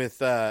ends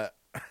with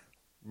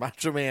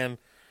Macho Man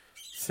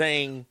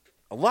saying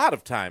a lot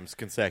of times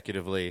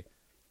consecutively,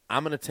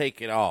 "I'm going to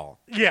take it all."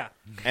 Yeah.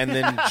 And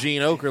then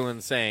Gene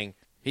Okerlund saying,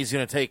 "He's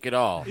going to take it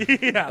all."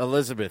 Yeah.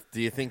 Elizabeth,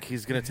 do you think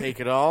he's going to take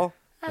it all?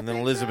 And then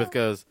Elizabeth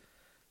goes,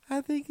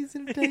 "I think he's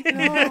going to take it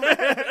all."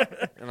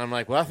 And I'm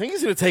like, well, I think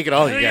he's going to take it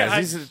all, you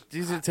guys.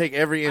 He's going to take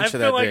every inch of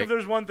that I feel like dick. if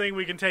there's one thing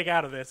we can take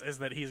out of this is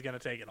that he's going to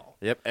take it all.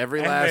 Yep, every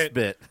And last that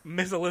bit.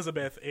 Miss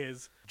Elizabeth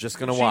is Just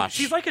going to watch.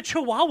 She's like a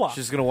chihuahua.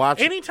 She's going to watch.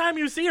 Anytime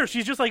you see her,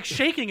 she's just like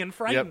shaking and Yep.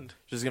 frightened.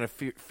 She's going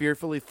to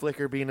fearfully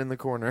flicker being in the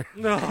corner.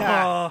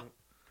 And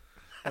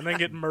then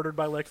get murdered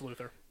by Lex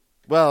Luthor.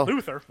 Well,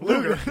 Luger.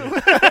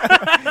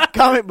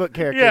 Comic book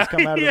characters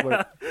come out of the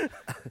wood.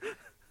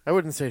 I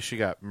wouldn't say she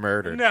got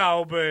murdered.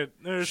 No, but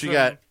there's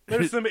some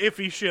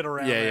iffy shit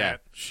around Yeah.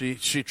 that.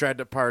 She tried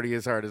to party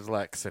as hard as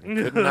Lex and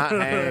could not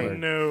hang.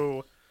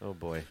 No. Oh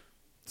boy.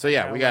 So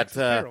yeah, we Lex got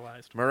is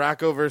paralyzed.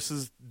 Morocco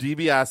versus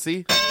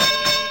DiBiase.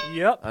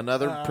 Yep.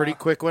 Another pretty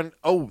quick one.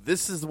 Oh,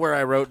 this is where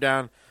I wrote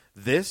down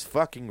this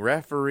fucking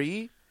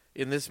referee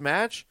in this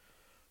match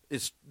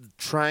is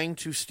trying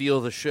to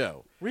steal the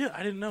show. Really?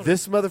 I didn't know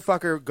This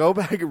motherfucker, go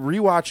back and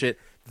rewatch it.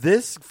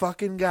 This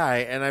fucking guy,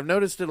 and I've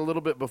noticed it a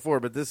little bit before,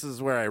 but this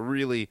is where I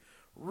really,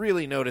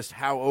 really noticed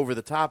how over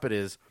the top it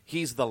is.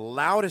 He's the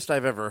loudest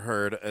I've ever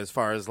heard as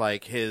far as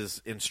like his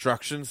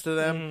instructions to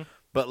them,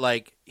 but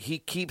like he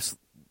keeps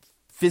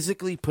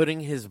physically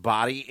putting his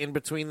body in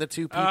between the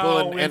two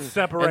people and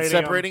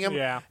separating them.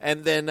 Yeah.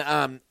 And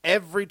then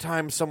every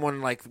time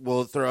someone like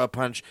will throw a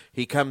punch,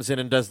 he comes in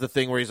and does the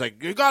thing where he's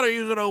like, "You gotta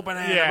use an open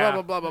hand," blah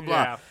blah blah blah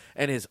blah. Yeah.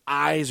 And his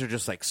eyes are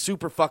just like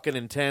super fucking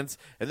intense.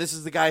 And this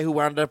is the guy who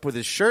wound up with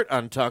his shirt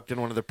untucked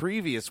in one of the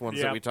previous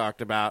ones that we talked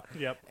about.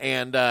 Yep.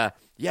 And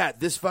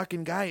this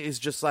fucking guy is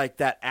just like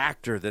that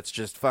actor that's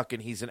just fucking.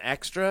 He's an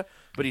extra,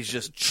 but he's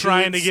just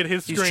Trying to get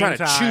his He's screen trying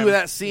to time. chew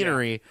that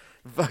scenery. Yeah.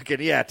 Fucking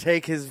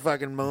take his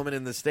fucking moment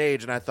in the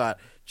stage. And I thought,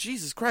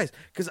 Jesus Christ,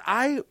 because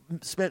I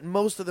spent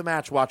most of the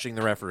match watching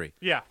the referee.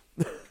 Yeah.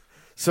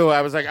 So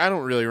I was like, I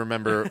don't really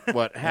remember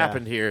what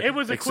happened here. It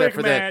was a except quick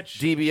for match.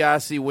 that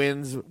DiBiase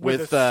wins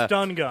with a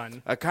stun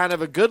gun. a kind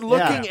of a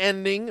good-looking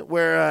ending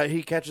where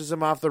he catches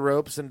him off the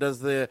ropes and does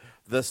the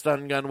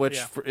stun gun, which,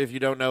 if you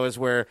don't know, is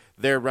where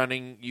they're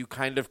running. You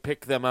kind of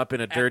pick them up in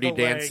a Dirty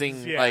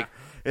Dancing, like,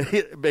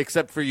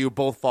 except for you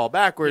both fall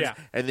backwards,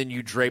 and then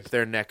you drape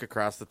their neck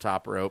across the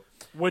top rope.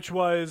 Which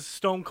was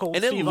Stone Cold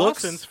Steve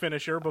Austin's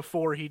finisher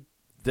before he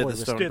did the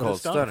Stone Cold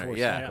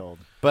Stunner.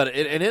 But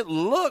it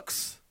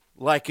looks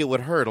like it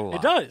would hurt a lot.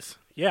 It does.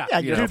 Yeah.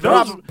 Dude,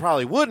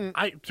 probably wouldn't.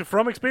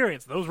 From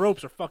experience, those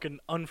ropes are fucking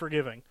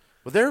unforgiving.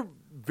 Well, they're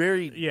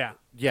very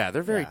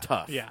they're very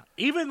tough. Yeah.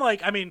 Even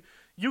like, I mean,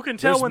 you can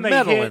tell there's when they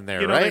metal hit, in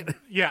there, right?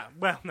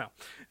 Well, no.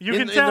 You in,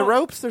 can tell in the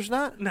ropes there's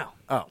not? No.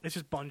 Oh. It's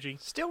just bungee.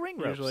 Still ring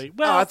ropes. Usually.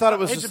 Well, I thought it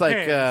was just depends.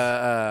 like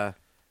that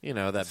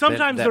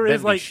sometimes that there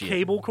is bendy like shit.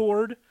 cable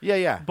cord.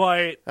 Yeah.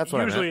 But That's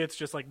what I usually meant. it's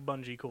just like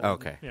bungee cord.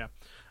 Okay. Yeah.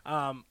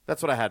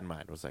 That's what I had in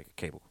mind. Was like a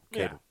cable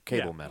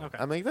metal. Okay.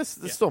 I mean, this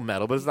is still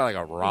metal, but it's not like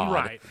a rod.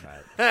 Right.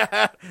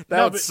 That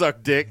would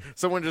suck dick.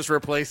 Someone just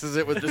replaces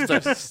it with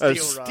just a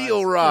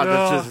steel rod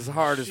that's just as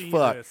hard as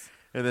fuck.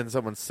 And then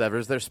someone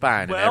severs their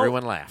spine, and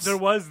everyone laughs. There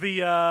was the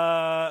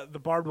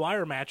barbed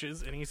wire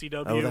matches in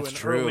ECW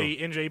and early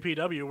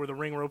NJPW where the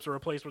ring ropes are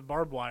replaced with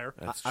barbed wire.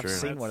 I've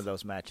seen one of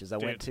those matches. I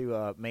went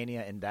to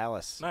Mania in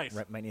Dallas. Nice.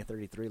 Mania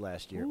 33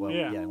 last year.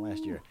 Ooh,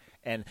 last year.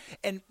 And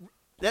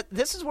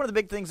this is one of the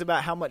big things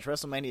about how much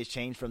WrestleMania has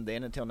changed from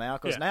then until now.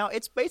 Because now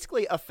it's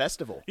basically a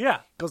festival. Yeah,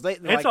 because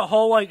it's a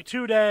whole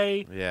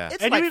 2-day. Yeah,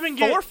 it's and like you even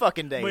four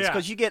fucking days yeah.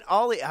 because you get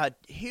all the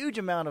huge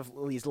amount of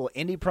these little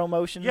indie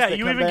promotions. Yeah, that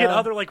you come even down. get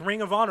other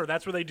Ring of Honor.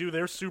 That's where they do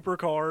their super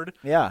card.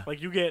 Yeah,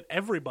 you get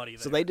everybody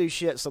there. So they do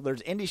shit. So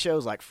there's indie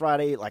shows like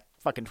Friday, like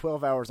fucking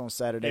 12 hours on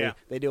Saturday. Yeah.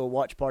 They do a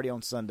watch party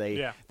on Sunday.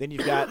 Yeah. Then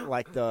you've got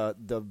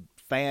the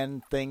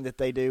fan thing that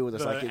they do with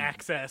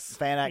access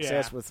fan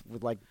access with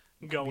like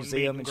Going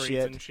museum and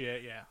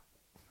shit. Yeah.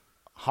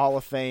 Hall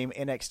of Fame,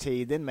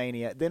 NXT, then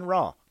Mania, then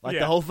Raw. Like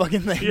Yeah. the whole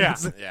fucking thing.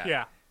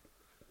 Yeah.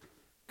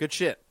 Good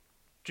shit.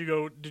 Did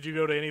you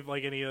go to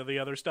any of the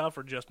other stuff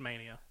or just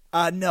Mania?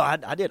 No,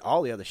 I did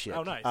all the other shit.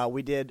 Oh, nice.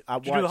 We did.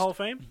 Did you do the Hall of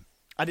Fame?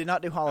 I did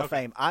not do Hall of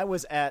Fame. I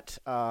was at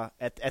the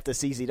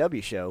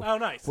CZW show. Oh,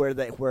 nice. Where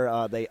they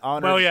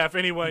honored. Well, yeah. If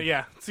anyone,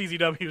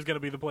 CZW is going to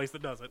be the place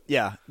that does it.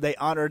 Yeah, they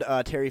honored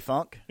Terry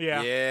Funk.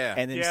 Yeah.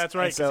 And then, that's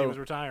right. Because so he was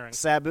retiring.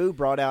 Sabu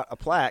brought out a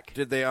plaque.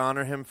 Did they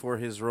honor him for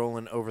his role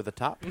in Over the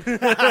Top?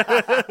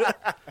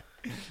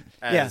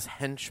 As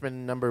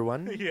henchman number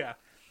 1? Yeah.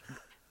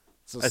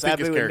 So I think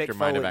his character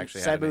might have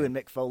actually had a Sabu name. and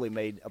Mick Foley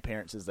made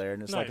appearances there,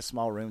 and it's like a Nice.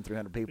 small room,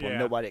 300 people, and Yeah.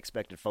 nobody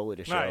expected Foley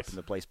to show Nice. up, and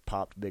the place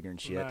popped bigger and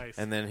shit. Nice.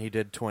 And then he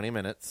did 20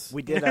 minutes.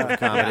 We did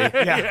comedy.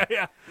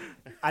 Yeah.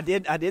 I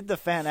did the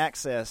fan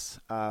access,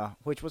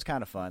 which was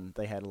kind of fun.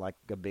 They had like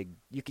a big.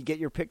 You could get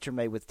your picture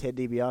made with Ted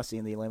DiBiase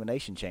in the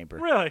Elimination Chamber.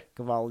 Really?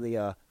 Of all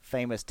the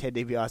famous Ted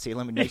DiBiase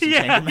Elimination Yeah.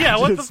 Chamber matches. Yeah.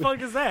 What the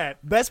fuck is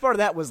that? Best part of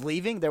that was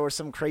leaving. There was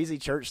some crazy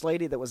church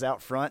lady that was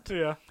out front.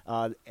 Yeah.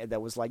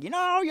 That was like, y'all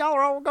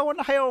are all going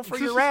to hell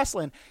for your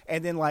wrestling.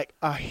 And then like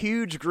a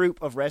huge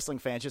group of wrestling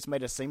fans just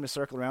made a seamless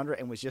circle around her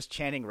and was just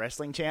chanting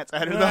wrestling chants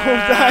at her the whole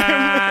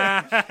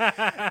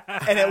time.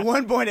 And at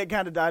one point it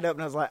kind of died up,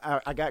 and I was like,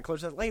 I got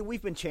close. I was like, hey,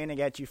 we've been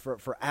chanting at you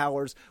for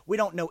hours. We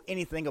don't know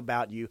anything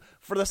about you.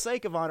 For the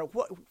sake of honor,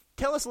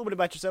 tell us a little bit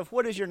about yourself.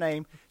 What is your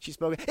name? She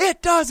spoke.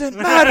 It doesn't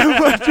matter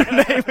what your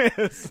name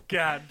is.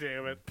 God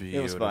damn it. Beautiful.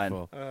 It was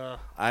fun.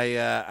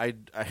 I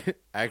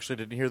actually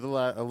didn't hear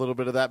a little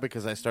bit of that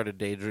because I started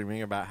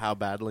daydreaming about how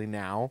badly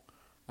now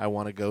I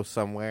want to go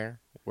somewhere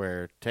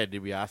where Ted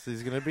DiBiase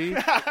is going to be,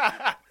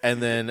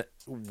 and then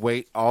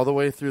wait all the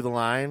way through the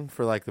line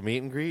for like the meet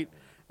and greet,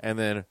 and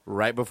then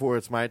right before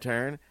it's my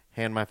turn,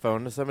 hand my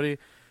phone to somebody, and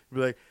be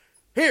like,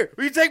 "Here,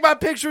 will you take my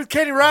picture with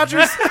Kenny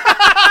Rogers?"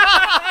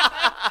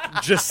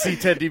 Just see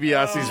Ted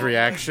DiBiase's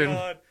reaction.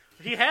 God.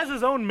 He has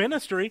his own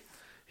ministry.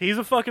 He's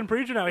a fucking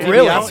preacher now.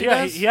 Really?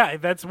 Yeah.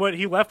 That's what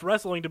he left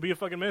wrestling to be, a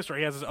fucking ministry.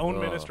 He has his own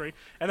ministry,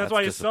 and that's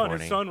why his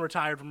son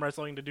retired from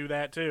wrestling to do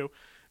that too.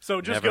 So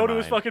just Never go to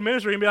his mind. fucking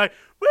ministry and be like,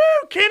 "Woo,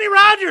 Kenny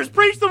Rogers,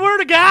 preach the word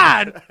of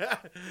God."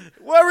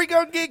 Where are we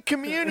going to get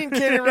communion,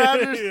 Kenny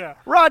Rogers? Yeah.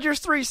 Rogers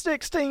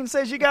 3:16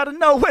 says you got to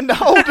know when to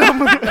hold them.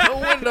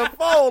 When to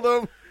fold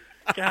them.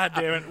 God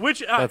damn it!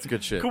 Which That's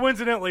good shit.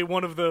 Coincidentally,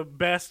 one of the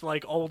best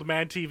old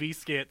man TV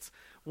skits.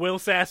 Will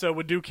Sasso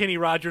would do Kenny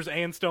Rogers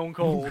and Stone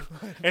Cold,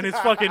 and it's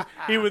fucking.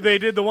 They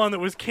did the one that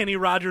was Kenny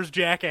Rogers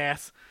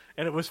Jackass,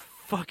 and it was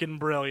fucking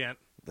brilliant.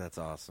 That's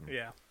awesome.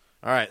 Yeah.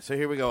 All right, so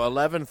here we go.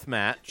 11th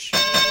match.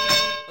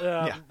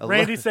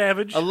 Randy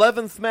Savage.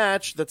 11th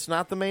match. That's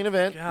not the main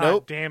event. God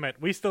Nope. damn it!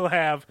 We still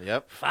have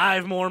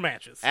 5 more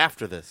matches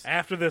After this.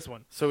 after this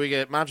one. So we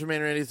get Macho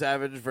Man Randy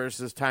Savage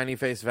versus Tiny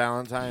Face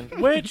Valentine.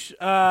 Which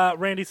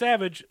Randy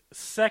Savage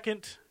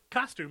second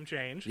costume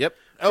change. Yep.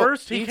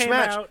 First he each came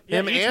match. out.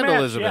 Him each and match,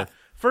 Elizabeth. yeah.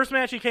 First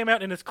match he came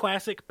out in his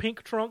classic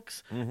pink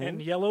trunks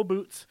and yellow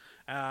boots,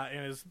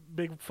 and his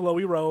big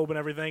flowy robe and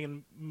everything.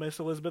 And Miss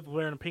Elizabeth was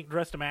wearing a pink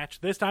dress to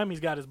match. This time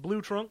he's got his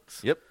blue trunks.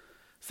 Yep.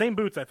 Same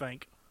boots, I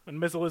think. And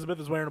Miss Elizabeth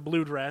is wearing a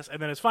blue dress.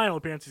 And then his final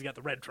appearance, he's got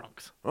the red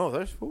trunks. Oh,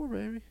 there's 4,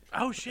 baby.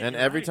 Oh shit! And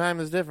you're every right. time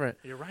is different.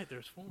 You're right.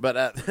 There's 4.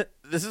 But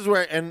this is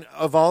where, and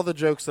of all the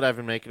jokes that I've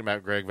been making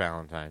about Greg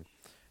Valentine,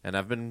 and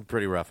I've been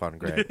pretty rough on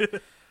Greg,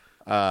 this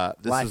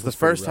Life is the was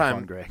first pretty rough time.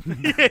 on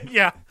Greg.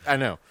 Yeah. I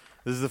know.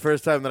 This is the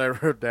first time that I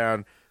wrote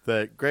down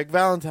that Greg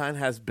Valentine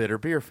has bitter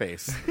beer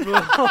face. If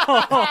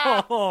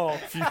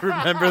you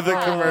remember the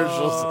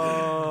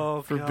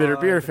commercials for bitter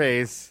beer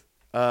face,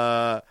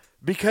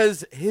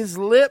 because his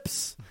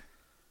lips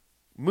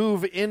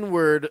move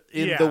inward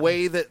in the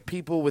way that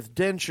people with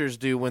dentures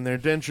do when their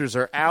dentures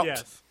are out.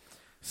 Yes.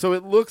 So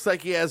it looks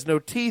like he has no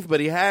teeth, but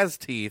he has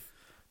teeth.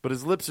 But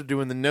his lips are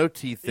doing the no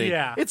teeth thing.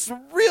 Yeah. It's a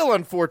real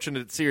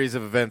unfortunate series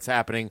of events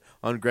happening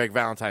on Greg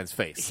Valentine's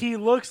face. He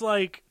looks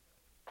like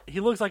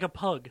a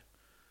pug.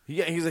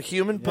 Yeah, he's a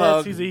human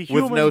pug Yes, he's a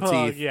human with no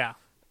pug. teeth. Yeah.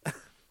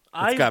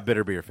 It's got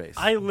bitter beer face.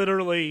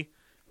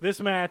 This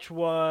match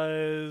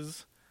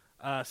was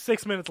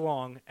 6 minutes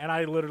long, and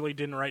I literally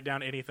didn't write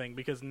down anything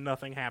because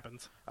nothing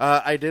happens.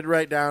 I did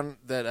write down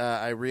that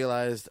I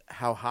realized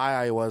how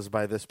high I was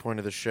by this point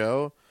of the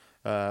show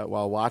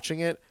while watching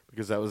it,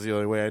 because that was the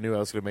only way I knew I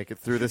was going to make it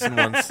through this in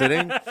one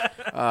sitting,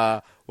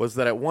 was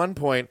that at one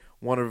point,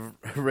 one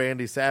of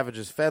Randy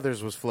Savage's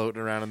feathers was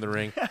floating around in the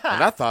ring,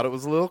 and I thought it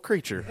was a little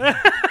creature.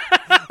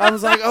 I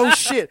was like, oh,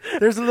 shit,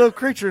 there's a little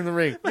creature in the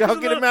ring. Y'all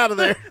get him out of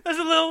there. There's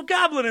a little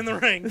goblin in the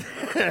ring.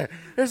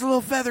 There's a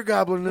little feather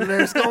goblin in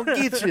there. It's gonna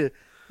get you.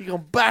 He's gonna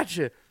bite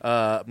you.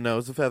 No,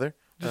 it's a feather.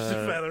 Just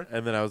a feather.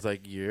 And then I was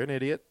like, "You're an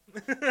idiot."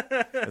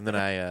 and then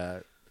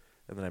I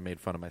made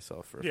fun of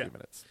myself for a few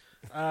minutes.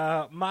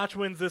 Mach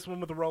wins this one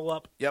with a roll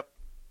up. Yep.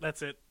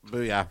 That's it.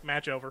 Booyah.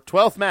 Match over.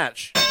 12th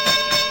match.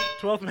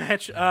 12th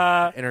match.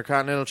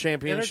 Intercontinental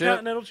Championship.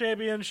 Intercontinental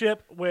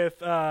Championship with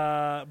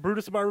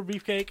Brutus the Barber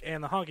Beefcake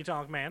and the Honky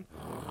Tonk Man.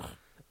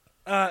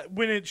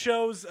 When it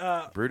shows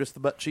Brutus the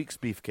Butt Cheeks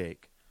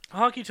Beefcake.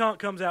 Honky Tonk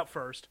comes out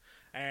first,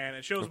 and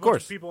it shows a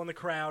bunch of people in the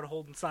crowd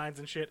holding signs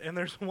and shit. And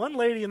there's one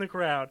lady in the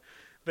crowd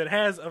that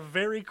has a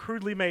very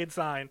crudely made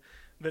sign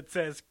that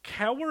says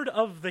 "Coward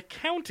of the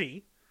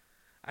County."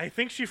 I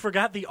think she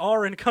forgot the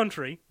R in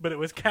country, but it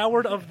was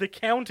Coward of the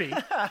County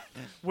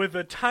with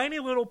a tiny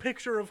little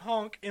picture of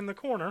Honk in the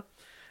corner.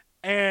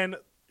 And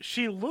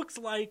she looks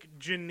like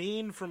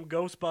Janine from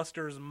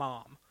Ghostbusters'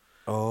 mom.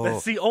 Oh,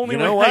 that's the only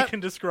way I can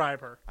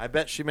describe her. I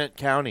bet she meant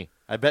county.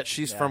 I bet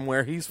she's from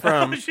where he's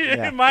from. She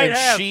might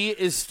have. She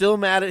is still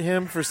mad at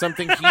him for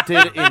something he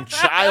did in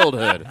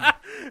childhood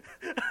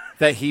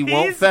that he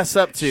won't fess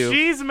up to.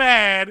 She's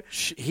mad.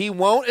 He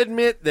won't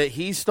admit that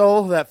he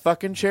stole that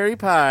fucking cherry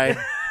pie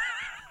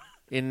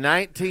in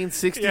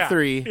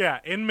 1963. Yeah,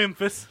 in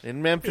Memphis.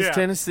 In Memphis,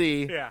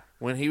 Tennessee. Yeah.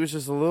 When he was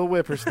just a little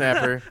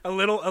whippersnapper. a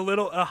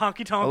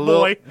honky tonk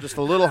boy. Just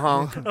a little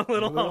honk. a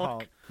little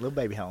honk. Little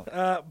baby honk.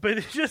 But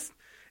it's just,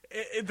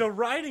 the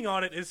writing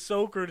on it is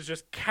so crude. It's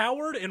just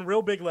coward in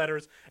real big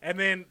letters, and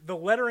then the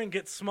lettering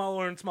gets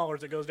smaller and smaller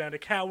as it goes down to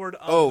coward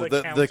of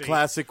the county. The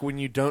classic when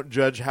you don't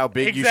judge how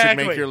big you should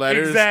make your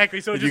letters.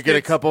 Exactly. So you get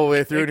a couple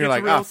way through and you're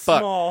like,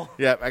 fuck. Small.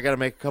 Yeah, I got to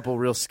make a couple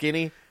real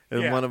skinny.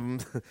 And one of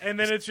them and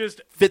then it's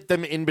just fit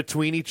them in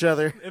between each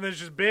other. And there's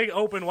just big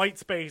open white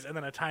space and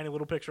then a tiny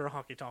little picture of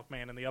Honky Tonk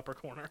Man in the upper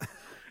corner.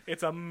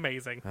 It's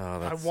amazing.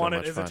 Oh, that's I want so it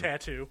much as fun. a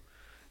tattoo.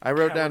 I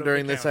wrote down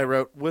during this, I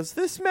wrote, was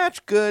this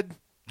match good?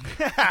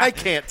 I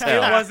can't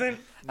tell. It wasn't.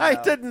 No.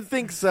 I didn't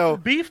think so.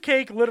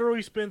 Beefcake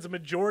literally spends a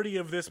majority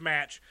of this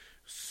match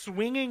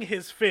swinging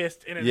his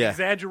fist in an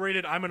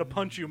exaggerated I'm going to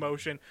punch you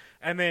motion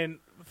and then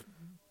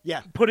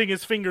putting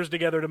his fingers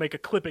together to make a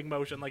clipping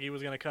motion like he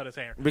was going to cut his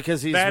hair.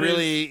 Because he's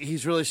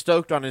really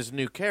stoked on his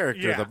new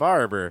character, the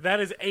barber. That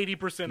is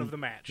 80% of the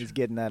match. He's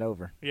getting that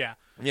over. Yeah.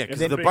 Yeah, because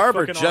the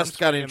barber just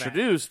got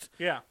introduced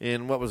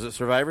in, what was it,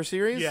 Survivor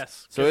Series?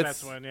 Yes. So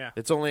that's when,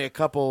 it's only a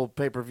couple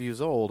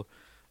pay-per-views old.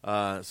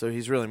 So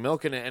he's really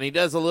milking it. And he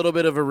does a little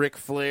bit of a Ric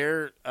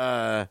Flair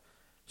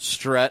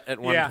strut at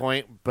one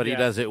point, but he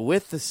does it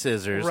with the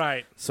scissors.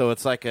 Right. So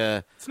it's like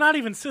a... It's not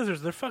even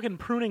scissors. They're fucking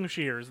pruning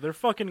shears. They're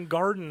fucking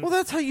garden... Well,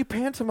 that's how you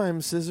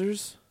pantomime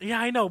scissors. Yeah,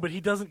 I know, but he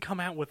doesn't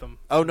come out with them.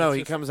 Oh, no,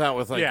 he comes out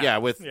with,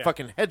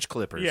 fucking hedge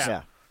clippers.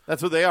 Yeah.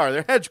 That's what they are.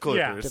 They're hedge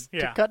clippers.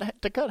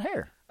 To cut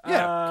hair.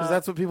 Yeah, because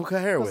that's what people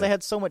cut hair with. Because they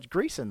had so much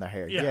grease in their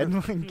hair. Yeah.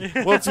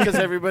 Well, it's because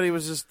everybody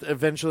was just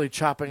eventually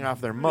chopping off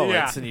their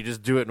mullets, and you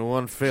just do it in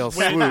one fell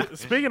swoop.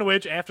 Speaking of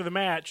which, after the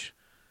match,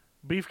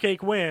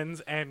 Beefcake wins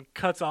and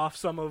cuts off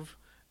some of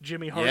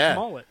Jimmy Hart's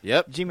mullet.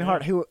 Yep. Jimmy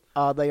Hart, who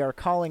they are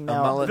calling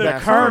now the the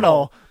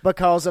Colonel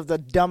because of the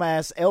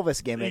dumbass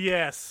Elvis gimmick.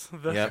 Yes,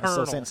 the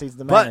Colonel. So since he's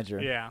the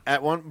manager.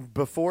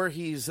 Before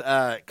he's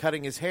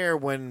cutting his hair,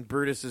 when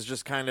Brutus is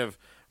just kind of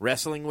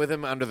wrestling with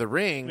him under the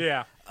ring,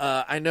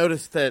 I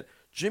noticed that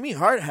Jimmy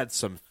Hart had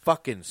some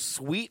fucking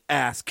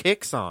sweet-ass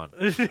kicks on.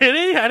 Did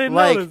he? I didn't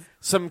notice.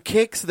 Some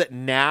kicks that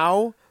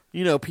now...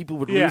 people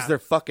would lose their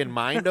fucking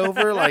mind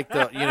over, like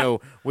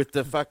with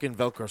the fucking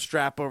Velcro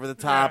strap over the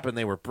top, and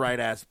they were bright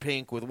ass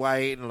pink with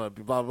white, and blah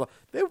blah blah.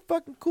 They were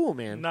fucking cool,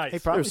 man. Nice. He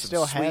probably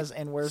still has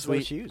and wears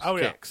those shoes. Oh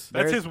yeah,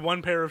 that's his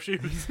one pair of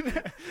shoes.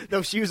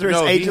 Those shoes are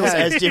as ageless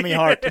as Jimmy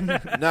Hart.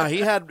 No,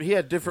 he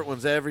had different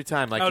ones every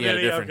time. Like he had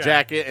a different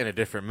jacket and a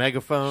different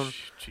megaphone.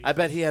 Jesus. I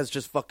bet he has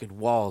just fucking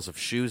walls of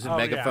shoes and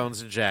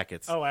megaphones and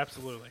jackets. Oh,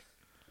 absolutely.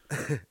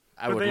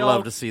 I would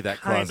love to see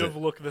that closet. Kind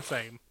of look the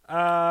same.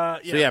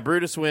 So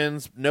Brutus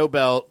wins, no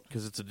belt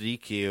because it's a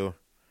DQ.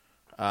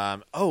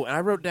 And I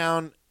wrote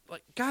down,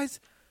 guys,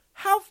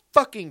 how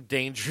fucking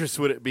dangerous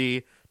would it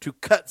be to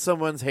cut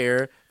someone's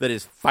hair that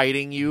is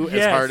fighting you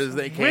as hard as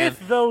they can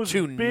with those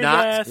to big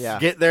not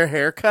get their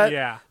hair cut?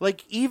 Yeah.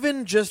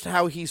 Even just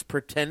how he's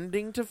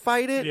pretending to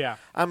fight it,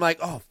 I'm like,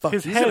 oh, fuck,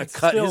 his he's going to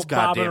cut his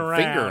goddamn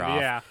finger off.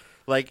 Yeah.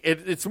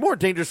 It's more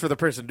dangerous for the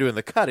person doing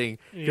the cutting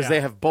because they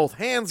have both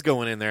hands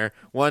going in there,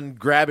 one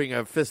grabbing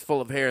a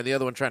fistful of hair and the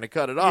other one trying to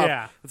cut it off.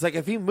 Yeah. It's like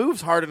if he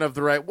moves hard enough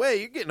the right way,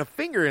 you're getting a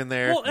finger in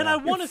there. Well, and I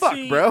want to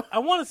see, bro. I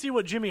want to see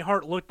what Jimmy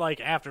Hart looked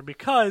like after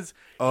because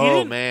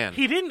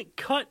he didn't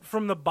cut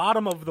from the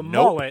bottom of the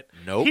mullet.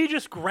 Nope. He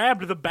just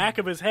grabbed the back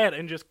of his head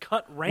and just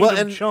cut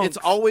random chunks. It's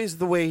always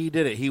the way he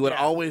did it. He would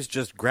always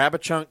just grab a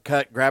chunk,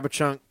 cut.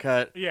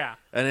 Yeah,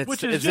 and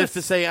it's as if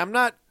to say, I'm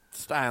not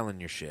styling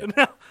your shit.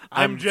 No,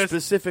 I'm just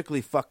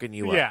specifically fucking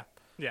you up.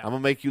 Yeah. I'm gonna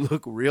make you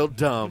look real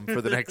dumb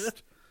for the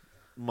next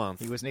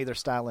month. He was neither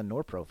styling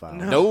nor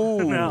profiling.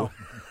 No.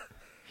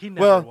 He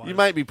never was. You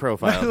might be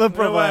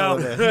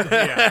profiling.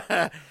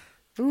 Yeah.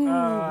 Ooh,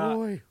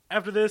 boy.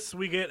 After this,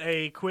 we get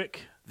a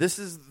quick This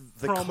is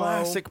the Promo.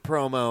 classic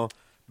promo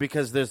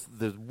because there's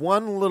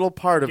one little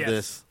part of Yes.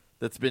 this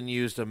that's been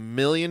used a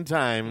million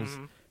times.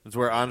 It's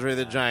where Andre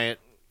the Giant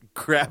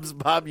grabs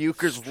Bob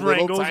Uecker's little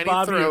Strangles tiny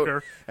Bob throat,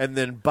 Uecker. and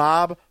then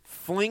Bob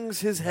flings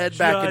his head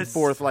back and Just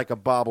forth like a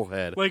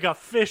bobblehead like a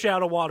fish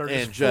out of water,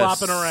 and just just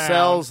flopping around.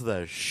 sells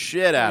the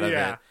shit out of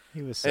Yeah. it.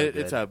 He was so And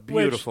good. it's a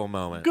beautiful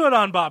moment. Good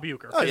on Bob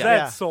Uecker. 'Cause yeah. that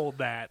Yeah. sold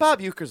that. Bob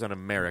Uecker's an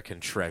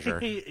American treasure.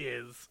 He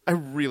is. I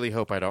really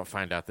hope I don't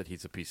find out that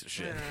he's a piece of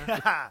shit.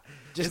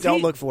 Just Is don't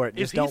he- look for it. is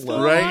Just he don't still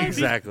look. alive? Right?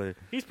 Exactly.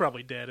 He's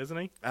probably dead, isn't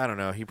he? I don't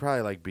know. He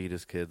probably like beat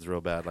his kids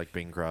real bad, like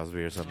Bing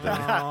Crosby or something.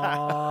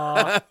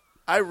 Aw.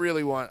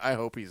 I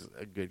hope he's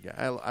a good guy.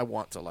 I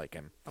want to like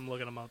him I'm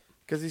looking him up.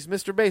 because he's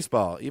Mr.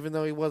 Baseball. Even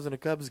though he wasn't a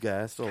Cubs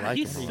guy, I still like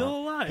He's him. a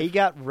still lot. alive. He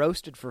got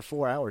roasted for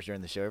 4 hours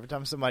during the show. Every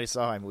time somebody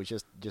saw him, it was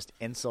just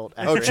insult.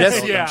 Oh, after Jesse,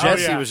 insult. Yeah, oh,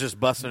 Jesse yeah. was just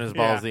busting his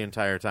balls Yeah. the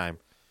entire time.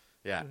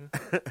 Yeah.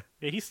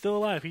 Yeah, he's still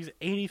alive. He's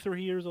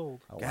 83 years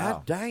old. Oh, God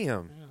wow.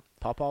 damn.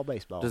 Pawpaw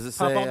baseball. Does it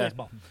Pop say all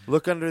baseball.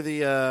 look under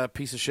the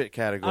piece of shit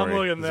category? I'm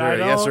looking Is there.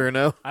 there a I yes don't- or a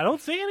no? I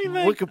don't see anything.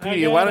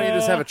 Wikipedia. Why don't you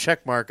just have a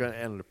check mark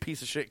and a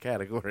piece of shit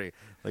category?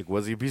 Like,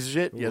 was he a piece of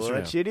shit? Yes or What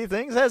no? shitty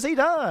things has he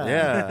done?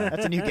 Yeah.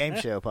 That's a new game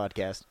show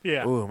podcast.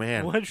 Yeah. Oh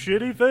man, What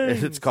shitty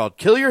thing? it's called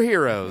Kill Your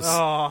Heroes.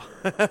 Oh,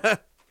 I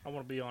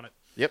want to be on it.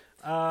 Yep.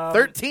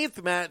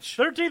 13th match.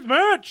 13th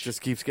match. Just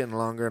keeps getting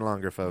longer and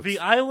longer, folks. The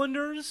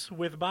Islanders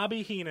with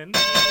Bobby Heenan,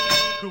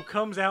 who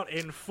comes out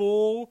in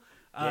full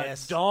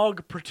Yes.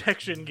 dog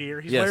protection gear.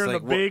 He's Yes, wearing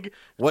like the big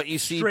what you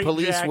see straight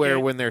police jacket. wear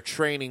when they're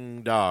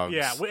training dogs.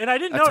 Yeah, and I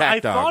didn't know. I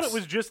Attack thought dogs. it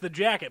was just the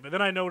jacket, but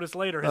then I noticed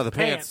later his Oh, the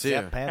pants, too.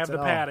 Yeah, pants have the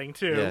and all. padding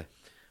too.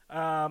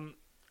 Yeah.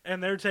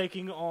 And they're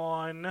taking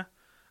on the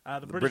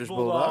British British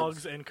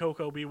Bulldogs Bulldogs. and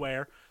Coco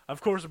Beware.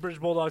 Of course, the British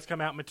Bulldogs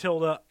come out.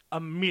 Matilda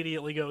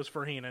immediately goes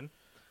for Heenan.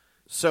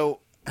 So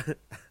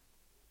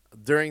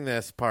during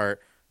this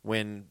part,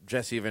 when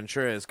Jesse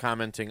Ventura is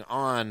commenting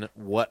on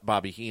what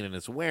Bobby Heenan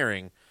is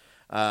wearing,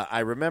 I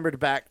remembered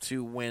back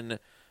to when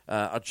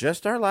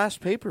just our last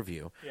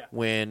pay-per-view, Yeah.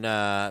 when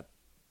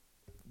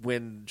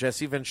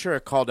Jesse Ventura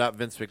called out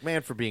Vince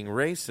McMahon for being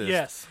racist.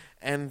 Yes.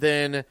 And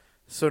then,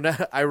 so now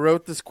I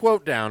wrote this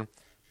quote down.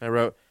 I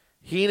wrote,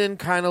 Heenan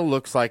kind of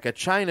looks like a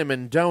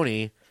Chinaman, don't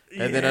he?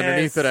 And then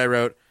underneath Yes. it I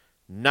wrote,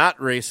 not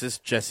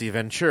racist Jesse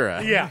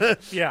Ventura. Yeah,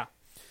 yeah.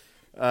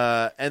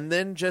 And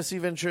then Jesse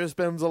Ventura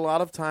spends a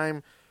lot of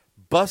time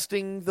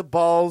busting the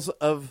balls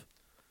of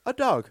a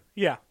dog.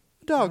 Yeah.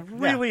 A dog.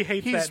 Really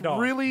hates He's that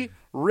dog. really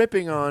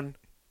ripping on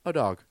a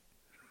dog.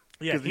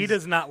 Yeah, he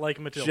does not like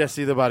Matilda.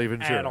 Jesse the Body at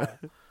Ventura. all.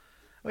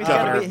 Well,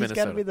 Governor of he's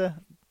got to Minnesota.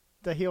 be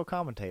the heel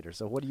commentator.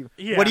 So what do you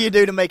Yeah. what do you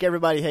do to make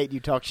everybody hate you?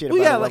 Talk shit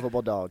Well, about yeah, a like-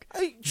 lovable dog.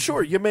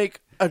 Sure, you make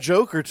a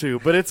joke or two,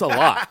 but it's a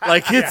lot.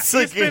 Like it's He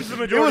like spends the it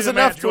majority was of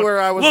the enough match to going, where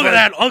I was look like,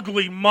 at that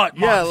ugly mutt,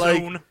 yeah,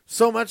 Monsoon. like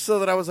so much so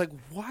that I was like,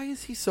 why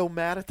is he so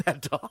mad at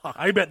that dog?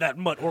 I bet that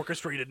mutt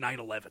orchestrated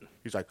 9/11.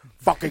 He's like,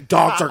 fucking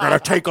dogs are going to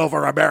take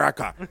over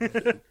America.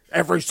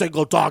 Every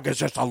single dog is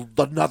just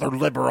another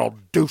liberal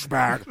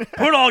douchebag.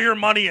 Put all your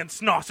money in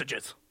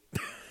sausages.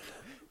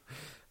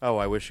 Oh,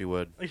 I wish he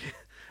would.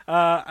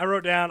 I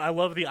wrote down, I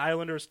love the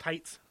Islanders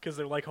tights because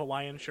they're like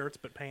Hawaiian shirts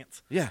but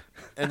pants. Yeah,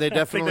 and they I think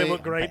definitely they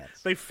look great.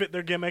 pants. They fit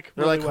their gimmick.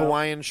 They're really like well.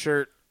 Hawaiian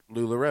shirt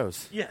Lula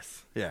Rose.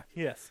 Yes, Yeah.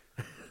 yes.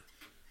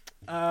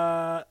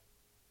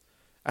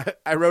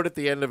 I wrote at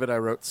the end of it, I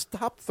wrote,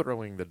 stop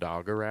throwing the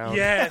dog around.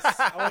 Yes.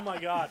 Oh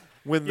my God.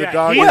 When the Yeah,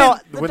 dog, Heenan-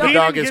 when Heenan the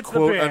dog is gets the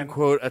quote pin.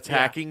 unquote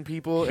attacking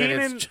people, and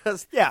Heenan- it's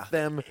just Yeah.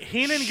 them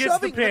Heenan gets the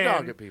shoving pin.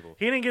 dog at people.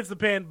 Heenan gets the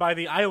pin by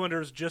the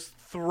Islanders just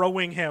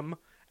throwing him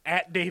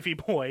at Davey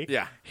Boy.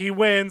 Yeah. He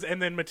wins,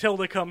 and then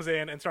Matilda comes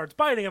in and starts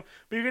biting him.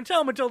 But you can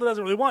tell Matilda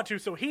doesn't really want to,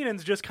 so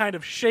Heenan's just kind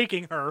of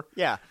shaking her.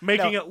 Yeah.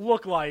 Making No. it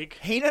look like.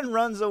 Heenan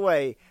runs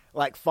away,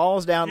 like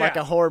falls down like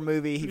Yeah. a horror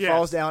movie. He Yes.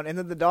 falls down, and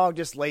then the dog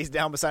just lays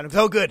down beside him.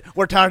 Oh, good.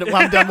 We're tired.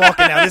 I'm done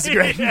walking now. This is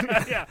great.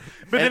 yeah.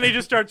 But then he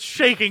just starts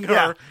shaking her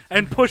Yeah.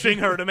 and pushing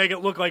her to make it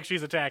look like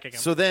she's attacking him.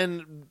 So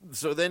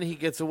then he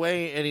gets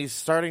away, and he's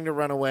starting to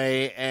run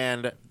away,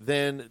 and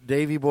then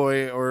Davy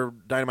Boy or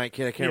Dynamite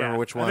Kid, I can't Yeah, remember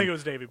which I one. think it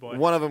was Davy Boy.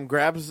 One of them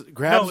grabs No, it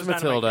was Dynamite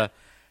Matilda,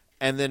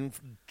 and then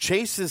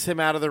chases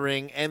him out of the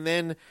ring, and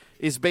then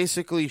is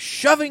basically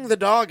shoving the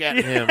dog at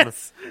him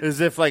as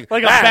if like a "Ah,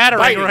 it's battering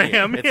biting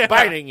ram." you. It's Yeah.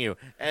 biting you,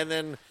 and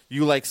then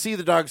you like see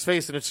the dog's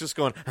face, and it's just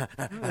going,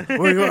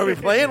 "Are we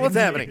playing? What's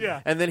happening?" Yeah.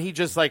 And then he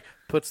just like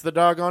puts the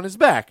dog on his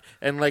back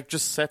and like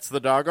just sets the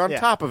dog on Yeah.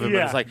 top of him,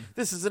 Yeah. and it's like,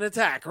 "This is an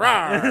attack!"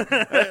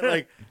 Rawr.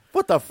 Like,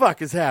 what the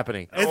fuck is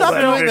happening? Stop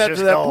that doing that to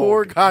vicious that dog.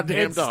 poor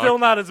goddamn It's dog. still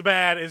not as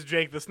bad as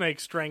Jake the Snake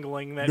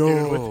strangling that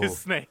dude with his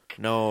snake.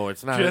 No,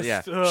 it's not. Just,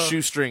 yeah,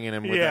 shoestringing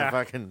him with yeah. that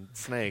fucking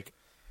snake.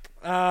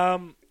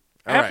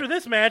 After right.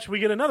 this match, we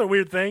get another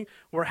weird thing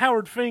where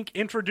Howard Fink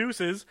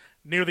introduces,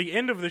 near the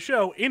end of the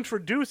show,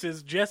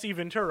 Jesse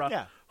Ventura,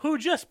 Yeah. who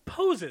just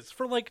poses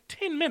for like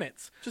 10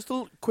 minutes. Just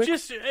a quick, in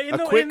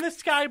the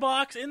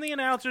skybox, in the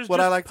announcers. What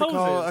just I like poses. to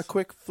call a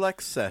quick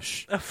flex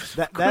sesh.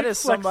 That is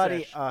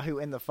somebody who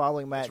in the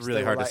following match It's really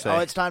they were hard to like, say. "Oh,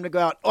 it's time to go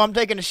out. Oh, I'm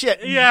taking a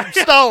shit. Yeah.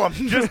 Stall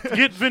him." Just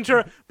get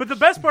Ventura. But the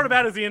best part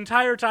about it is the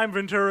entire time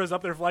Ventura is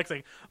up there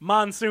flexing,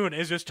 Monsoon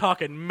is just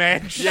talking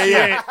mad shit.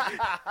 Yeah.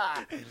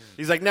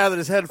 He's like, now that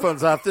his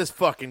headphones off, this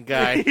fucking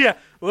guy. Yeah,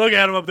 look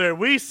at him up there.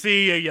 We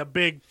see you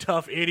big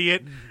tough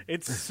idiot.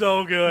 It's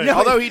so good. No,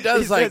 Although he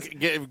does says-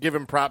 give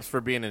him props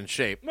for being in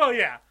shape. Well,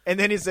 yeah. And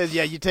then he says,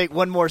 "Yeah, you take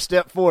one more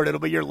step forward, it'll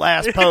be your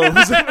last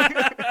pose."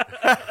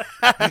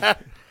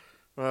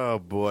 Oh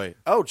boy!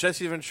 Oh,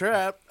 Jesse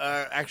Ventura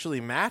actually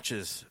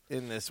matches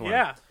in this one.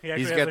 Yeah, he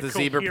actually he's has got a the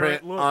zebra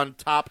coherent print look. on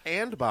top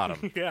and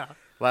bottom. Yeah.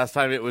 Last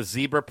time it was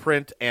zebra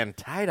print and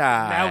tie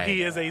dye. Now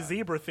he is a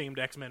zebra-themed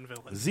X-Men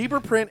villain.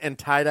 Zebra print and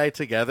tie dye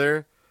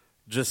together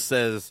just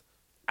says,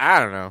 I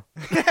don't know.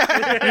 You know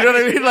what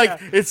I mean?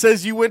 Like it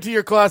says you went to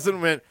your closet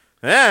and went,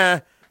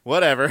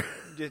 whatever.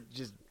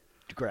 just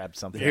grab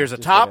something. Here's a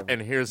Just top whatever.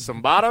 and here's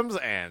some bottoms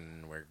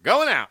and we're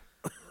going out.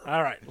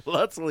 All right.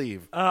 Let's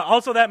leave.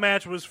 Also, that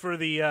match was for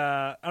the.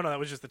 That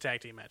was just the tag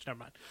team match. Never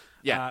mind.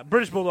 Yeah.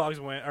 British Bulldogs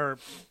win,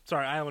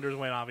 Islanders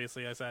win.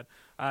 Obviously, I said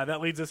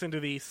that leads us into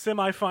the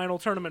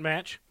semifinal tournament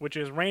match, which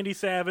is Randy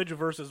Savage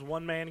versus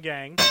One Man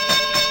Gang.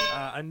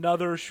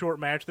 Another short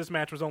match. This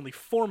match was only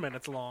 4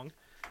 minutes long,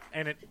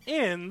 and it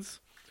ends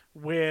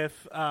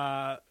with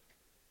One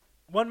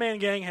Man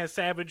Gang has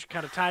Savage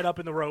kind of tied up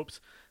in the ropes.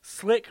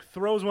 Slick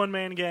throws One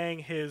Man Gang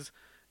his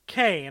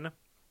cane.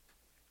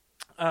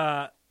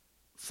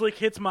 Slick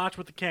hits Mach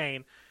with the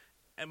cane,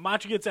 and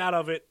Mach gets out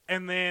of it,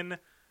 and then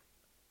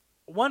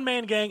One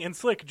Man Gang and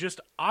Slick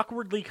just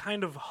awkwardly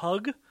kind of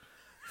hug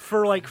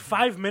for like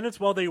 5 minutes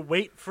while they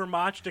wait for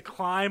Mach to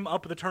climb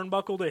up the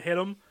turnbuckle to hit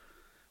him.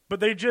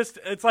 But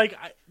it's like,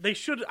 they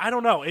should, I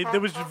don't know. It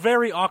was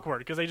very awkward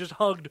because they just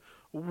hugged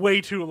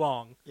way too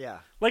long. Yeah.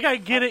 Like, I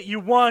get it.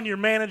 You won. Your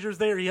manager's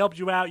there. He helped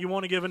you out. You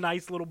want to give a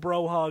nice little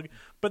bro hug.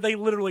 But they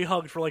literally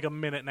hugged for like a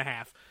minute and a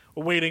half,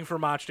 waiting for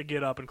Mach to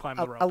get up and climb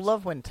the ropes. I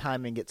love when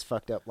timing gets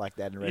fucked up like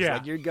that in wrestling. Yeah.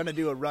 Like you're going to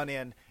do a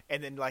run-in,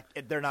 and then like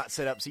they're not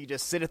set up, so you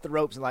just sit at the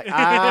ropes and like,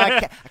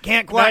 I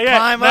can't quite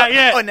climb up.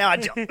 Yet. Oh, now I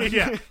jump.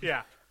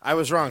 Yeah. I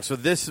was wrong. So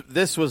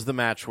this was the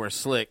match where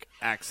Slick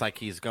acts like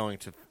he's going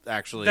to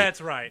actually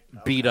That's right.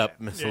 beat up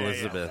Miss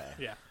Elizabeth.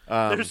 Yeah.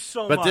 There's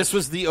so much. But this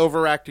was the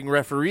overacting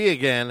referee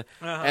again,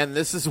 and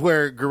this is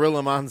where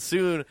Gorilla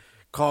Monsoon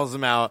calls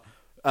him out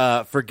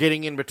for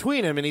getting in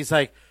between him, and he's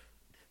like,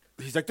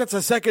 that's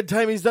the second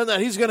time he's done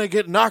that. He's gonna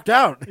get knocked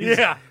out.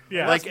 Yeah.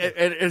 Like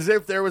as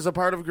if there was a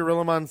part of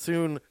Gorilla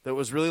Monsoon that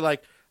was really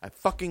like, I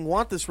fucking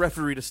want this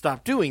referee to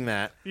stop doing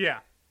that. Yeah.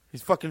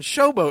 He's fucking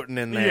showboating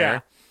in there, Yeah.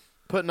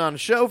 putting on a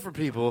show for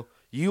people.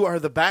 You are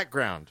the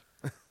background.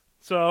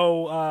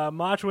 So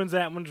Mach wins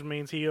that one, which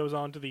means he goes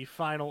on to the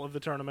final of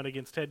the tournament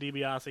against Ted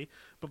DiBiase.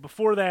 But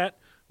before that,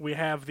 we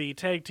have the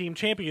Tag Team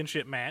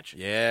Championship match.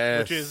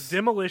 Yes. Which is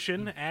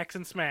Demolition, Axe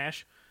and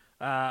Smash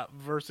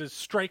versus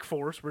Strike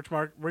Force,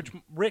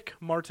 Rick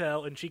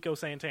Martel, and Chico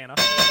Santana.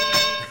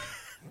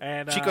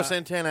 And Chico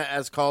Santana,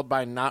 as called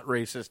by not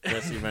racist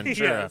Jesse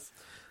Ventura. Yes.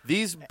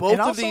 These both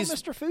And of also these,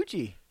 Mr.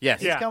 Fuji.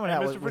 yes, Yeah, coming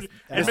out and with-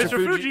 and Mr.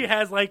 Mr. Fuji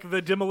has like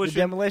the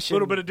demolition,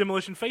 little bit of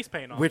demolition face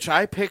paint on. which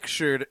I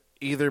pictured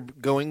either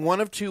going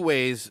one of two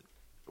ways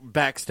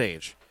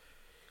backstage.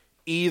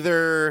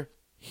 Either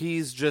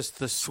he's just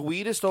the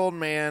sweetest old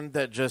man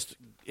that just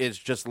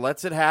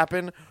lets it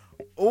happen,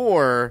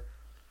 or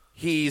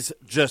he's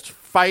just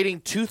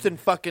fighting tooth and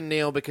fucking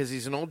nail because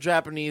he's an old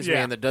Japanese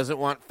man that doesn't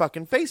want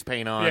fucking face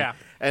paint on. Yeah.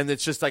 And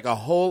it's just like a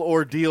whole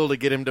ordeal to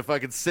get him to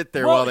fucking sit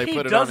there well, while they he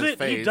put it does on his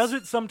face. He does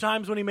it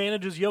sometimes when he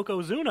manages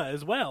Yokozuna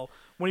as well.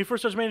 When he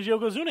first starts managing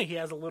Yokozuna, he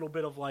has a little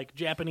bit of like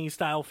Japanese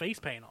style face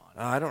paint on.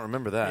 I don't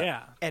remember that.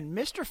 Yeah. And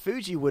Mr.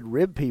 Fuji would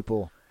rib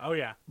people Oh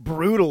yeah.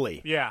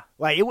 brutally. Yeah.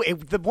 Like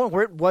the point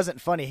where it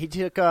wasn't funny. He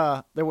took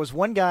there was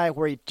one guy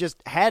where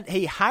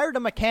he hired a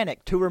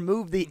mechanic to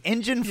remove the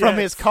engine from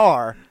his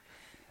car.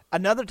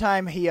 Another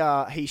time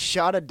he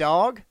shot a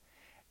dog,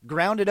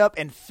 ground it up,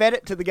 and fed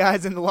it to the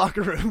guys in the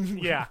locker room.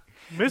 Yeah.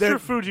 Mr.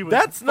 Fuji was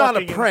That's not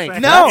a fucking prank.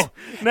 insane. No,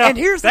 No, and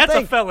here's the that's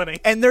thing. a felony.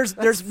 And there's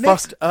mixed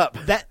fucked up.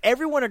 That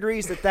everyone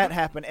agrees that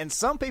happened, and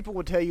some people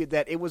will tell you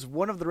that it was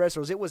one of the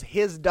wrestlers. It was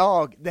his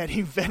dog that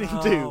he fed him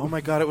to. Oh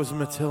my god, it was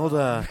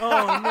Matilda.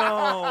 Oh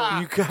no.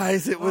 You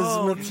guys, it was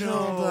Oh,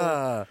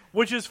 Matilda.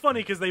 Which is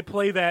funny because they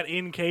play that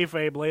in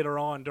kayfabe later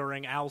on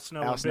during Al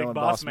Snow and Big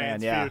Boss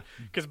Man's feud.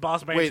 Because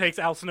Boss Man Wait. takes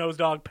Al Snow's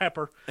dog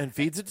Pepper. And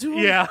feeds it to him?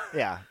 Yeah.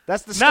 Yeah,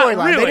 that's the Not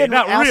storyline. really, They didn't,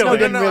 not Al Snow really.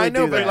 didn't No, really I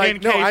know, do but that. like,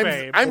 In no,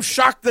 kayfabe. I'm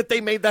shocked that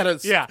they made that a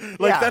Yeah.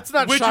 Like Yeah. that's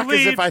not Which shocked as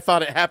leads- if I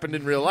thought it happened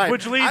in real life.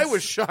 Which leads- I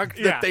was shocked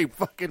Yeah. that they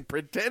fucking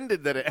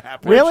pretended that it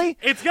happened. Really?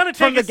 It's gonna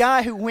From take the us-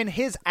 guy who, when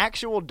his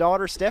actual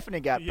daughter Stephanie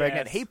got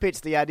pregnant, Yes. he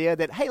pitched the idea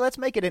that, hey, let's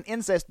make it an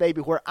incest baby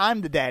where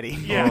I'm the daddy.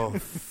 Yeah.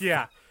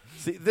 Yeah.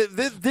 See,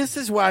 this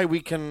is why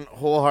we can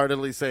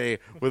wholeheartedly say,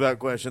 without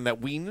question,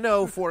 that we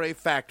know for a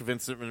fact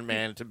Vincent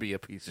McMahon to be a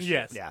piece of shit.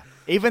 Yes. Yeah.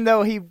 Even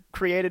though he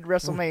created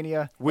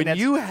WrestleMania,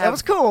 that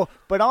was cool,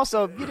 but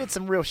also you did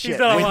some real shit.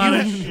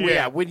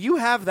 When you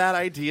have that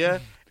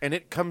idea and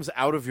it comes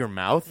out of your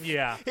mouth.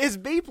 Yeah. His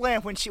B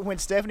plan when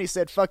Stephanie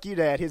said "fuck you,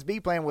 Dad," his B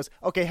plan was,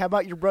 okay, how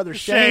about your brother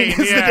Shane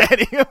as yeah.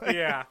 the daddy?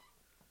 Yeah.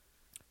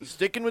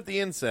 Sticking with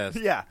the incest.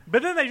 Yeah.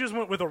 But then they just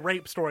went with a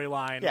rape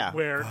storyline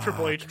where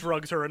Triple H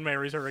drugs her and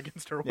marries her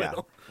against her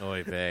will.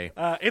 Oy vey.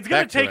 It's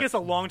going to take us a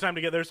long time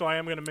to get there, so I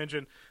am going to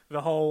mention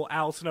the whole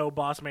Al Snow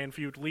Boss Man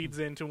feud leads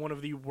into one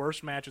of the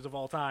worst matches of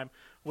all time,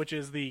 which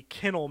is the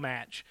kennel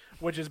match,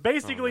 which is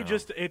basically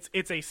just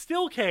it's a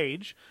steel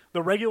cage,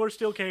 the regular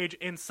steel cage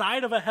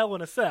inside of a Hell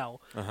in a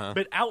Cell,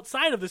 but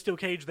outside of the steel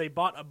cage they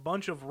bought a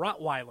bunch of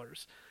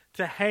Rottweilers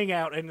to hang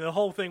out, and the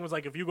whole thing was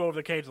like, if you go over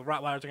the cage, the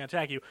Rottweilers are going to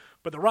attack you.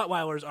 But the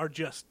Rottweilers are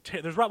just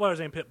there's Rottweilers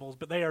and pit bulls,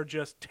 but they are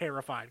just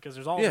terrified because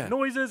there's all the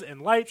noises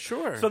and lights.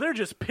 Sure. So they're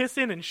just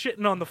pissing and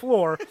shitting on the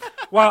floor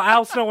while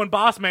Al Snow and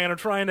Boss Man are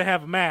trying to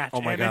have a match. Oh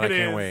my God, I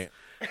can't wait.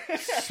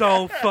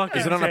 So fucking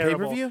Is it on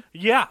terrible. a pay-per-view?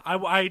 Yeah,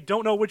 I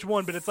don't know which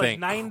one, but it's like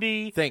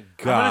 90. Thank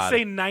I'm God. going to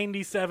say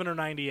 97 or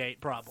 98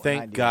 probably.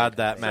 Thank God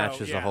that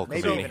match is a whole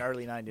maybe committee. even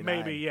early 99.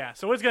 Maybe, yeah.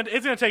 So it's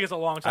gonna take us a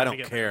long time I to don't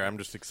get care. I'm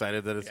just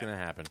excited that it's going to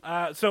happen.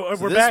 there. So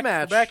we're this back.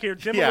 match- We're back here.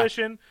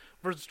 Demolition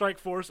versus Strike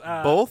Force.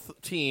 Both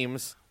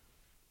teams,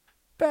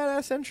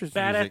 badass entrance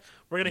Badass. music.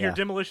 We're gonna hear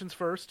Demolition's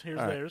first. Here's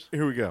All right, theirs.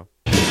 here we go.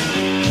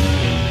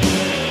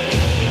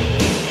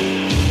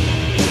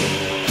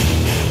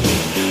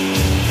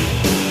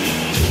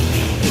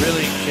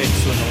 Really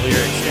kicks when the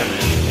lyrics come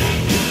in.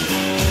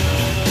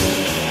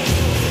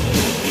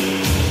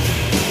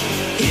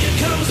 Here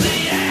comes the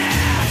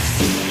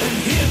axe, and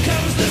here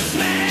comes the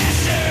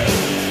smasher,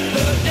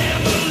 the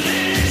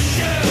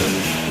demolition,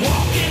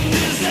 walking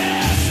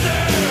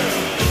disaster,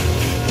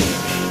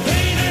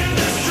 pain and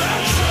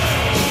destruction,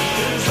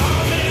 his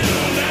army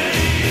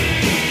remain.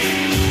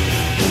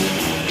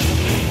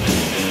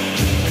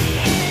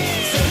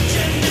 Search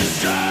and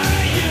destroy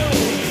you,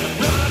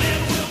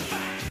 running will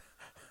find.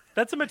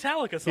 That's a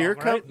Metallica song, Here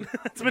right?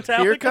 That's Metallica.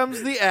 Here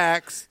comes the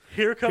axe.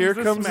 Here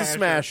comes the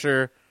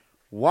smasher.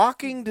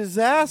 Walking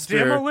disaster.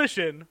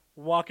 Demolition,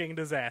 walking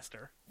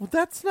disaster. Well,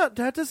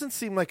 that doesn't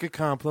seem like a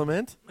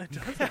compliment. It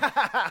doesn't.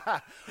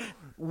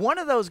 One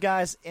of those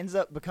guys ends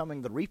up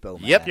becoming the Repo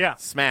Man. Yep. Yeah.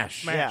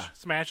 Smash. Yeah.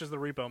 Smash is the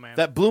Repo Man.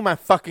 That blew my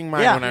fucking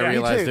mind Yeah, when I me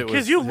realized too. it was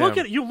Because you him.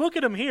 look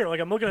at him here, like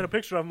I'm looking at a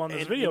picture of him on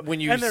this And video, when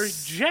you and they're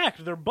s-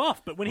 jacked, they're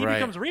buff, but when he Right.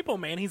 becomes Repo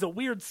Man, he's a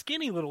weird,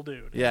 skinny little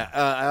dude. Yeah,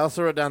 I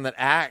also wrote down that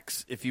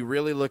Axe, if you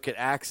really look at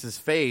Axe's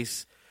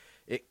face,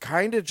 it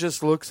kind of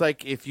just looks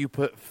like if you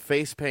put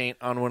face paint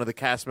on one of the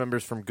cast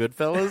members from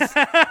Goodfellas.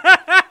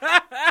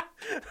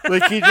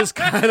 Like he just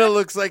kind of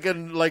looks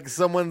like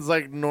someone's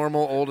like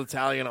normal old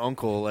Italian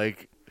uncle,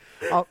 like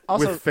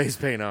Also, with face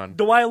paint on.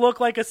 Do I look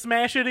like a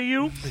smasher to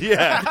you?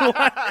 Yeah,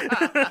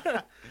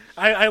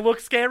 I look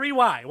scary?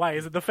 Why? Why?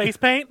 Is it the face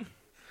paint?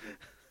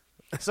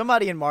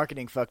 somebody in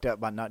marketing fucked up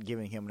by not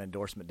giving him an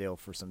endorsement deal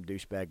for some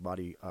douchebag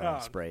body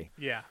spray.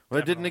 Yeah. well,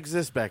 it didn't definitely.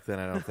 exist back then.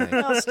 I don't think.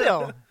 Well,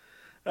 still,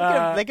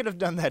 they could have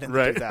done that in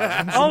Right. the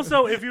 2000s.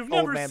 Also, if you've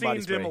Old never man body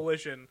seen spray.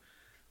 Demolition,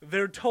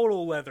 they're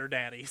total leather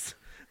daddies.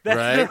 That's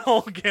Right. their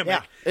whole gimmick.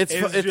 Yeah. It's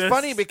just-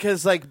 funny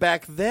because like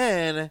back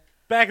then.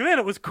 back then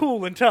it was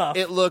cool and tough.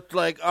 It looked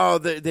like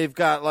they've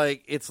got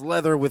like it's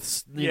leather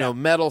with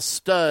metal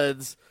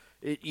studs.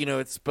 It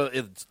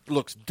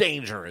looks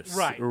dangerous,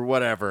 Right. or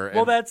whatever.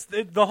 well, and, that's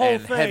the whole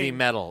and thing. heavy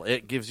metal.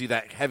 It gives you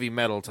that heavy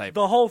metal type.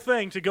 The whole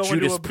thing to go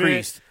Judas into a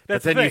Priest, bit. but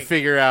That's then the you thing.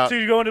 figure out- So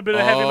you go into a bit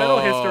of heavy metal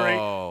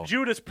Oh. history.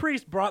 Judas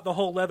Priest brought the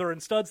whole leather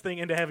and studs thing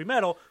into heavy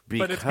metal,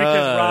 but it's because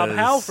Because- Rob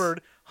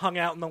Halford hung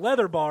out in the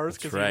leather bars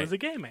because That's he right. was a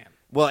gay man.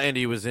 Well, and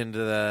he was into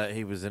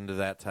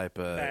that type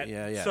of That the-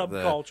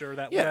 subculture,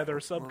 that yeah, leather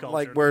subculture,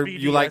 like where BDSM.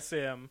 you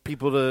like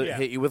people to Yeah.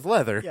 hit you with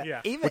leather.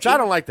 Yeah. Which I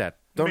don't like that. Me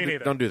Don't neither. do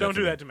that. Don't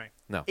do that to me.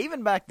 No.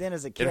 Even back then,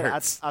 as a kid,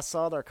 hurts. I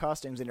saw their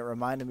costumes, and it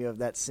reminded me of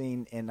that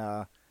scene in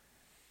the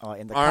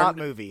cop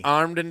movie.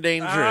 Armed and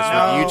Dangerous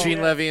Oh, with Eugene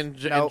yes. Levy and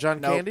John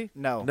Candy.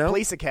 No, no.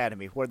 Police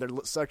Academy, where they're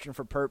searching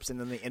for perps, and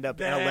then they end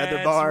up in a That's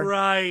leather bar.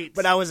 right.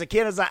 But I was a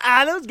kid. I was like,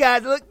 those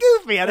guys look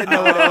goofy. I didn't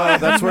know what it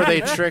was. That's where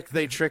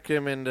they trick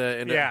him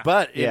into Yeah.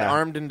 But in Yeah.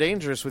 Armed and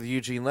Dangerous with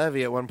Eugene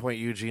Levy, at one point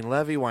Eugene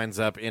Levy winds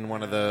up in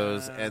one of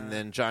those, and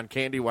then John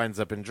Candy winds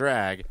up in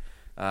drag,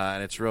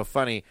 and it's real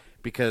funny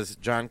because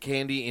John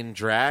Candy in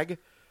drag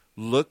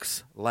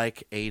looks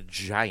like a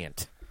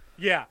giant.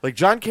 Yeah. Like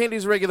John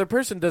Candy's regular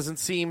person doesn't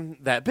seem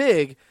that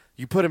big.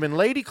 You put him in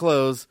lady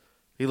clothes,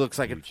 He looks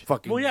like a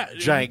fucking Well, yeah,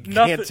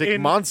 gigantic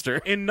monster.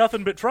 In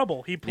Nothing But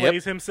Trouble, he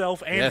plays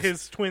himself and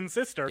his twin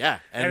sister. Yeah,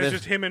 and it's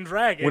just him and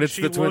Dragon. When it's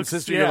the twin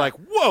sister, you're like,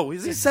 whoa,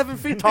 is he 7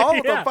 feet tall?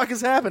 What the fuck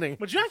is happening?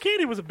 But John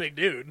Candy was a big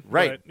dude.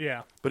 Right.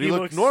 But he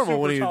looked looks normal super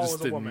when he tall was as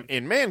just a woman.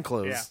 in man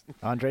clothes. Yeah.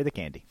 Andre the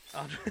Candy. So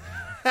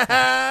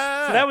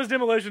that was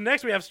Demolition.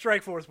 Next we have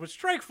Strike Force, which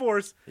Strike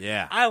Force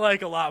I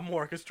like a lot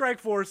more because Strike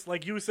Force,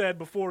 like you said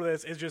before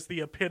this, is just the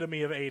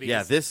epitome of 80s.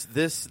 Yeah,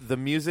 the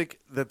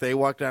music that they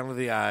walk down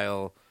the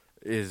aisle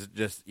is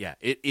just,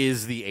 it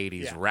is the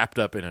 80s wrapped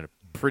up in a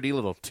pretty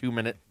little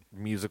 2-minute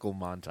musical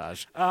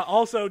montage.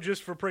 Also,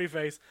 just for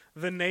preface,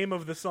 the name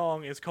of the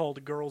song is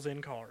called Girls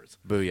in Cars.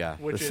 Booyah.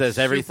 Which it says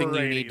everything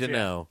you 80s, need to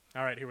know.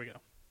 All right, here we go.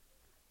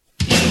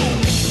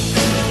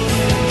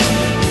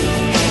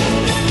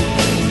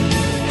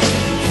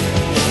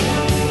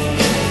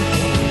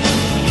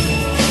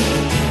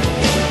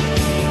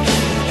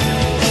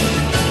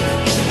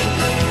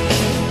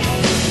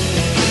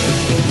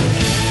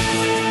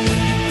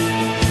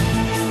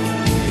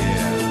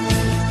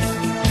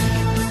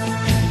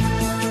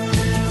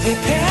 They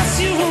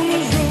pass you on the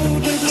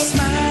road with a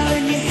smile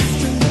and you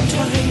have to look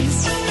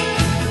twice.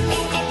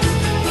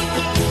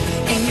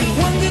 And you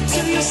wonder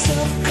to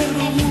yourself, could a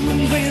woman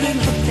really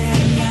look that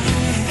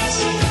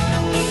nice?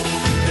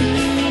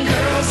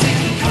 Girls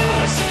in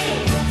cars.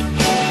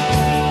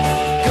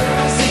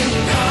 Girls in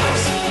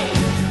cars.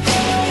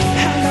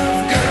 I love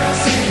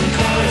girls in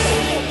cars.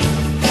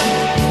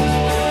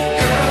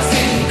 Girls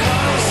in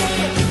cars.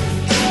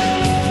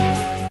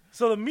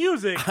 So the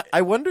music...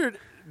 I wondered...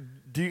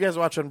 Do you guys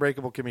watch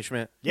Unbreakable Kimmy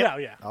Schmidt?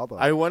 Yeah.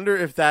 I wonder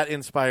if that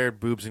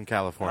inspired Boobs in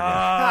California.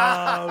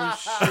 Oh,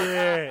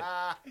 shit.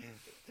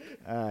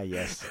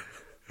 Yes.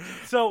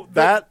 So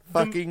that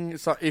fucking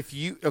song,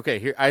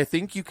 here, I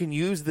think you can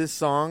use this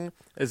song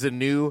as a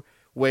new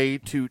way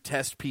to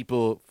test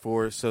people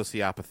for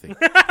sociopathy.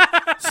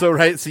 So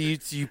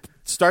you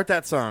start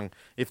that song.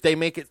 If they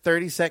make it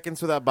 30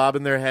 seconds without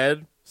bobbing their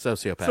head,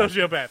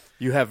 sociopath.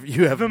 You have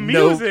the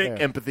no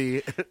music,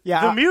 empathy.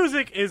 The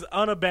music is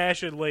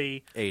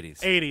unabashedly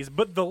 80s.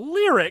 But the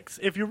lyrics,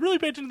 if you really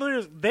pay attention to the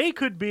lyrics, they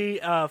could be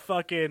a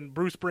fucking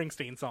Bruce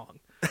Springsteen song.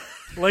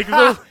 Like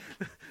the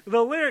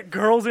lyric,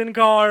 girls in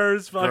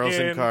cars, fucking... Girls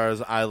in cars,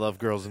 I love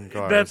girls in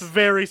cars. That's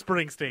very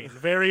Springsteen.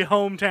 Very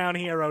hometown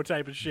hero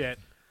type of shit.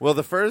 Well,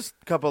 the first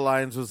couple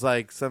lines was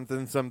like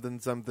something, something,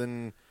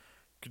 something.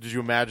 Did you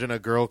imagine a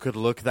girl could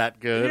look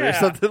that good or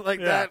something like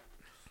that?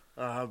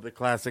 The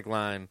classic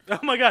line. Oh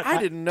my god!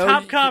 I didn't know.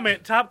 Top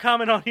comment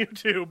on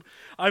YouTube.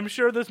 I'm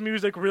sure this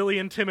music really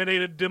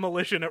intimidated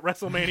Demolition at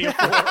WrestleMania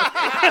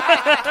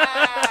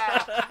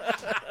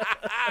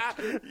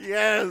 4.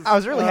 Yes. I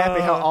was really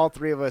happy how all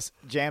three of us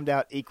jammed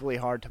out equally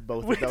hard to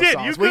both of those did.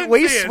 songs. You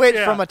We see it,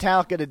 switched from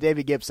Metallica to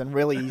Debbie Gibson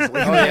really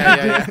easily.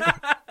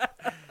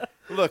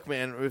 Look,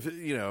 man,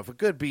 if a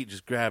good beat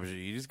just grabs you,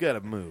 you just got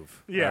to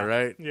move. Yeah. All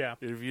right? Yeah.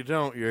 If you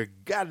don't, you're a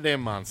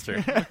goddamn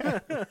monster.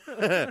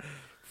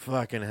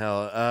 Fucking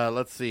hell.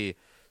 Let's see.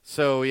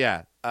 So,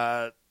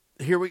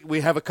 here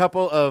we have a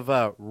couple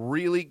of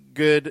really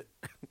good,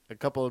 a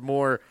couple of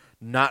more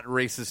not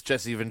racist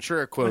Jesse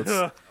Ventura quotes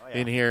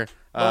in here.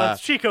 Well,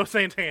 it's Chico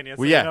Santana.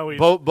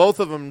 So both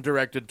of them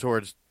directed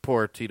towards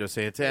poor Tito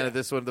Santana. Yeah.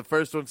 This one, the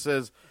first one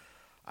says,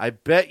 I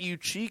bet you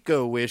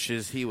Chico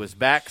wishes he was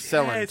back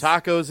selling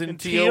tacos in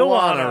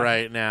Tijuana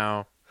right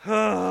now.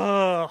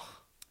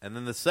 And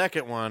then the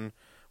second one,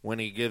 when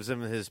he gives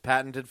him his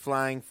patented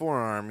flying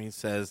forearm, he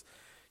says,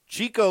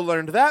 Chico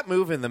learned that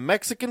move in the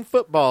Mexican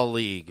Football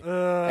League.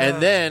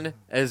 And then,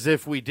 as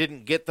if we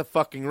didn't get the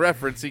fucking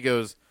reference, he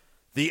goes,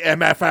 the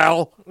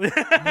MFL?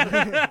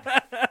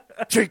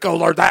 Chico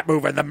learned that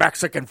move in the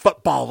Mexican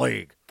Football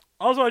League.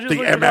 Also, I just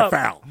the looked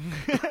MFL.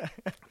 It up.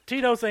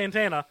 Tito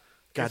Santana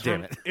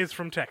is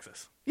from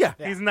Texas. Yeah.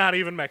 He's not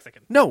even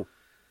Mexican. No.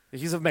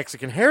 He's of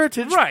Mexican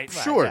heritage. Right.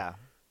 Sure. Yeah.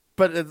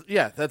 But,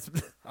 that's...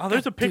 Oh,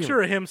 there's a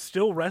picture of him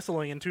still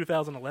wrestling in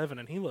 2011,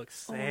 and he looks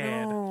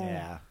sad. Oh, no.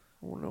 Yeah.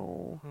 Oh,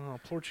 no. Oh,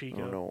 poor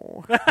Chico.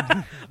 Oh,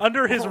 no.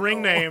 Under his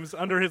names,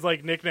 under his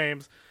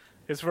nicknames,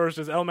 his first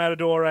is El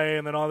Matador,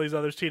 and then all these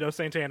others, Tito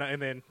Santana,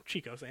 and then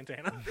Chico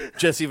Santana.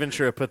 Jesse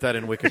Ventura put that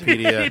in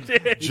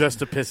Wikipedia just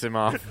to piss him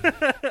off.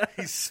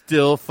 He's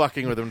still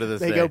fucking with him to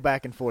this day. They go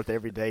back and forth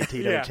every day.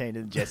 Tito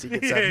changes and Jesse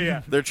gets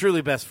up. They're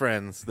truly best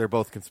friends. They're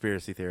both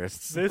conspiracy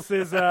theorists. This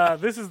is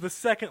the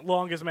second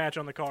longest match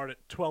on the card at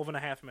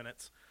 12.5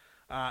 minutes.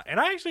 And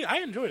I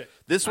enjoyed it.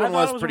 This one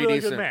was pretty really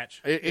decent. Good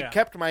match. It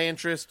kept my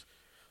interest,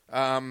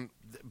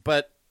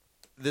 but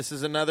this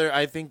is another.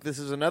 I think this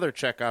is another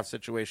checkoff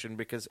situation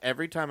because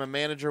every time a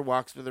manager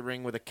walks through the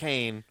ring with a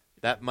cane,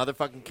 that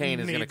motherfucking cane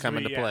is going to come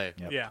into play.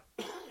 Yep. Yeah,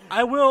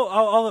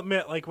 I'll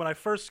admit, like when I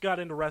first got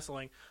into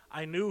wrestling,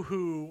 I knew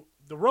who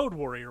the Road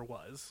Warrior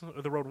was,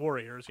 or the Road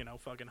Warriors,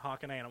 fucking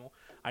Hawk and Animal.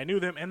 I knew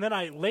them, and then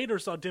I later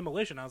saw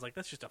Demolition. I was like,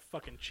 that's just a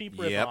fucking cheap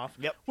ripoff,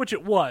 which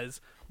it was.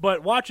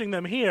 But watching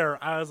them here,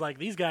 I was like,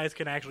 these guys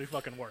can actually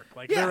fucking work.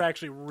 Like, they're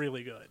actually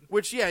really good.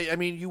 Which, I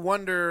mean, you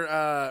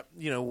wonder,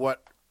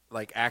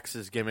 like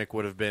Axe's gimmick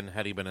would have been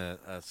had he been a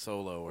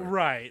solo,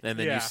 right? And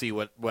then yeah. you see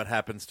what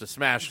happens to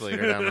Smash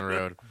later down the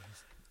road,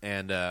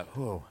 and that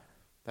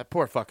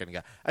poor fucking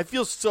guy. I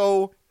feel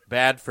so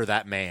bad for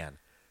that man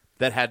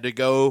that had to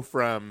go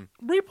from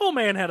Repo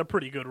Man had a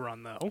pretty good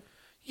run though.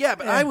 Yeah,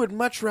 but I would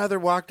much rather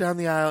walk down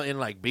the aisle in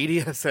like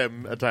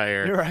BDSM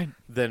attire You're right.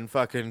 than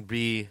fucking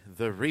be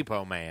the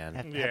Repo Man.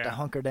 Have Yeah. to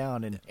hunker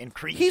down and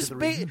creep. He's to the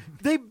ring.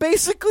 they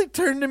basically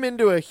turned him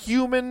into a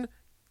human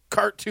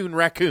cartoon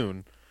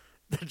raccoon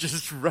that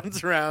just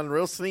runs around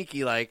real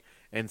sneaky like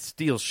and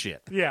steals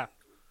shit. Yeah,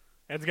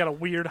 and it's got a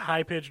weird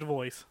high pitched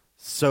voice.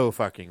 So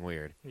fucking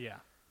weird. Yeah.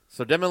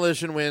 So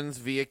Demolition wins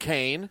via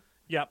Kane,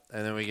 Yep.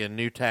 and then we get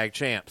new tag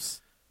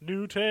champs.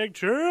 New tag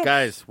champ.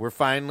 Guys, we're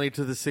finally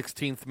to the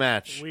 16th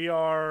match. We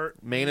are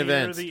Main near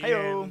event. The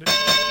Heyo. end.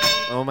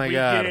 Oh my We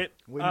god. get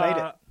We made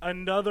it.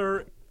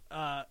 another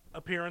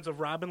appearance of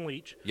Robin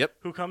Leach. Yep.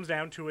 Who comes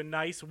down to a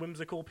nice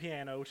whimsical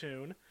piano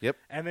tune. Yep.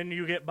 And then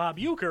you get Bob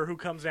Uecker who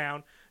comes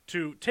down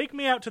to Take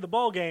Me Out to the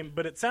Ball Game,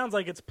 but it sounds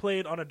like it's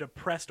played on a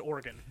depressed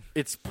organ.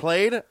 It's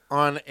played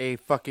on a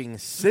fucking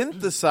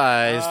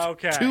synthesized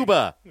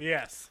tuba.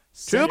 Yes.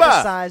 Tuba.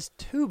 Synthesized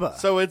tuba.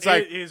 So it's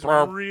like It is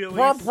really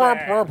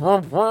sad.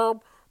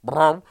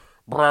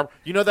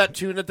 You know that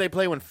tune that they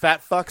play when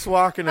fat fucks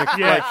walk in a,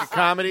 Yes. like a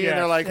comedy, and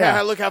they're Yes. like,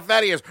 Yeah. look how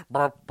fat he is.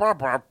 But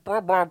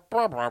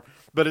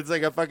it's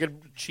like a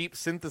fucking cheap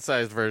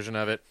synthesized version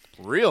of it.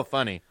 Real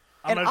funny.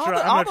 I'm and gonna all try-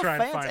 the, I'm all gonna the try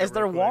and fans, find it as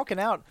they're real quick. walking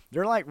out,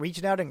 they're like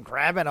reaching out and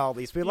grabbing all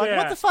these people. Like, Yeah.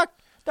 what the fuck?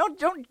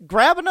 Don't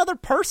grab another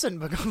person.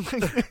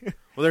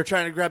 Well, they're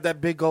trying to grab that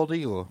big gold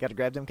eagle. Got to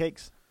grab them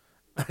cakes.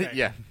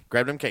 Yeah,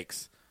 grab them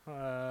cakes.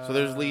 So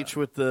there's Leach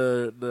with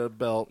the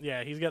belt.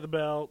 Yeah, he's got the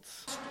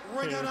belts.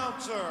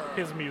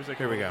 His music.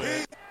 Here we go.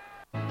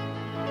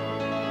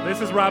 This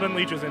is Robin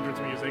Leach's entrance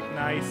music.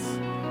 Nice.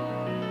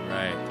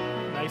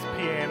 Right. Nice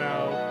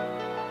piano.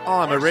 Oh,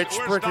 I'm a rich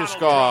British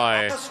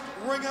guy.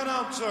 Ring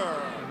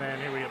announcer. And then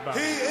here we get Bob.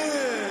 He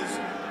is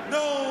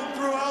known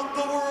throughout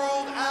the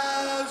world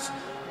as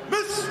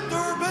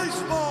Mr.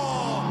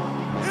 Baseball.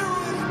 Here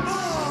is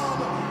Bob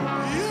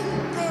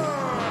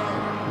Uecker.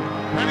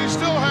 And he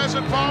still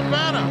hasn't found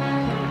Vanna.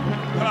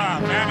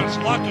 Vanna's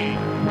lucky.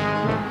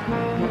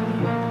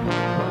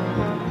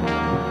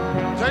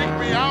 Take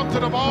me out to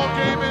the ball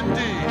game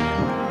indeed.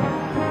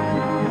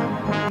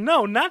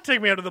 No, not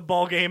take me out of the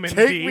ball game. Take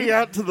Indeed. me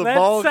out to the That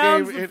ball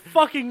sounds game.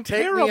 fucking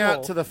Take terrible. me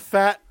out to the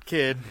fat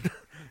kid,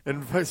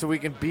 and so we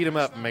can beat him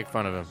up and make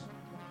fun of him.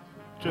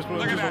 Just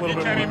Look just at a that. little He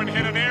bit can't more. even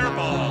hit an air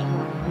ball.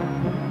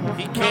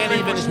 He can't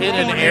even hit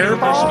an Still air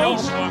ball.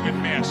 swung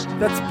and missed.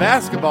 That's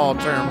basketball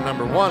term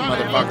number one,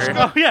 motherfucker.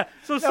 Oh yeah.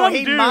 So No, some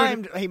he dude.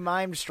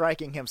 mimed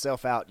striking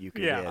himself out. You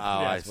could Yeah. did. Oh,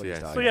 I That's what see, he's I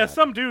see. talking So yeah, about.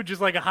 some dude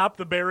just like hopped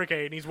the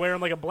barricade and he's wearing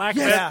like a black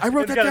Yes, vest. I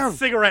wrote and that he's got down. a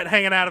cigarette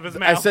hanging out of his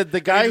mouth. I said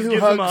the guy He just who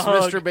gives him a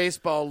hugs hug. Mr.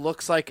 Baseball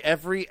looks like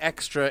every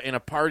extra in a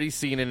party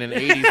scene in an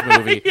 80s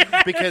movie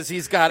because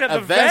he's got Got a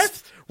the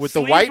vest with the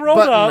sleeves white rolled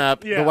button up,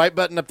 up, yeah. the white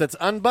button up that's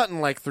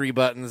unbuttoned like 3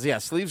 buttons. Yeah,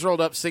 sleeves rolled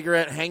up,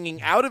 cigarette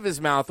hanging out of his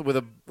mouth with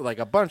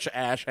a bunch of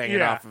ash hanging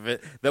Yeah. off of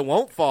it that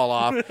won't fall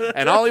off.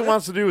 And all he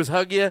wants to do is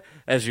hug you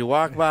as you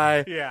walk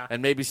by Yeah.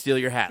 and maybe steal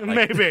your hat.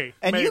 Like, Maybe.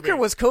 And maybe. Euchre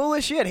was cool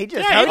as shit. He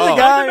just Yeah, he hugged was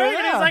the hugging guy. the man,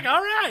 and yeah. He's like,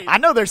 all right. I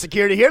know there's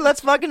security here.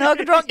 Let's fucking hug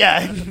a drunk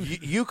guy.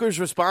 Euchre's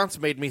response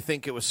made me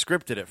think it was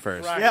scripted at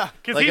first. Right. Yeah.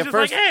 Because Like, he's at just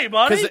first- like, hey,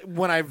 buddy. Because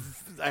when I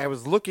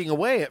was looking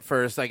away at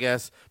first, I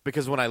guess,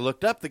 because when I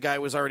looked up, the guy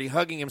was already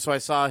hugging him, so I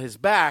saw his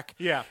back.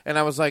 Yeah. And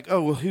I was like,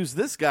 oh, well, who's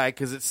this guy?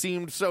 Because it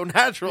seemed so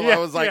natural. Yeah, I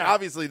was like, yeah.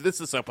 obviously, this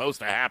is supposed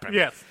to happen.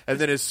 Yes. And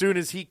then as soon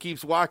as he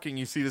keeps walking,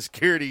 you see the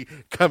security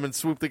come and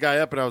swoop the guy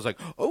up, and I was like,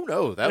 oh,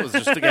 no, that was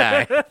just a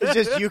guy. It's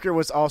just Euchre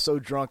was also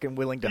drunk and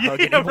willing to hug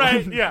yeah, anyone.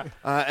 right. Yeah.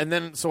 And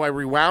then, so I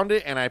rewound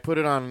it, and I put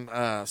it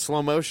on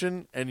slow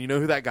motion, and you know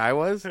who that guy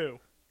was? Who?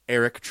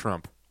 Eric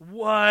Trump.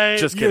 What?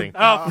 Just kidding.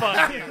 Oh,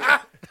 fuck you.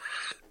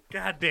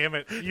 God damn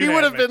it. He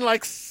would have been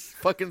like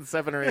fucking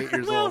 7 or 8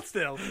 years Well, old.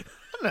 still. I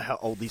don't know how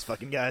old these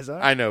fucking guys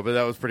are. I know, but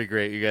that was pretty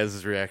great. You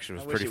guys' reaction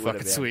was I wish pretty it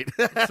would've fucking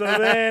been. sweet. So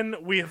then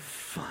we have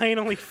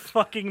finally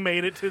fucking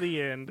made it to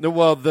the end. No,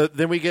 well,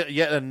 then we get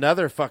yet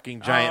another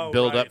fucking giant Oh,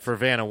 build right. up for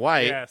Vanna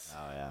White. Yes.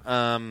 Oh,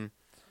 yeah.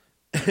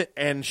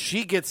 And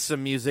she gets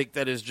some music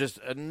that is just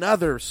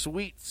another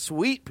sweet,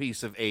 sweet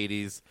piece of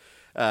 80s.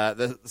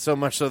 So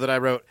much so that I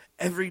wrote,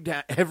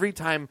 every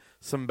time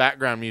some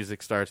background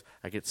music starts,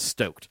 I get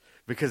stoked.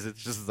 Because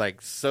it's just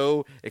like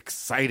so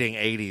exciting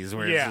 80s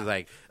where it's Yeah. just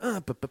like,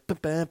 I'm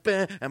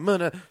going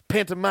to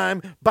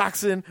pantomime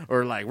boxing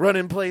or like run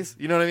in place.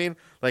 You know what I mean?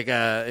 Like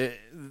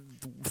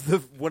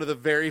one of the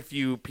very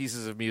few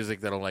pieces of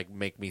music that'll like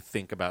make me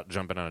think about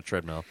jumping on a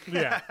treadmill.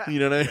 Yeah. You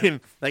know what I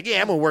mean? Like, yeah,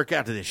 I'm going to work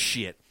out to this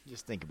shit.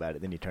 Just think about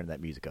it, then you turn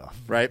that music off.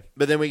 Right?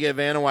 But then we get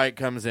Vanna White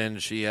comes in.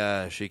 She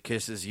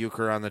kisses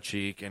Euchre on the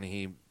cheek, and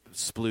he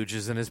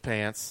splooges in his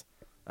pants.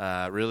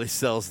 Really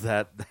sells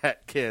that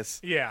kiss.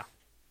 Yeah.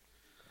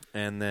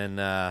 And then,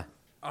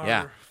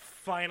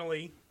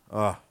 Finally,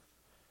 oh,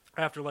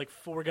 after like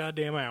 4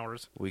 goddamn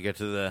hours, we get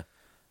to the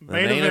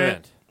main main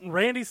event.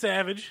 Randy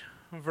Savage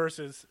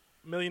versus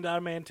 $1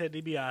 Million Man Ted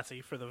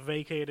DiBiase for the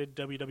vacated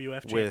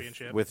WWF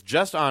Championship. With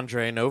just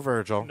Andre, no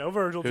Virgil. No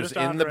Virgil, who's just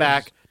in Andre. the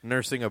back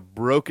nursing a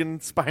broken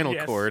spinal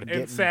Yes, cord.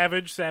 and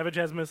Savage. Savage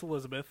has Miss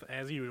Elizabeth,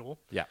 as usual.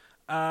 Yeah.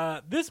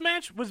 This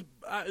match was...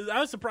 I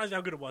was surprised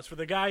how good it was. For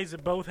the guys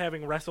both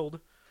having wrestled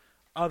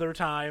other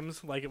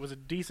times, like, it was a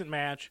decent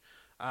match.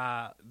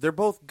 They're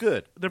both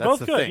good. They're That's both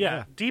the good, thing.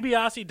 yeah.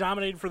 DiBiase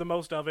dominated for the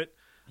most of it.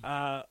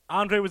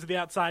 Andre was at the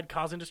outside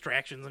causing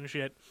distractions and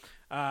shit.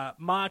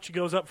 Mach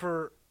goes up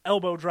for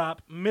elbow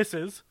drop,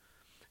 misses.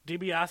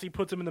 DiBiase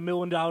puts him in the $1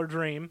 Million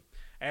Dream.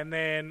 And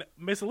then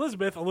Miss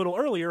Elizabeth, a little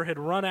earlier, had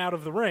run out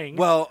of the ring.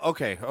 Well,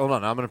 okay, hold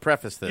on. I'm going to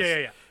preface this.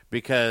 Yeah.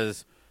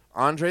 Because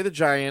Andre the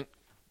Giant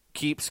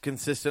keeps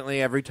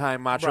consistently, every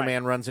time Macho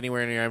Man runs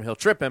anywhere near him, he'll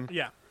trip him.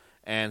 Yeah.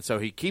 And so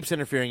he keeps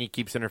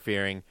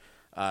interfering,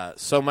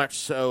 so much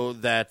so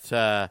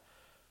that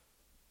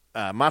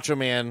Macho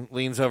Man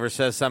leans over,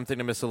 says something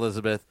to Miss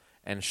Elizabeth,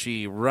 and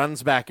she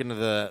runs back into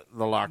the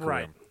locker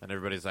room. And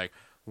everybody's like,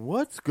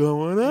 what's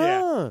going on?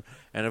 Yeah.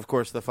 And, of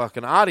course, the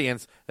fucking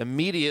audience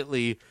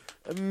immediately,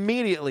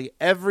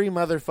 every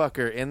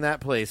motherfucker in that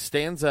place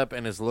stands up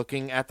and is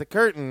looking at the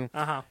curtain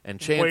and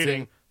chanting,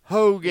 Waiting.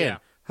 Hogan,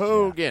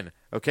 Hogan. Yeah.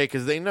 Okay,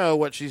 because they know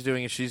what she's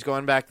doing is she's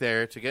going back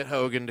there to get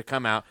Hogan to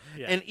come out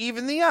and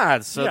even the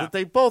odds so that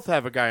they both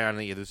have a guy on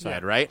the other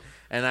side, right?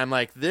 And I'm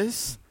like,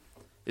 this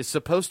is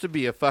supposed to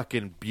be a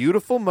fucking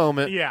beautiful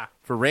moment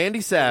for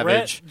Randy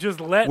Savage. Just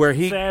let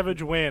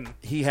Savage win.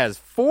 He has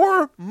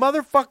 4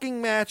 motherfucking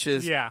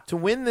matches to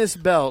win this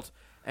belt,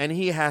 and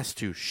he has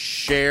to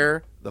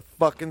share the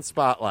fucking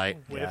spotlight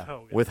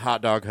with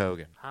Hot Dog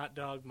Hogan. Hot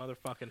Dog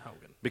motherfucking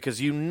Hogan.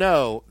 Because you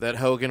know that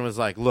Hogan was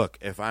like, look,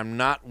 if I'm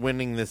not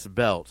winning this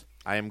belt,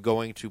 I am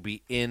going to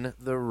be in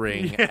the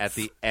ring at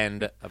the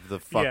end of the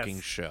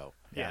fucking show.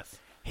 Yes.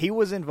 He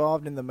was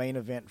involved in the main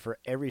event for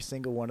every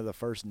single one of the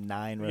first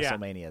 9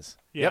 WrestleManias.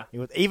 Yeah. He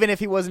was, even if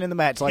he wasn't in the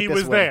match like he this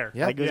was one. there.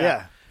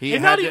 He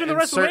and had not to even the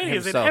insert WrestleManias,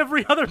 himself. in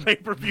every other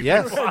pay-per-view.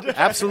 Yes,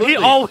 absolutely. He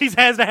always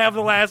has to have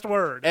the last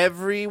word.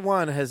 Every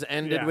one has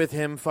ended with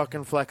him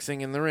fucking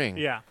flexing in the ring.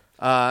 Yeah.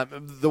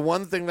 The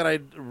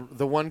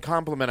one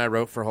compliment I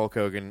wrote for Hulk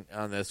Hogan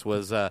on this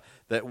was that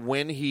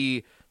when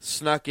he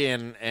snuck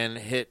in and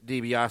hit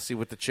DiBiase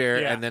with the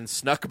chair and then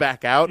snuck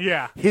back out,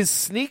 his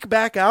sneak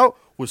back out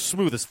was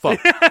smooth as fuck.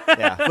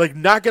 Like,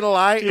 not gonna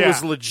lie, it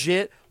was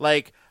legit.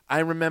 Like, I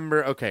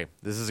remember, okay,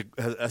 this is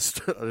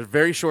a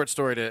very short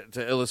story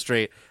to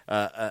illustrate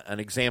an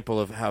example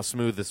of how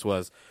smooth this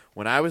was.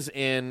 When I was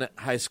in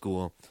high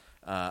school,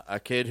 a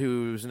kid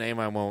whose name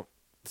I won't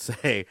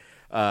say,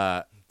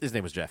 his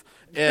name was Jeff.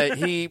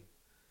 He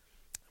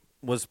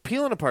was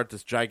peeling apart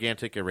this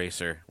gigantic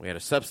eraser. We had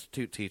a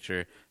substitute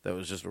teacher that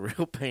was just a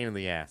real pain in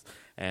the ass.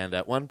 And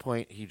at one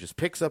point, he just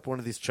picks up one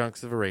of these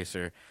chunks of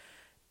eraser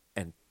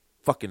and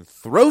fucking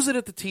throws it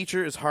at the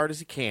teacher as hard as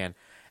he can.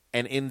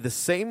 And in the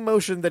same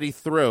motion that he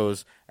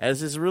throws,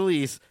 as his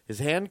release, his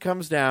hand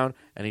comes down,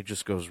 and he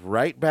just goes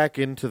right back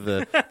into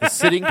the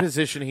sitting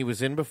position he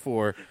was in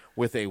before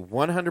with a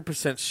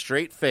 100%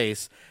 straight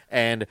face.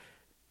 And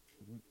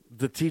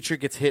the teacher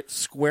gets hit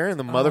square in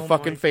the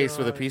motherfucking face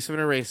with a piece of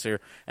an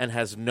eraser and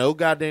has no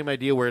goddamn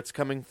idea where it's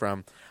coming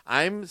from.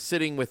 I'm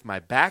sitting with my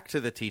back to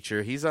the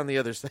teacher. He's on the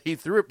other side. He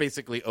threw it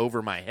basically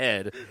over my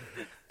head.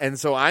 And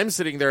so I'm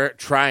sitting there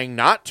trying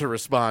not to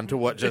respond to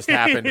what just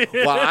happened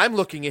while I'm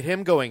looking at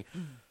him going,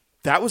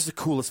 that was the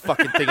coolest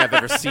fucking thing I've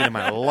ever seen in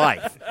my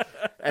life.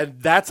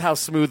 And that's how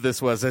smooth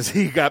this was as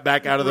he got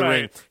back out of the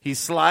ring. He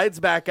slides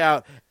back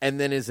out and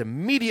then is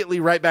immediately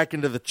right back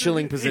into the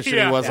chilling position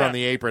he was on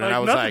the apron. And I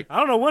was like, I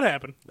don't know what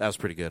happened. That was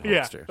pretty good,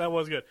 Yeah, Hulkster. that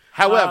was good.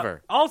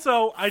 However,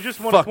 also, I just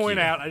want to point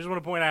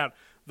out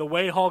the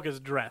way Hulk is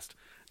dressed.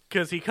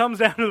 Because he comes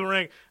down to the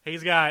ring,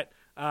 he's got,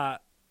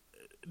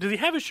 does he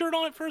have his shirt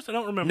on at first? I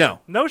don't remember.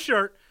 No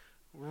shirt.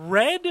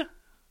 Red,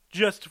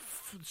 just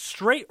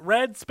straight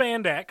red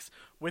spandex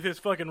with his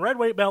fucking red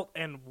weight belt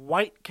and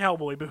white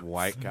cowboy boots.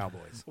 White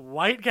cowboys.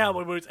 White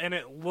cowboy boots, and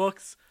it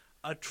looks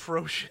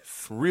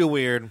atrocious. Real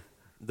weird.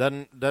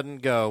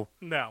 Doesn't go.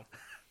 No.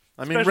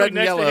 I mean, Especially red and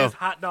next yellow. to his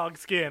hot dog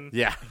skin.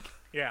 Yeah.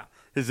 Yeah.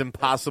 His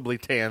impossibly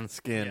tan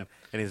skin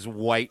and his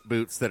white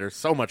boots that are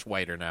so much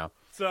whiter now.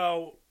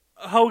 So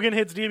Hogan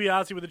hits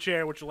DiBiase with a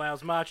chair, which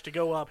allows Mach to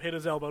go up, hit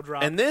his elbow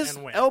drop, and this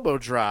win. elbow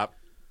drop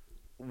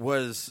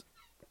was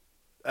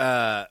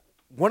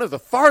one of the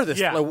farthest.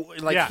 Yeah.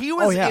 He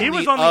was he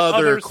was the on the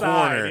other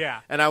corner.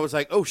 corner. And I was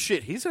like, oh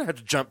shit, he's gonna have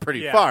to jump pretty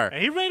Yeah. far.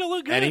 And he made it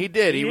look good. And he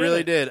did. He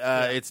really did.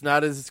 It's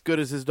not as good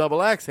as his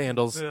double axe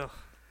handles.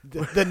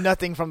 The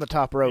nothing from the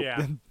top rope.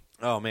 Yeah.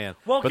 Oh man.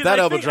 Well, but that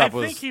elbow I drop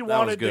was. think he that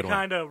wanted was a good to one.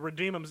 kind of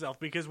redeem himself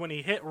because when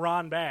he hit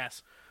Ron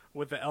Bass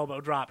with the elbow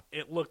drop,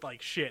 it looked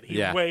like shit. He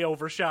way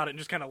overshot it and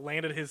just kind of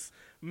landed his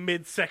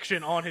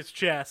midsection on his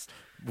chest.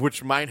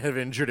 Which might have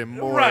injured him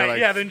more. Right,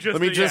 like, than just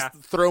let me just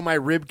throw my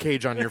rib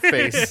cage on your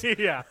face.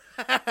 Yeah.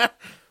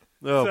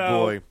 Oh,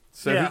 boy.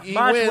 So yeah, he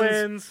Mach wins.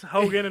 wins.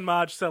 Hogan and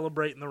Mach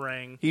celebrate in the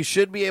ring. He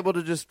should be able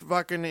to just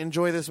fucking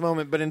enjoy this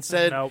moment, but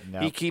instead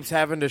he keeps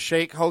having to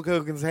shake Hulk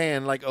Hogan's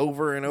hand like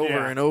over and over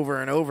and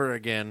over and over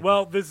again.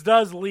 Well, this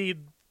does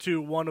lead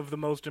to one of the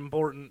most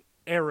important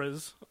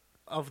eras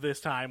of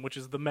this time, which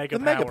is the Mega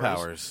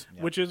Powers.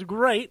 Which is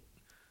great,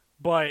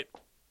 but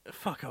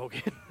fuck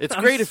Hogan. It's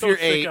great if you're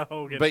sick 8, of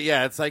Hogan. but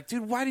yeah, it's like,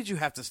 dude, why did you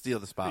have to steal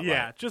the spotlight?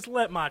 Yeah, just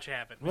let Mach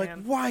have it, man.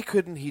 Like, why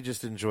couldn't he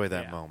just enjoy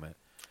that moment?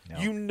 No.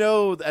 You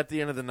know, at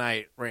the end of the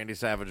night, Randy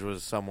Savage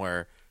was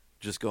somewhere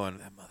just going,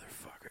 that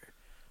motherfucker.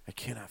 I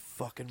cannot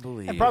fucking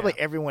believe. And probably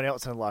everyone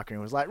else in the locker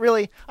room was like,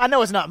 really? I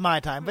know it's not my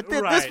time, but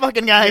this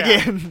fucking guy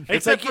again.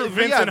 It's like for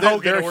Vince and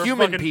Hogan, they're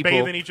human people.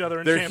 Bathing each other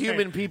in they're champagne.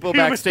 human people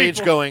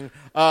backstage going,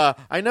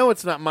 I know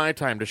it's not my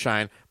time to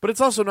shine, but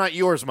it's also not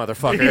yours,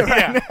 motherfucker.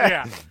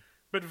 yeah.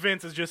 But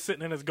Vince is just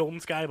sitting in his golden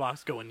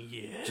skybox going,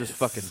 yes. Just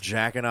fucking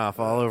jacking off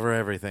all over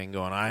everything,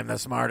 going, I'm the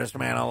smartest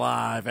man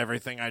alive.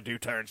 Everything I do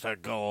turns to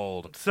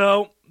gold.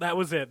 So, that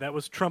was it. That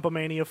was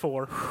Trumpomania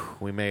 4.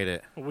 We made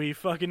it. We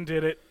fucking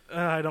did it.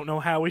 I don't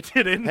know how we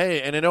did it.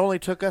 Hey, and it only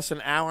took us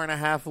an hour and a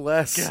half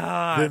less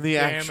than the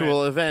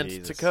actual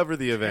event to cover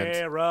the event.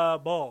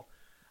 Terrible.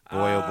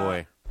 Boy, oh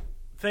boy.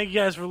 Thank you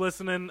guys for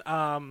listening.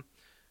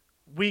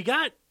 We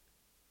kind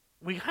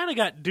of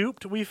got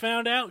duped, we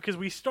found out, because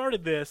we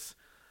started this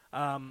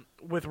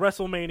with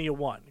WrestleMania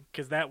 1,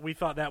 because we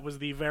thought that was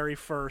the very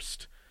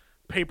first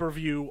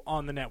pay-per-view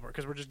on the network,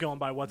 because we're just going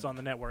by what's on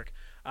the network.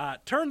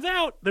 Turns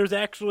out there's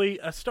actually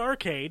a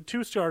Starrcade,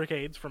 2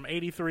 Starrcades from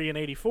 83 and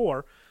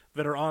 84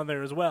 that are on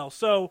there as well.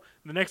 So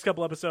the next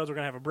couple episodes, we're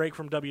going to have a break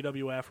from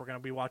WWF. We're going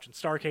to be watching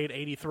Starrcade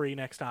 83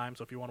 next time,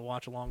 so if you want to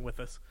watch along with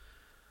us,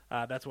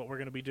 that's what we're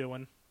going to be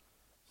doing.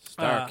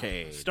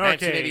 Starrcade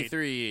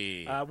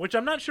 1983. Which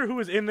I'm not sure who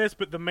is in this,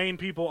 but the main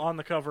people on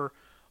the cover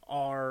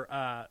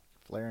are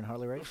Flair and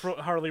Harley Race?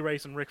 Harley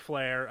Race and Ric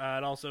Flair.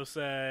 It also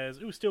says,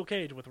 Steel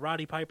Cage with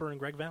Roddy Piper and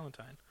Greg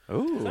Valentine.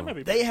 Ooh. So that might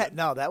be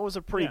that was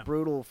a pretty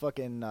brutal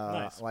fucking,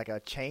 like a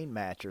chain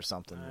match or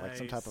something. Nice. Like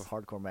some type of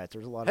hardcore match.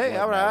 There's a lot of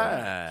all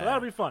right. So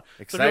that'll be fun.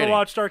 Exciting. So if you're going to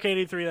watch Starrcade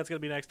 83, that's going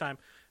to be next time.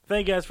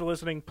 Thank you guys for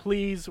listening.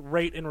 Please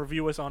rate and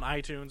review us on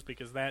iTunes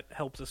because that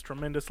helps us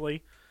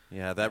tremendously.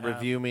 Yeah, that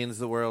review means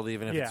the world,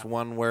 even if it's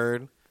one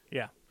word.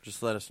 Yeah.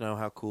 Just let us know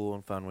how cool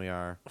and fun we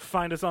are.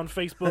 Find us on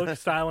Facebook,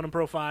 Styling and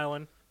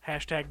Profiling,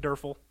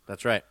 #Durful.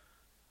 That's right.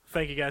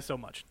 Thank you guys so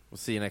much. We'll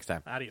see you next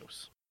time.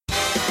 Adios.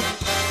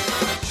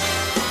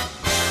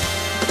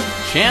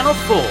 Channel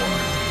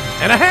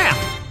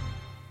 4.5